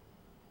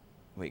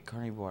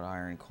 Carnegie bought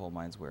iron, coal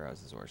mines,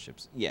 warehouses, ore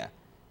ships. Yeah.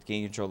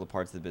 Gaining control of the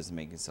parts of the business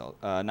making sell.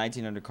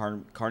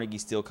 1900, Carnegie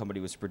Steel Company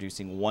was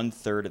producing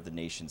 1/3 of the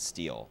nation's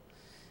steel.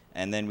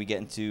 And then we get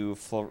into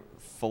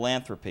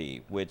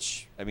philanthropy,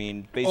 which, I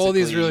mean, basically... all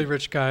these really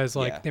rich guys,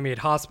 they made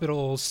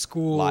hospitals,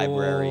 schools...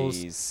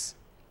 libraries,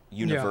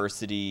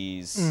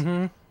 universities.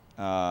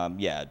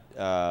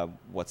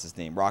 What's his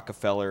name?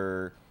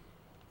 Rockefeller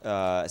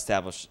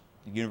established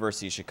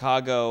University of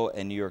Chicago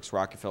and New York's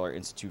Rockefeller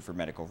Institute for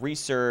Medical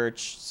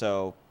Research.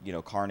 So,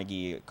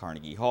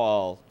 Carnegie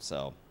Hall.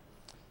 So,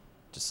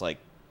 just like,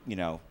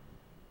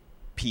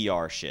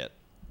 PR shit.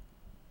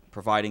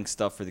 Providing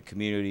stuff for the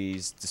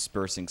communities,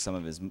 dispersing some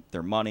of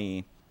their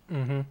money,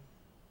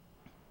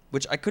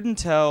 which I couldn't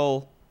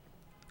tell.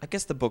 I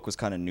guess the book was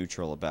kind of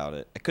neutral about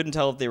it. I couldn't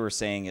tell if they were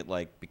saying it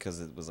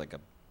because it was they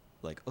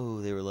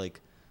were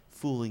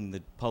fooling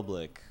the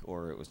public,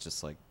 or it was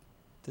just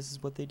this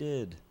is what they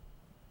did.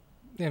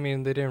 I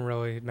mean, they didn't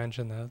really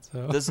mention that.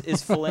 So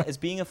is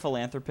being a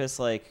philanthropist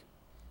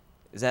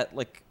is that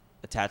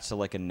attached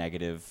to a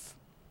negative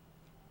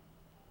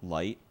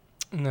light?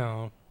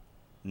 No.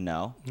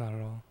 No, not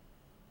at all.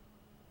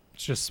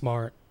 It's just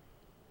smart.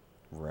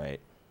 Right.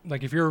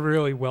 Like, if you're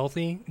really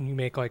wealthy and you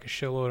make a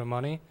shitload of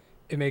money,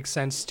 it makes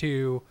sense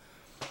to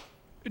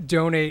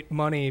donate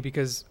money,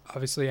 because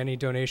obviously any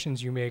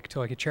donations you make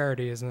to a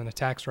charity is then a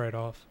tax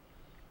write-off.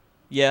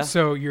 Yeah.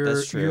 So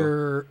that's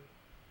true.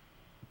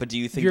 But do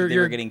you think they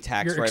were getting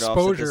tax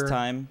write-offs at this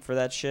time for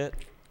that shit?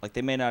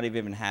 They may not have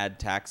even had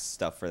tax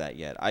stuff for that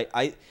yet.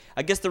 I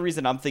guess the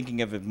reason I'm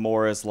thinking of it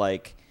more is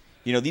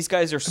these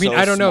guys are so smart.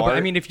 I don't know, but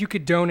I mean, if you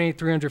could donate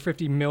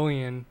 $350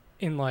 million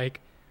in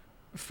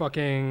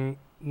fucking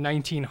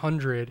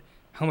 1900,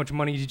 how much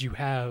money did you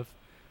have?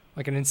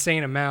 An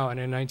insane amount. And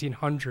in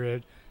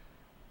 1900,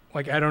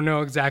 I don't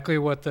know exactly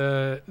what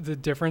the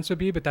difference would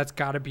be, but that's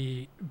got to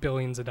be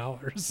billions of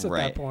dollars at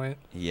that point.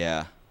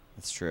 Yeah,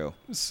 that's true.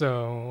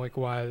 So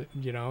why,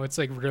 it's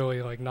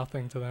really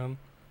nothing to them.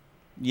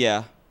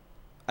 Yeah.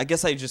 I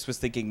guess I just was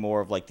thinking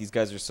more of these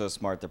guys are so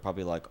smart. They're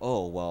probably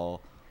oh,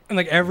 well, and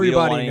everybody we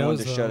don't want anyone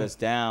knows to shut us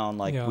down.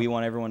 We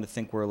want everyone to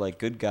think we're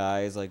good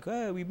guys.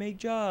 Hey, we make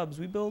jobs,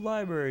 we build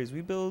libraries,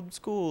 we build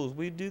schools,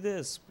 we do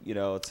this.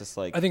 It's just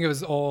I think it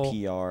was all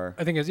PR.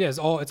 I think it's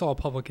all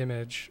public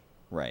image.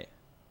 Right.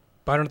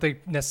 But I don't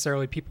think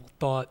necessarily people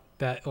thought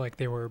that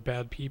they were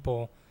bad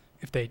people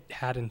if they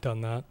hadn't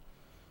done that.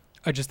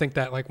 I just think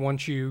that like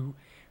once you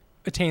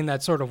attain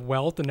that sort of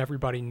wealth and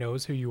everybody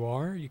knows who you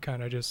are, you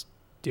kind of just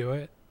do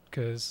it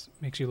because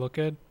it makes you look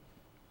good,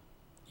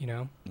 you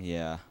know?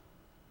 Yeah.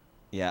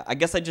 Yeah. I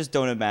guess I just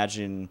don't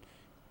imagine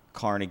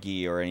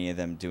Carnegie or any of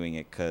them doing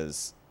it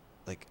because,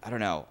 like, I don't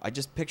know. I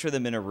just picture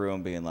them in a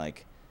room being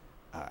like,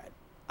 all right,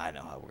 I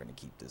know how we're going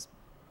to keep this.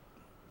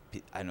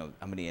 I know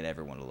I'm going to get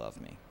everyone to love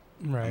me.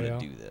 Right. I'm going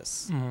to do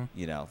this. Mm-hmm.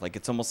 You know, like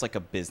it's almost like a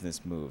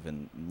business move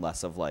and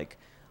less of like,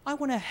 I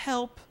want to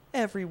help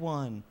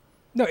everyone.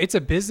 No, it's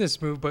a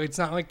business move, but it's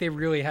not like they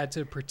really had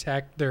to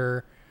protect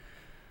their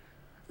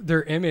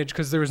image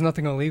because there was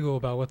nothing illegal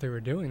about what they were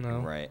doing, though.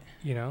 Right.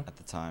 You know? At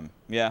the time.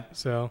 Yeah.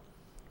 So.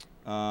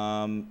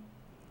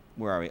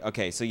 Where are we?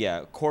 Okay, so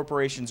yeah,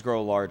 corporations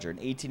grow larger. In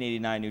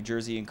 1889, New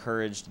Jersey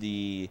encouraged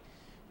the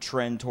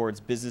trend towards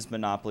business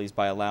monopolies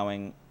by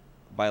allowing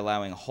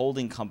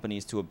holding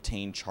companies to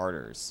obtain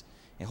charters.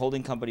 A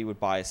holding company would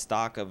buy a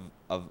stock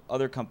of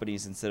other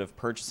companies instead of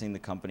purchasing the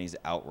companies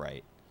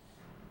outright.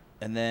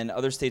 And then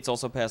other states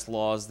also passed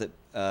laws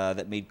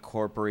that made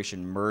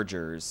corporation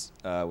mergers,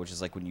 which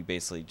is like when you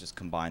basically just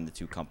combine the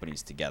two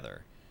companies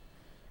together.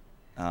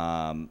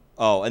 And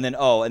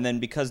then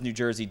because New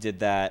Jersey did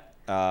that,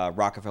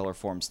 Rockefeller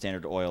formed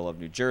Standard Oil of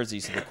New Jersey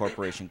so the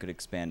corporation could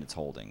expand its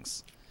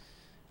holdings.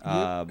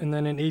 And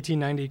then in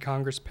 1890,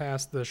 Congress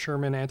passed the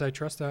Sherman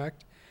Antitrust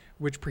Act,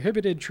 which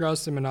prohibited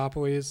trusts and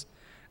monopolies.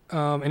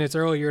 In its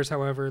early years,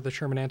 however, the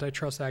Sherman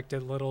Antitrust Act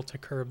did little to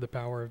curb the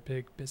power of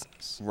big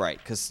business. Right,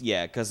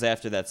 because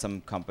after that,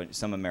 some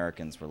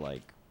Americans were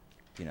like,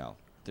 you know,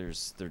 they're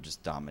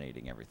just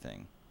dominating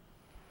everything.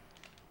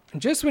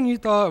 And just when you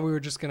thought we were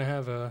just going to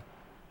have a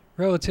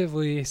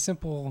relatively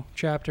simple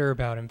chapter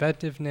about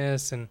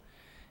inventiveness and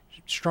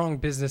strong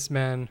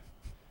businessmen,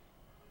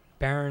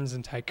 barons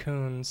and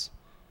tycoons,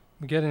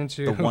 we get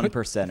into the one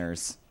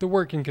percenters, the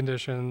working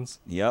conditions.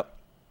 Yep.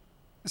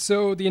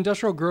 So the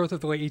industrial growth of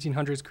the late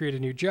 1800s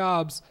created new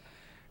jobs.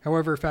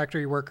 However,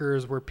 factory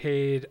workers were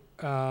paid,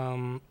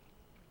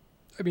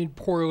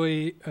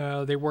 poorly.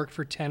 They worked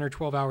for 10 or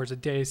 12 hours a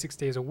day, 6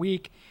 days a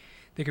week.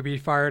 They could be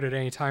fired at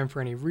any time for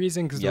any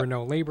reason because there were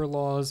no labor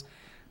laws.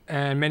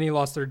 And many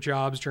lost their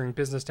jobs during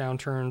business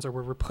downturns or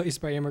were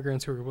replaced by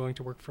immigrants who were willing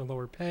to work for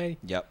lower pay.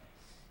 Yep.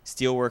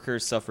 Steel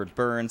workers suffered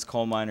burns.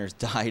 Coal miners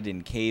died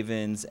in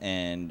cave-ins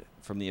and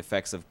from the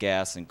effects of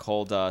gas and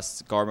coal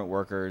dust. Garment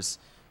workers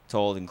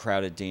told in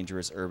crowded,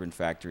 dangerous urban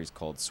factories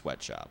called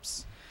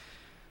sweatshops.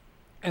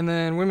 And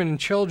then women and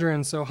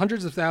children. So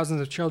hundreds of thousands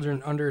of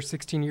children under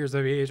 16 years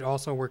of age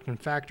also worked in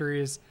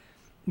factories.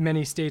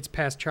 Many states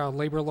passed child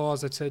labor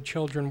laws that said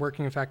children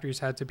working in factories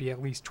had to be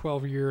at least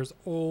 12 years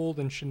old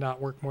and should not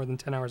work more than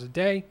 10 hours a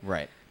day.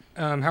 Right.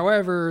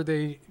 However,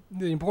 the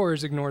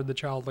employers ignored the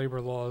child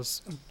labor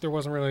laws. There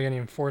wasn't really any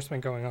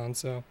enforcement going on,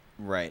 so.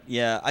 Right.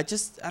 Yeah, I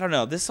don't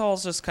know. This all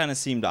just kind of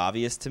seemed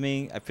obvious to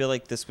me. I feel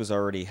like this was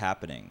already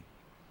happening.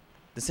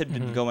 This had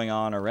been going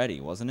on already,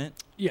 wasn't it?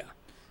 Yeah.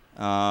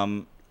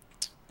 And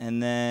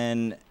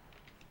then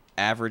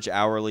average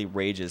hourly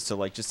wages. So,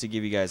 like, just to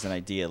give you guys an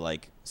idea,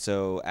 like,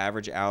 so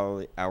average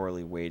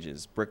hourly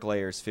wages: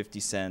 bricklayers 50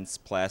 cents,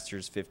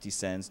 plasters 50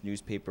 cents,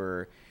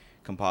 newspaper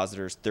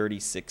compositors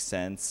 36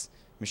 cents,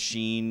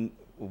 machine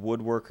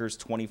woodworkers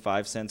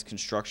 25 cents,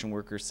 construction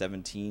workers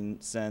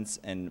 17 cents,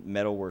 and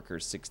metal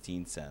workers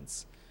 16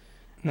 cents.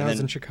 That was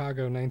in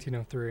Chicago,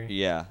 1903.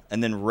 Yeah,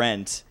 and then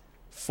rent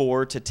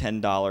 $4 to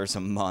 $10 a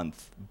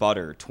month,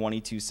 butter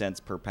 22 cents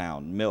per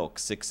pound, milk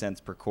 6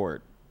 cents per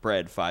quart,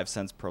 bread 5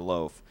 cents per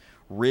loaf,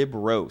 rib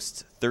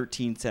roast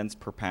 13 cents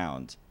per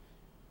pound,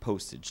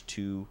 postage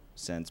 2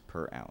 cents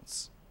per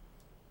ounce.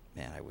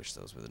 Man, I wish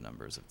those were the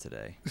numbers of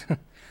today.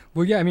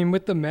 Well, yeah, I mean,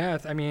 with the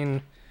math, I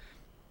mean,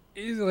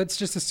 let's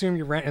just assume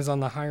your rent is on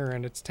the higher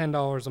end. It's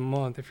 $10 a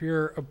month. If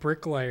you're a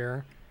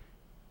bricklayer,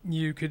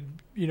 you could,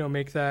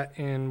 make that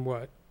in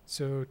what?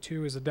 So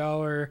 2 is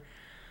 $1.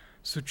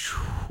 So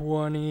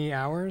 20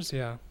 hours,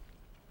 yeah,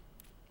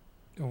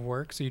 of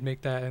work. So you'd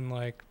make that in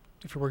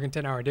if you're working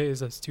 10-hour days,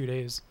 that's 2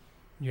 days.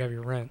 You have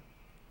your rent.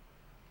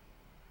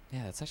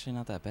 Yeah, it's actually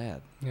not that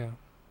bad. Yeah.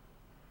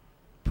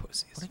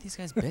 Pussies. What are these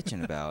guys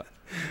bitching about?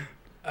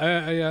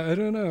 I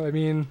don't know. I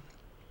mean,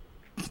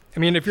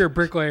 if you're a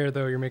bricklayer,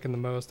 though, you're making the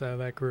most out of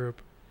that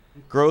group.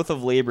 Growth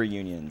of labor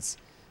unions.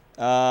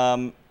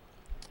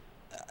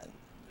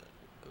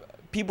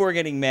 People were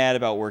getting mad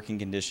about working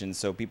conditions,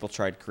 so people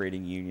tried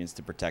creating unions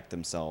to protect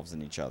themselves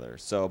and each other.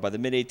 So by the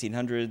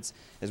mid-1800s,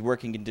 as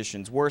working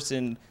conditions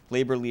worsened,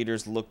 labor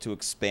leaders looked to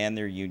expand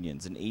their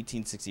unions. In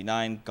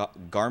 1869,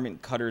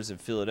 Garment Cutters of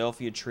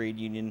Philadelphia trade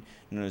union,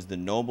 known as the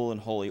Noble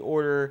and Holy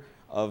Order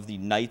of the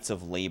Knights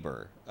of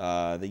Labor.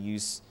 They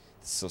used,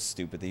 it's so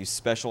stupid, they used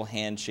special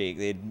handshake.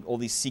 They had all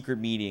these secret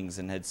meetings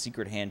and had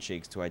secret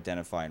handshakes to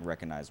identify and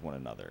recognize one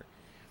another.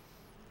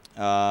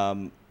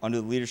 Under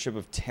the leadership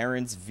of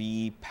Terence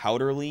V.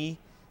 Powderly,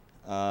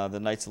 the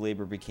Knights of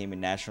Labor became a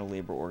national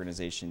labor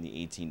organization in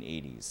the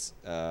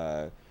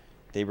 1880s.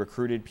 They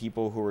recruited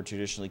people who were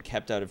traditionally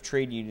kept out of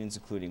trade unions,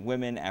 including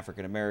women,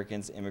 African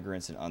Americans,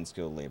 immigrants, and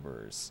unskilled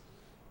laborers.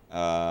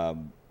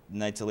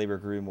 Knights of Labor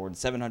grew to more than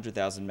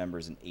 700,000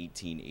 members in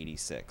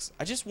 1886.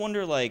 I just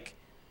wonder, like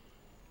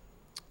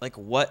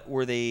what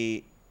were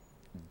they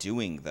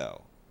doing,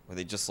 though? Were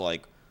they just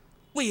like,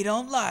 we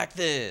don't like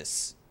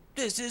this.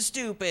 This is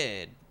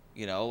stupid.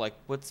 You know, like,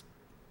 what's...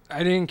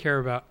 I didn't care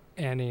about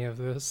any of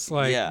this.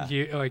 Like, Yeah.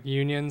 like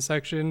union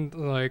section.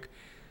 Like,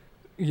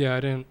 yeah, I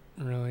didn't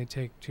really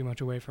take too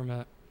much away from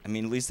it. I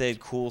mean, at least they had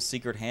cool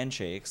secret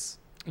handshakes.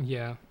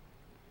 Yeah.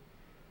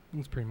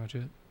 That's pretty much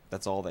it.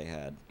 That's all they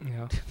had.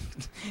 Yeah.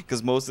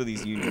 Because most of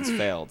these unions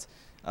failed.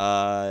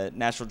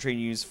 National trade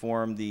unions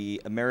formed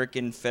the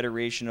American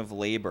Federation of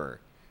Labor.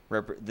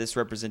 This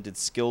represented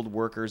skilled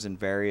workers in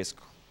various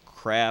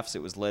crafts.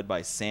 It was led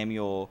by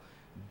Samuel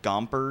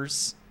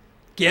Gompers.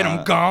 Get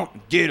him, Gomp.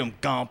 Get him,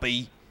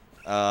 Gompy.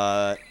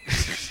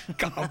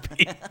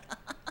 Gompy.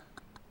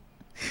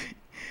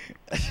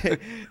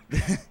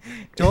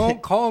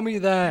 Don't call me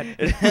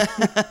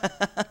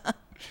that.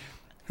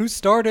 Who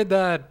started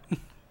that?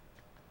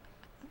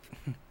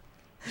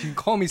 You can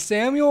call me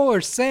Samuel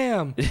or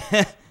Sam.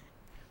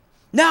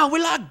 No,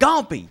 we like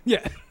Gompy.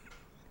 Yeah.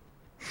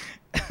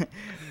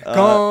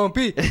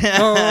 Gompy.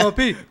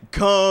 Gompy.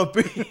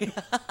 Gompy.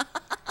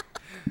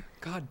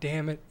 God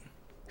damn it.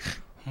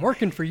 I'm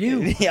working for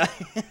you. Yeah.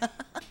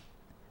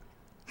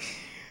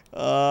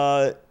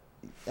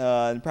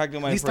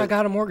 Practical At least I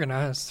got him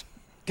organized.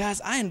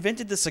 Guys, I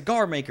invented the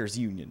Cigar Makers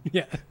Union.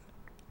 Yeah.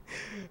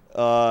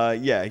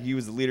 Yeah, he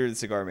was the leader of the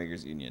Cigar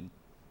Makers Union.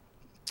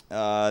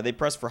 They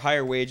pressed for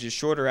higher wages,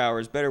 shorter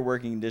hours, better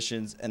working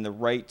conditions, and the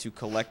right to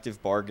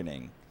collective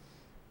bargaining.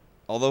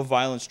 Although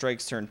violent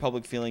strikes turned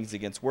public feelings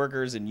against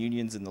workers and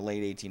unions in the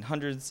late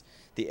 1800s,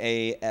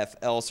 the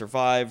AFL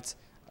survived.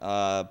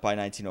 By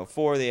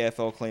 1904, the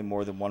AFL claimed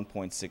more than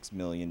 1.6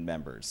 million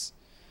members.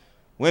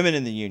 Women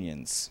in the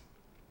unions.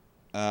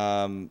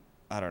 I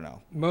don't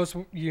know. Most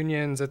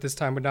unions at this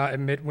time would not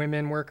admit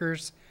women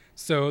workers,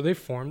 so they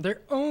formed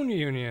their own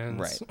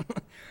unions.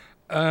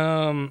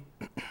 Right.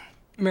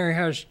 Mary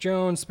Hash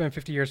Jones spent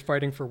 50 years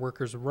fighting for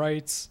workers'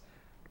 rights.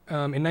 In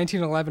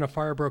 1911, a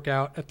fire broke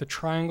out at the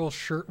Triangle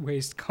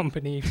Shirtwaist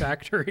Company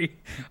factory,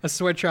 a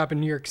sweatshop in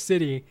New York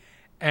City,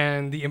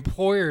 and the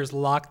employers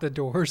locked the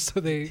doors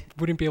so they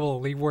wouldn't be able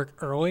to leave work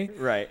early.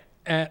 Right.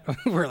 And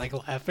we're like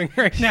laughing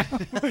right now.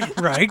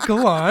 Right,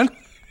 go on.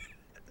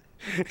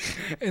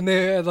 And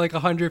they had like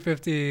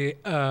 150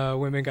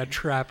 women got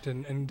trapped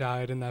and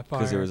died in that fire.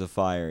 Because there was a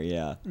fire,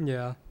 yeah.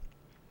 Yeah.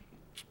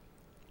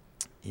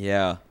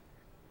 Yeah.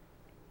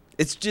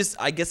 It's just,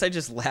 I guess I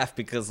just laugh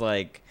because,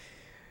 like,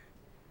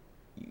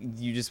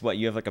 you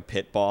have like a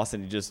pit boss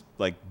and he just,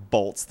 like,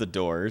 bolts the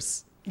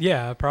doors.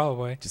 Yeah,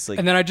 probably. Just like,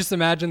 and then I just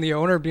imagine the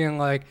owner being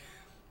like,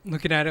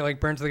 looking at it like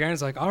burnt to the ground.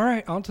 He's like, all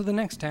right, on to the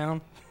next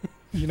town.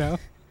 You know?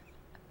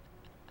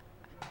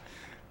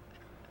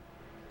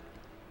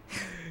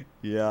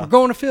 yeah. We're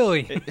going to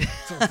Philly.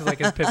 So it's like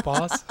his pit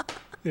boss.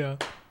 Yeah.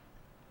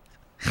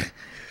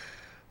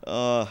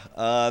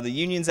 The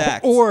Unions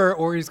Act.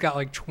 Or he's got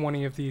like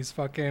 20 of these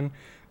fucking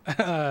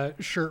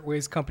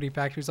shirtwaist company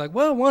factories. Like,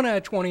 well, 1 out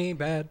of 20 ain't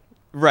bad.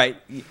 Right.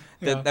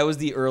 Yeah. That was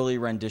the early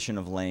rendition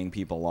of laying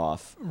people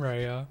off.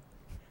 Right, yeah.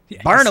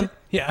 Burn them.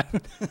 Yeah.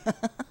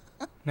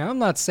 Now, I'm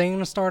not saying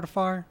to start a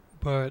fire,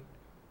 but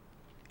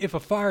if a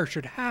fire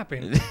should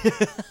happen,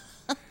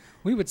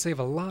 we would save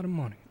a lot of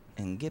money.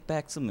 And get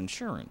back some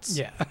insurance.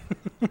 Yeah.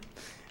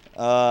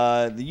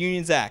 The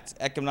Unions Act.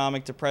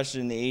 Economic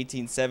depression in the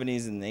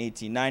 1870s and the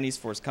 1890s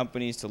forced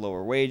companies to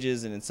lower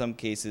wages and in some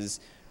cases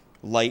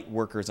light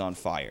workers on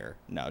fire.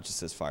 No, it just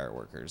says fire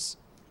workers.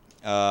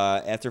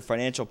 After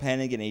financial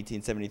panic in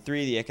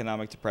 1873, the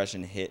economic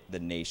depression hit the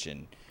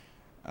nation.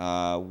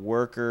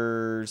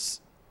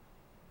 Workers...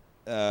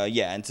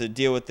 and to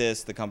deal with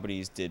this, the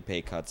companies did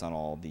pay cuts on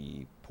all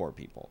the poor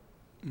people.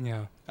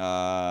 Yeah.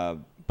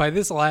 By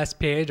this last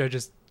page, I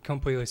just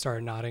completely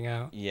started nodding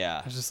out.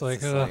 Yeah. I was just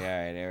like, all right,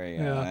 there we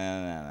go.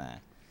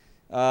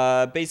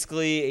 Yeah.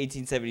 Basically,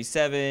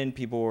 1877,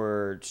 people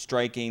were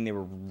striking. They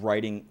were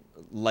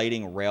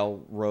lighting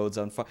railroads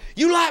on fire.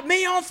 You light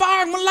me on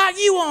fire, I'm going to light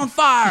you on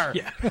fire.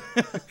 Yeah.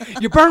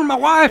 You burned my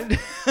wife.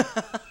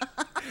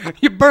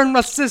 You burned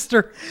my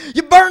sister.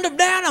 You burned them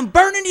down, I'm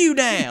burning you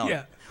down.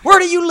 Yeah. Where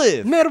do you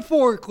live?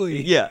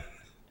 Metaphorically. Yeah.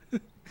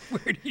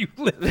 Where do you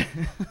live?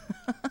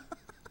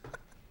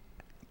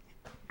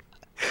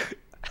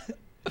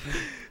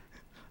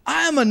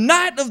 I am a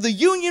knight of the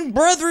Union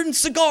Brethren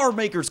Cigar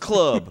Makers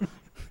Club.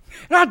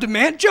 And I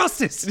demand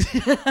justice.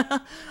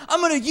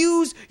 I'm going to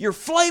use your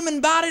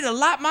flaming body to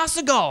light my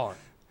cigar.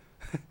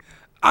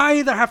 I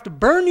either have to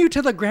burn you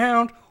to the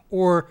ground,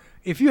 or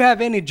if you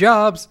have any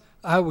jobs,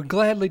 I would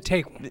gladly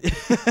take one.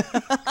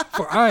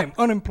 For I am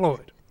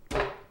unemployed.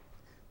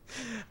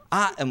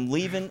 I am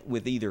leaving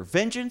with either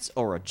vengeance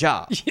or a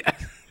job. Yeah.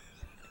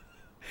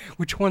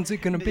 Which one's it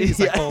going to be? It's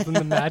like holding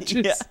the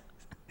matches. Yeah.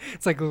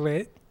 It's like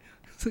lit.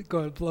 It's like go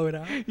ahead and blow it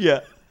out. Yeah.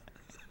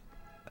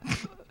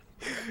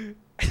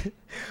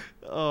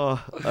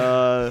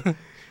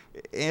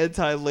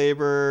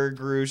 Anti-labor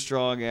grew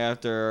strong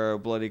after a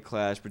bloody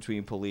clash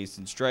between police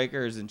and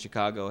strikers in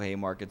Chicago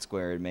Haymarket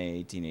Square in May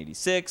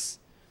 1886.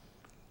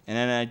 An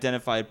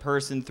unidentified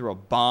person threw a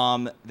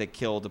bomb that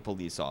killed a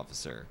police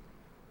officer.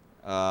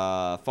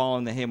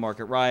 Following the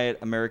Haymarket riot,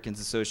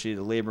 Americans associated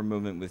the labor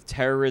movement with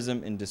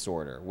terrorism and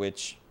disorder,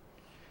 which,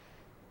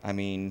 I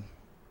mean,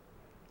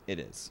 it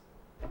is.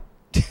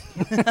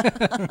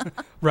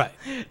 Right.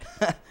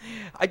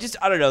 I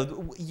don't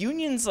know.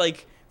 Unions,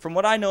 like, from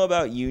what I know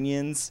about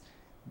unions,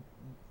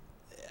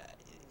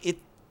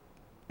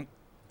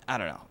 I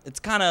don't know.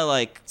 It's kind of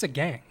like... It's a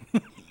gang.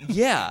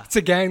 Yeah. It's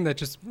a gang that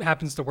just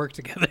happens to work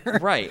together.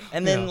 Right.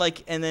 And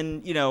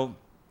then, you know,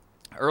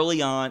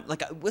 early on,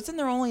 like, wasn't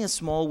there only a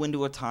small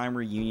window of time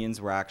where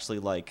unions were actually,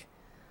 like,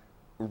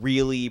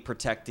 really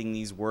protecting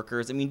these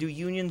workers? I mean, do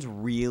unions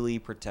really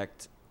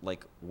protect,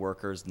 like,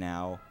 workers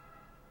now?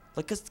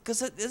 Like,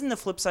 because isn't the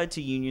flip side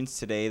to unions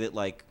today that,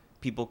 like,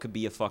 people could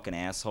be a fucking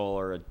asshole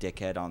or a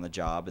dickhead on the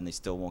job and they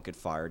still won't get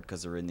fired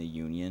because they're in the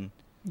union?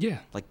 Yeah.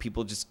 Like,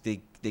 people just,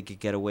 they could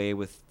get away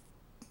with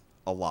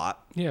a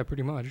lot. Yeah,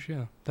 pretty much,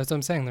 yeah. That's what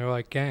I'm saying. They're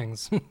like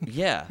gangs.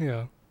 Yeah.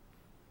 Yeah.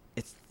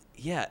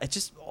 It's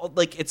just,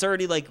 like, it's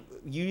already, like,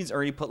 unions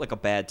already put, like, a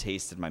bad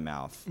taste in my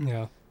mouth.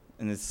 Yeah.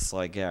 And it's just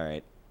like, all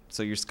right.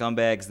 So you're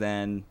scumbags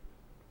then.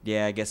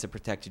 Yeah, I guess it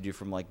protected you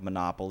from, like,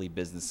 monopoly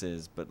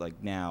businesses. But,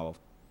 like, now,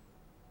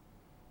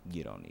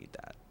 you don't need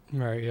that.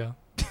 Right, yeah.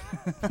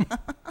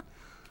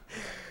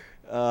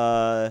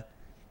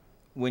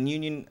 When the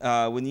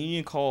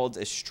union called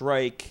a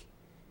strike,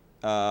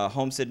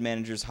 Homestead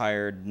managers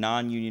hired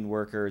non-union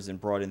workers and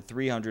brought in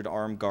 300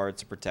 armed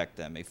guards to protect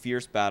them. A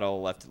fierce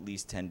battle left at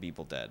least 10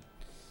 people dead.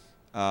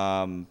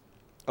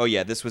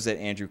 This was at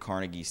Andrew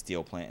Carnegie's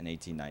steel plant in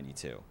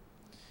 1892.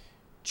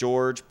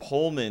 George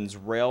Pullman's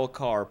rail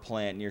car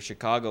plant near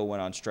Chicago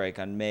went on strike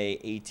on May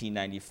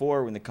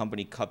 1894 when the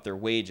company cut their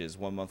wages.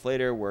 1 month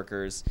later,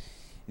 workers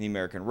in the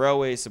American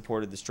Railways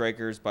supported the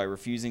strikers by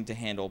refusing to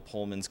handle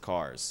Pullman's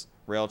cars.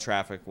 Rail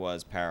traffic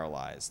was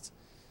paralyzed.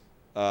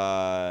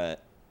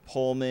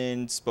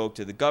 Pullman spoke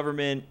to the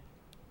government.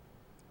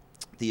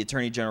 The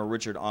Attorney General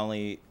Richard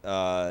Onley,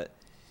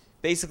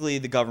 basically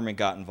the government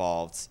got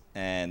involved,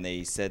 and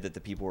they said that the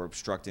people were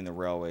obstructing the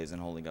railways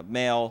and holding up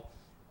mail.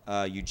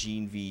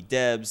 Eugene V.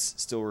 Debs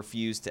still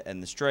refused to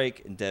end the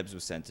strike, and Debs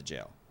was sent to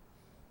jail.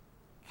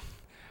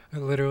 I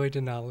literally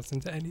did not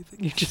listen to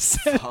anything you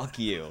just said. Fuck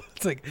you.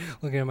 It's like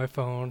looking at my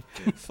phone.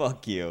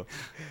 Fuck you.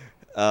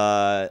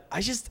 I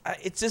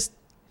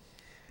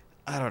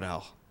don't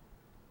know.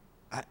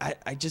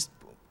 I just,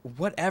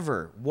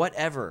 whatever.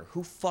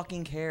 Who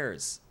fucking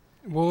cares?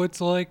 Well,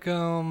 it's like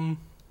that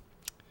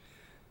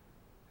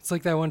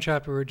one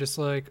chapter where just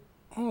like,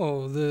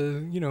 oh,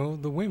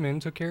 the women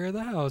took care of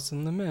the house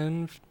and the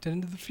men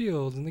tended to the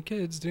fields and the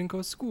kids didn't go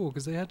to school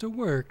because they had to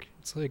work.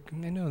 It's like,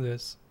 I know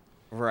this.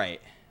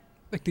 Right.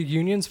 Like the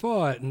unions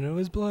fought and it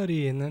was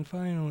bloody and then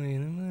finally.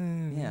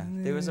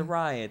 There was a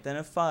riot, then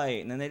a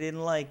fight, and then they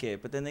didn't like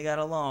it, but then they got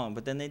along,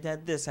 but then they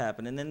had this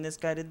happen, and then this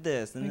guy did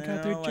this, and they then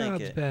got they their don't like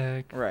jobs it.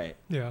 back. Right.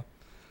 Yeah.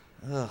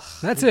 Ugh,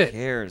 That's who it.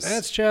 Cares?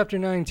 That's chapter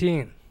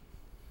 19.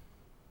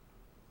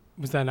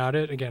 Was that not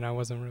it? Again, I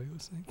wasn't really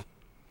listening.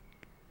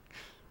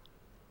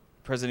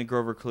 President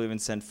Grover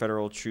Cleveland sent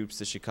federal troops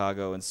to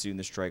Chicago, and soon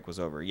the strike was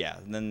over. Yeah,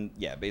 and then,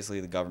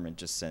 basically the government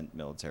just sent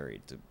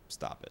military to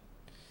stop it.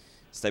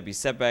 Despite these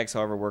setbacks,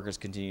 however, workers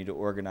continued to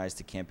organize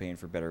to campaign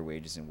for better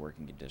wages and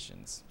working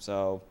conditions.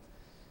 So,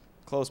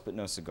 close but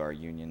no cigar,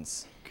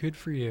 unions. Good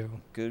for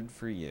you. Good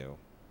for you.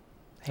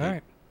 All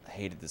right. I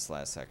hated this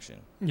last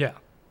section. Yeah.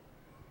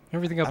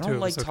 Everything up to it I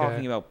don't like was okay.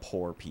 talking about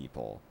poor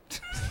people.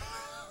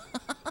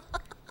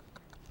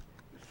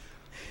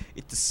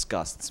 It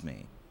disgusts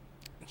me.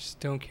 I just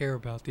don't care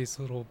about these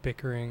little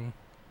bickering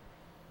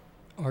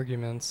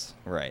arguments.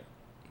 Right.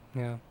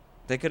 Yeah.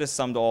 They could have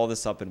summed all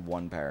this up in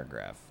one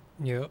paragraph.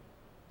 Yep.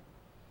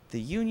 The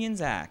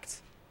unions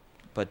act,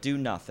 but do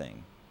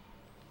nothing.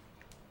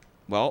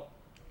 Well,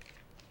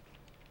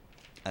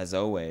 as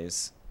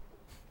always,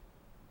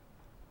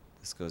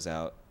 this goes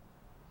out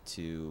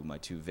to my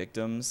two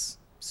victims,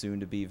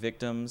 soon-to-be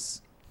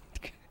victims.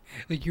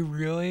 Like, you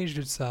really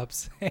should stop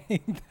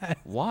saying that.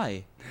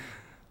 Why?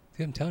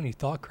 I'm telling you,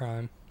 thought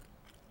crime.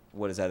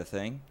 What, is that a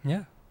thing?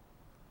 Yeah.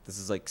 This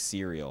is like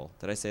cereal.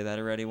 Did I say that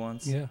already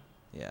once? Yeah.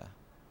 Yeah.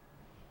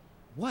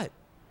 What?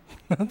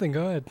 Nothing,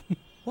 go ahead.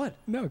 What?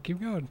 No,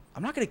 keep going.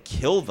 I'm not going to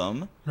kill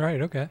them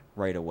Right, okay.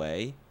 right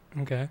away.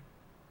 Okay.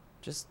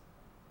 Just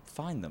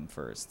find them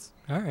first.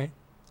 All right.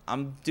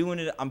 I'm doing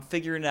it. I'm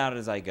figuring it out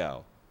as I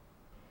go.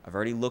 I've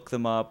already looked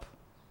them up.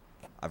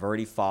 I've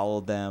already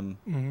followed them.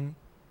 Mm-hmm.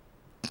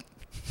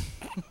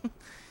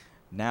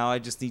 Now I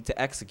just need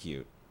to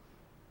execute.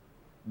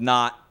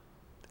 Not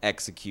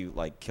execute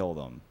like kill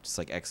them. Just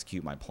like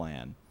execute my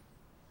plan.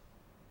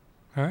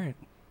 All right.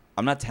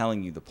 I'm not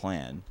telling you the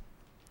plan.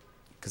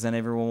 Because then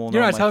everyone will know.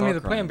 You're not my telling me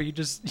thought the plan, crime. but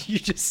you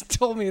just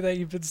told me that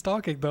you've been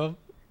stalking them.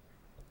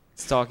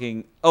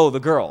 Stalking. Oh, the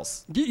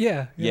girls.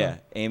 Yeah. Yeah.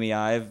 Amy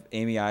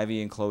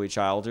Ivy, and Chloe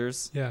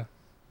Childers. Yeah.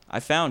 I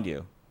found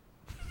you.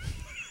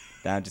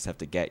 Now I just have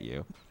to get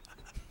you.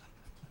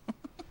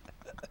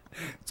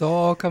 It's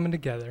all coming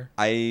together.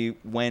 I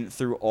went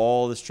through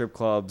all the strip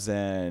clubs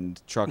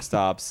and truck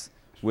stops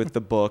with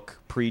the book,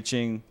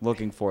 preaching,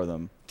 looking for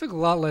them. Took a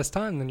lot less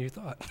time than you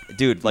thought.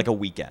 Dude, like a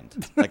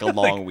weekend. Like a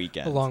long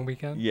weekend. A long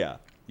weekend. Yeah.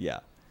 Yeah.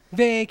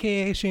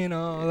 Vacation,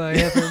 all I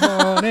ever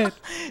wanted.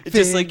 It's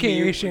just like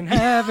Vacation,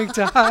 having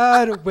to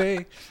hide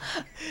away.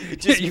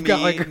 It's just You've me,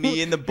 got, like,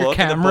 me in the your book,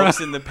 and the camera.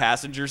 book's in the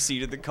passenger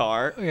seat of the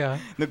car. Yeah.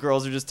 And the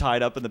girls are just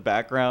tied up in the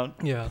background.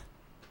 Yeah.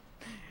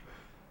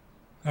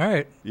 All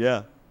right.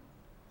 Yeah.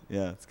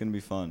 Yeah, it's going to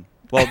be fun.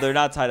 Well, they're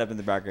not tied up in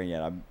the background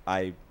yet.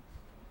 I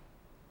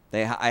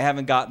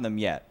haven't gotten them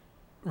yet.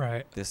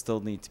 Right. They still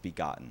need to be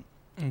gotten.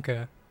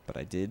 Okay. But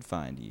I did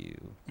find you.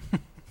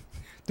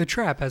 The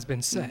trap has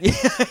been set.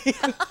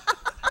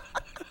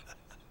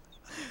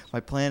 My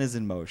plan is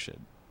in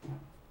motion.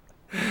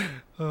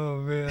 Oh,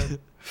 man.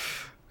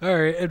 All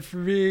right. And for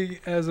me,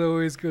 as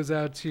always, goes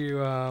out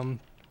to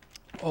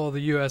all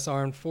the U.S.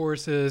 Armed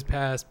Forces,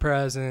 past,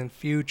 present,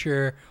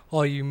 future,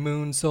 all you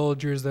moon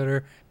soldiers that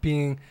are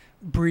being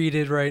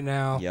breeded right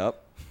now.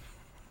 Yep.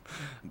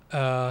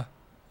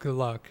 Good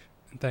luck.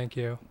 And thank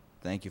you.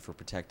 Thank you for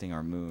protecting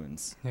our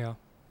moons. Yeah.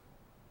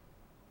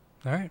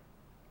 All right.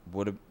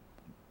 Who,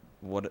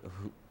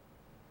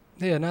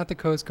 Yeah, not the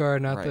Coast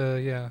Guard, not Right.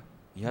 the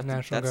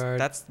National Guard.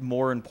 That's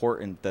more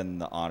important than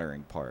the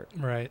honoring part.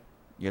 Right.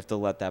 You have to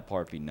let that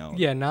part be known.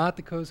 Yeah, not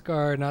the Coast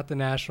Guard, not the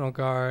National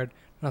Guard,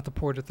 not the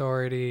Port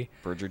Authority.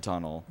 Bridger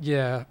Tunnel.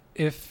 Yeah,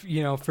 if,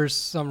 for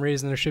some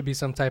reason there should be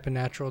some type of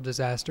natural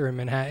disaster in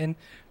Manhattan,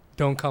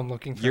 don't come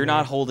looking for me. You're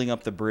not holding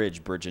up the bridge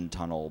and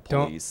Tunnel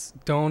police.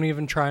 Don't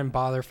even try and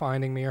bother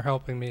finding me or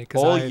helping me,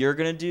 because All you're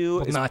going to do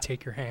will is not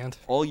take your hand.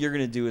 all you're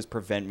going to do is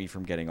prevent me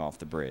from getting off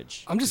the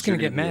bridge. I'm just 'Cause going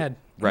to you're get gonna be- mad.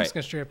 I'm Right. just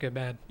going to straight up get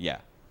mad. Yeah.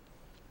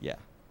 Yeah.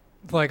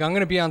 Like, I'm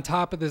going to be on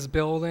top of this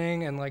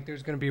building, and, like,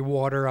 there's going to be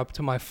water up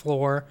to my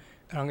floor,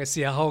 and I'm going to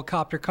see a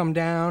helicopter come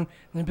down, and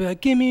they'll be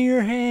like, give me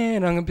your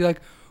hand. I'm going to be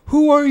like,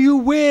 who are you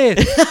with?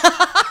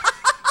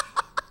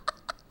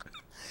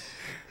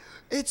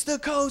 It's the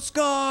Coast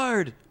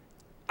Guard.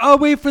 I'll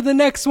wait for the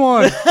next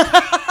one.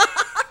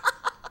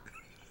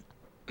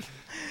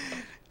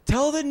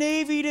 Tell the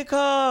Navy to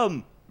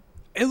come.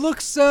 It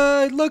looks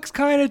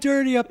kind of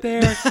dirty up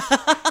there.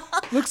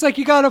 Looks like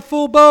you got a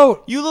full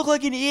boat. You look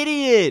like an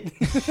idiot.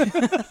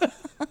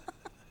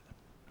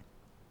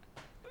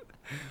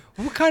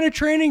 What kind of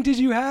training did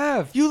you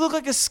have? You look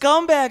like a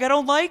scumbag. I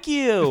don't like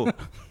you.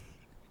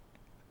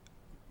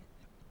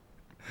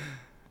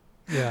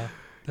 Yeah,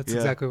 that's Yeah.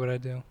 exactly what I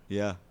do.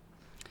 Yeah.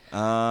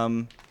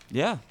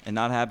 Yeah, and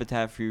not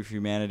Habitat for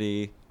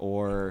Humanity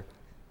or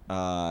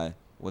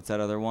what's that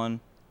other one?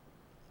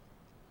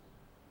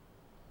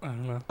 I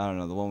don't know. I don't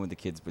know, the one with the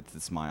kids with the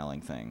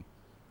smiling thing.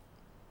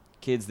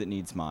 Kids that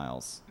need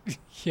smiles.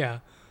 Yeah,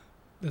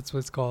 that's what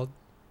it's called.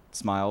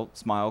 Smile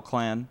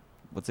Clan.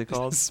 What's it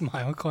called?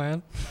 Smile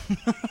Clan.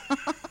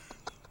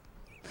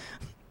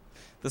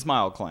 The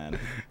Smile Clan.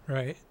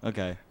 Right.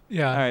 Okay.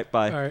 Yeah. All right,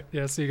 bye. All right.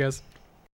 Yeah. See you guys.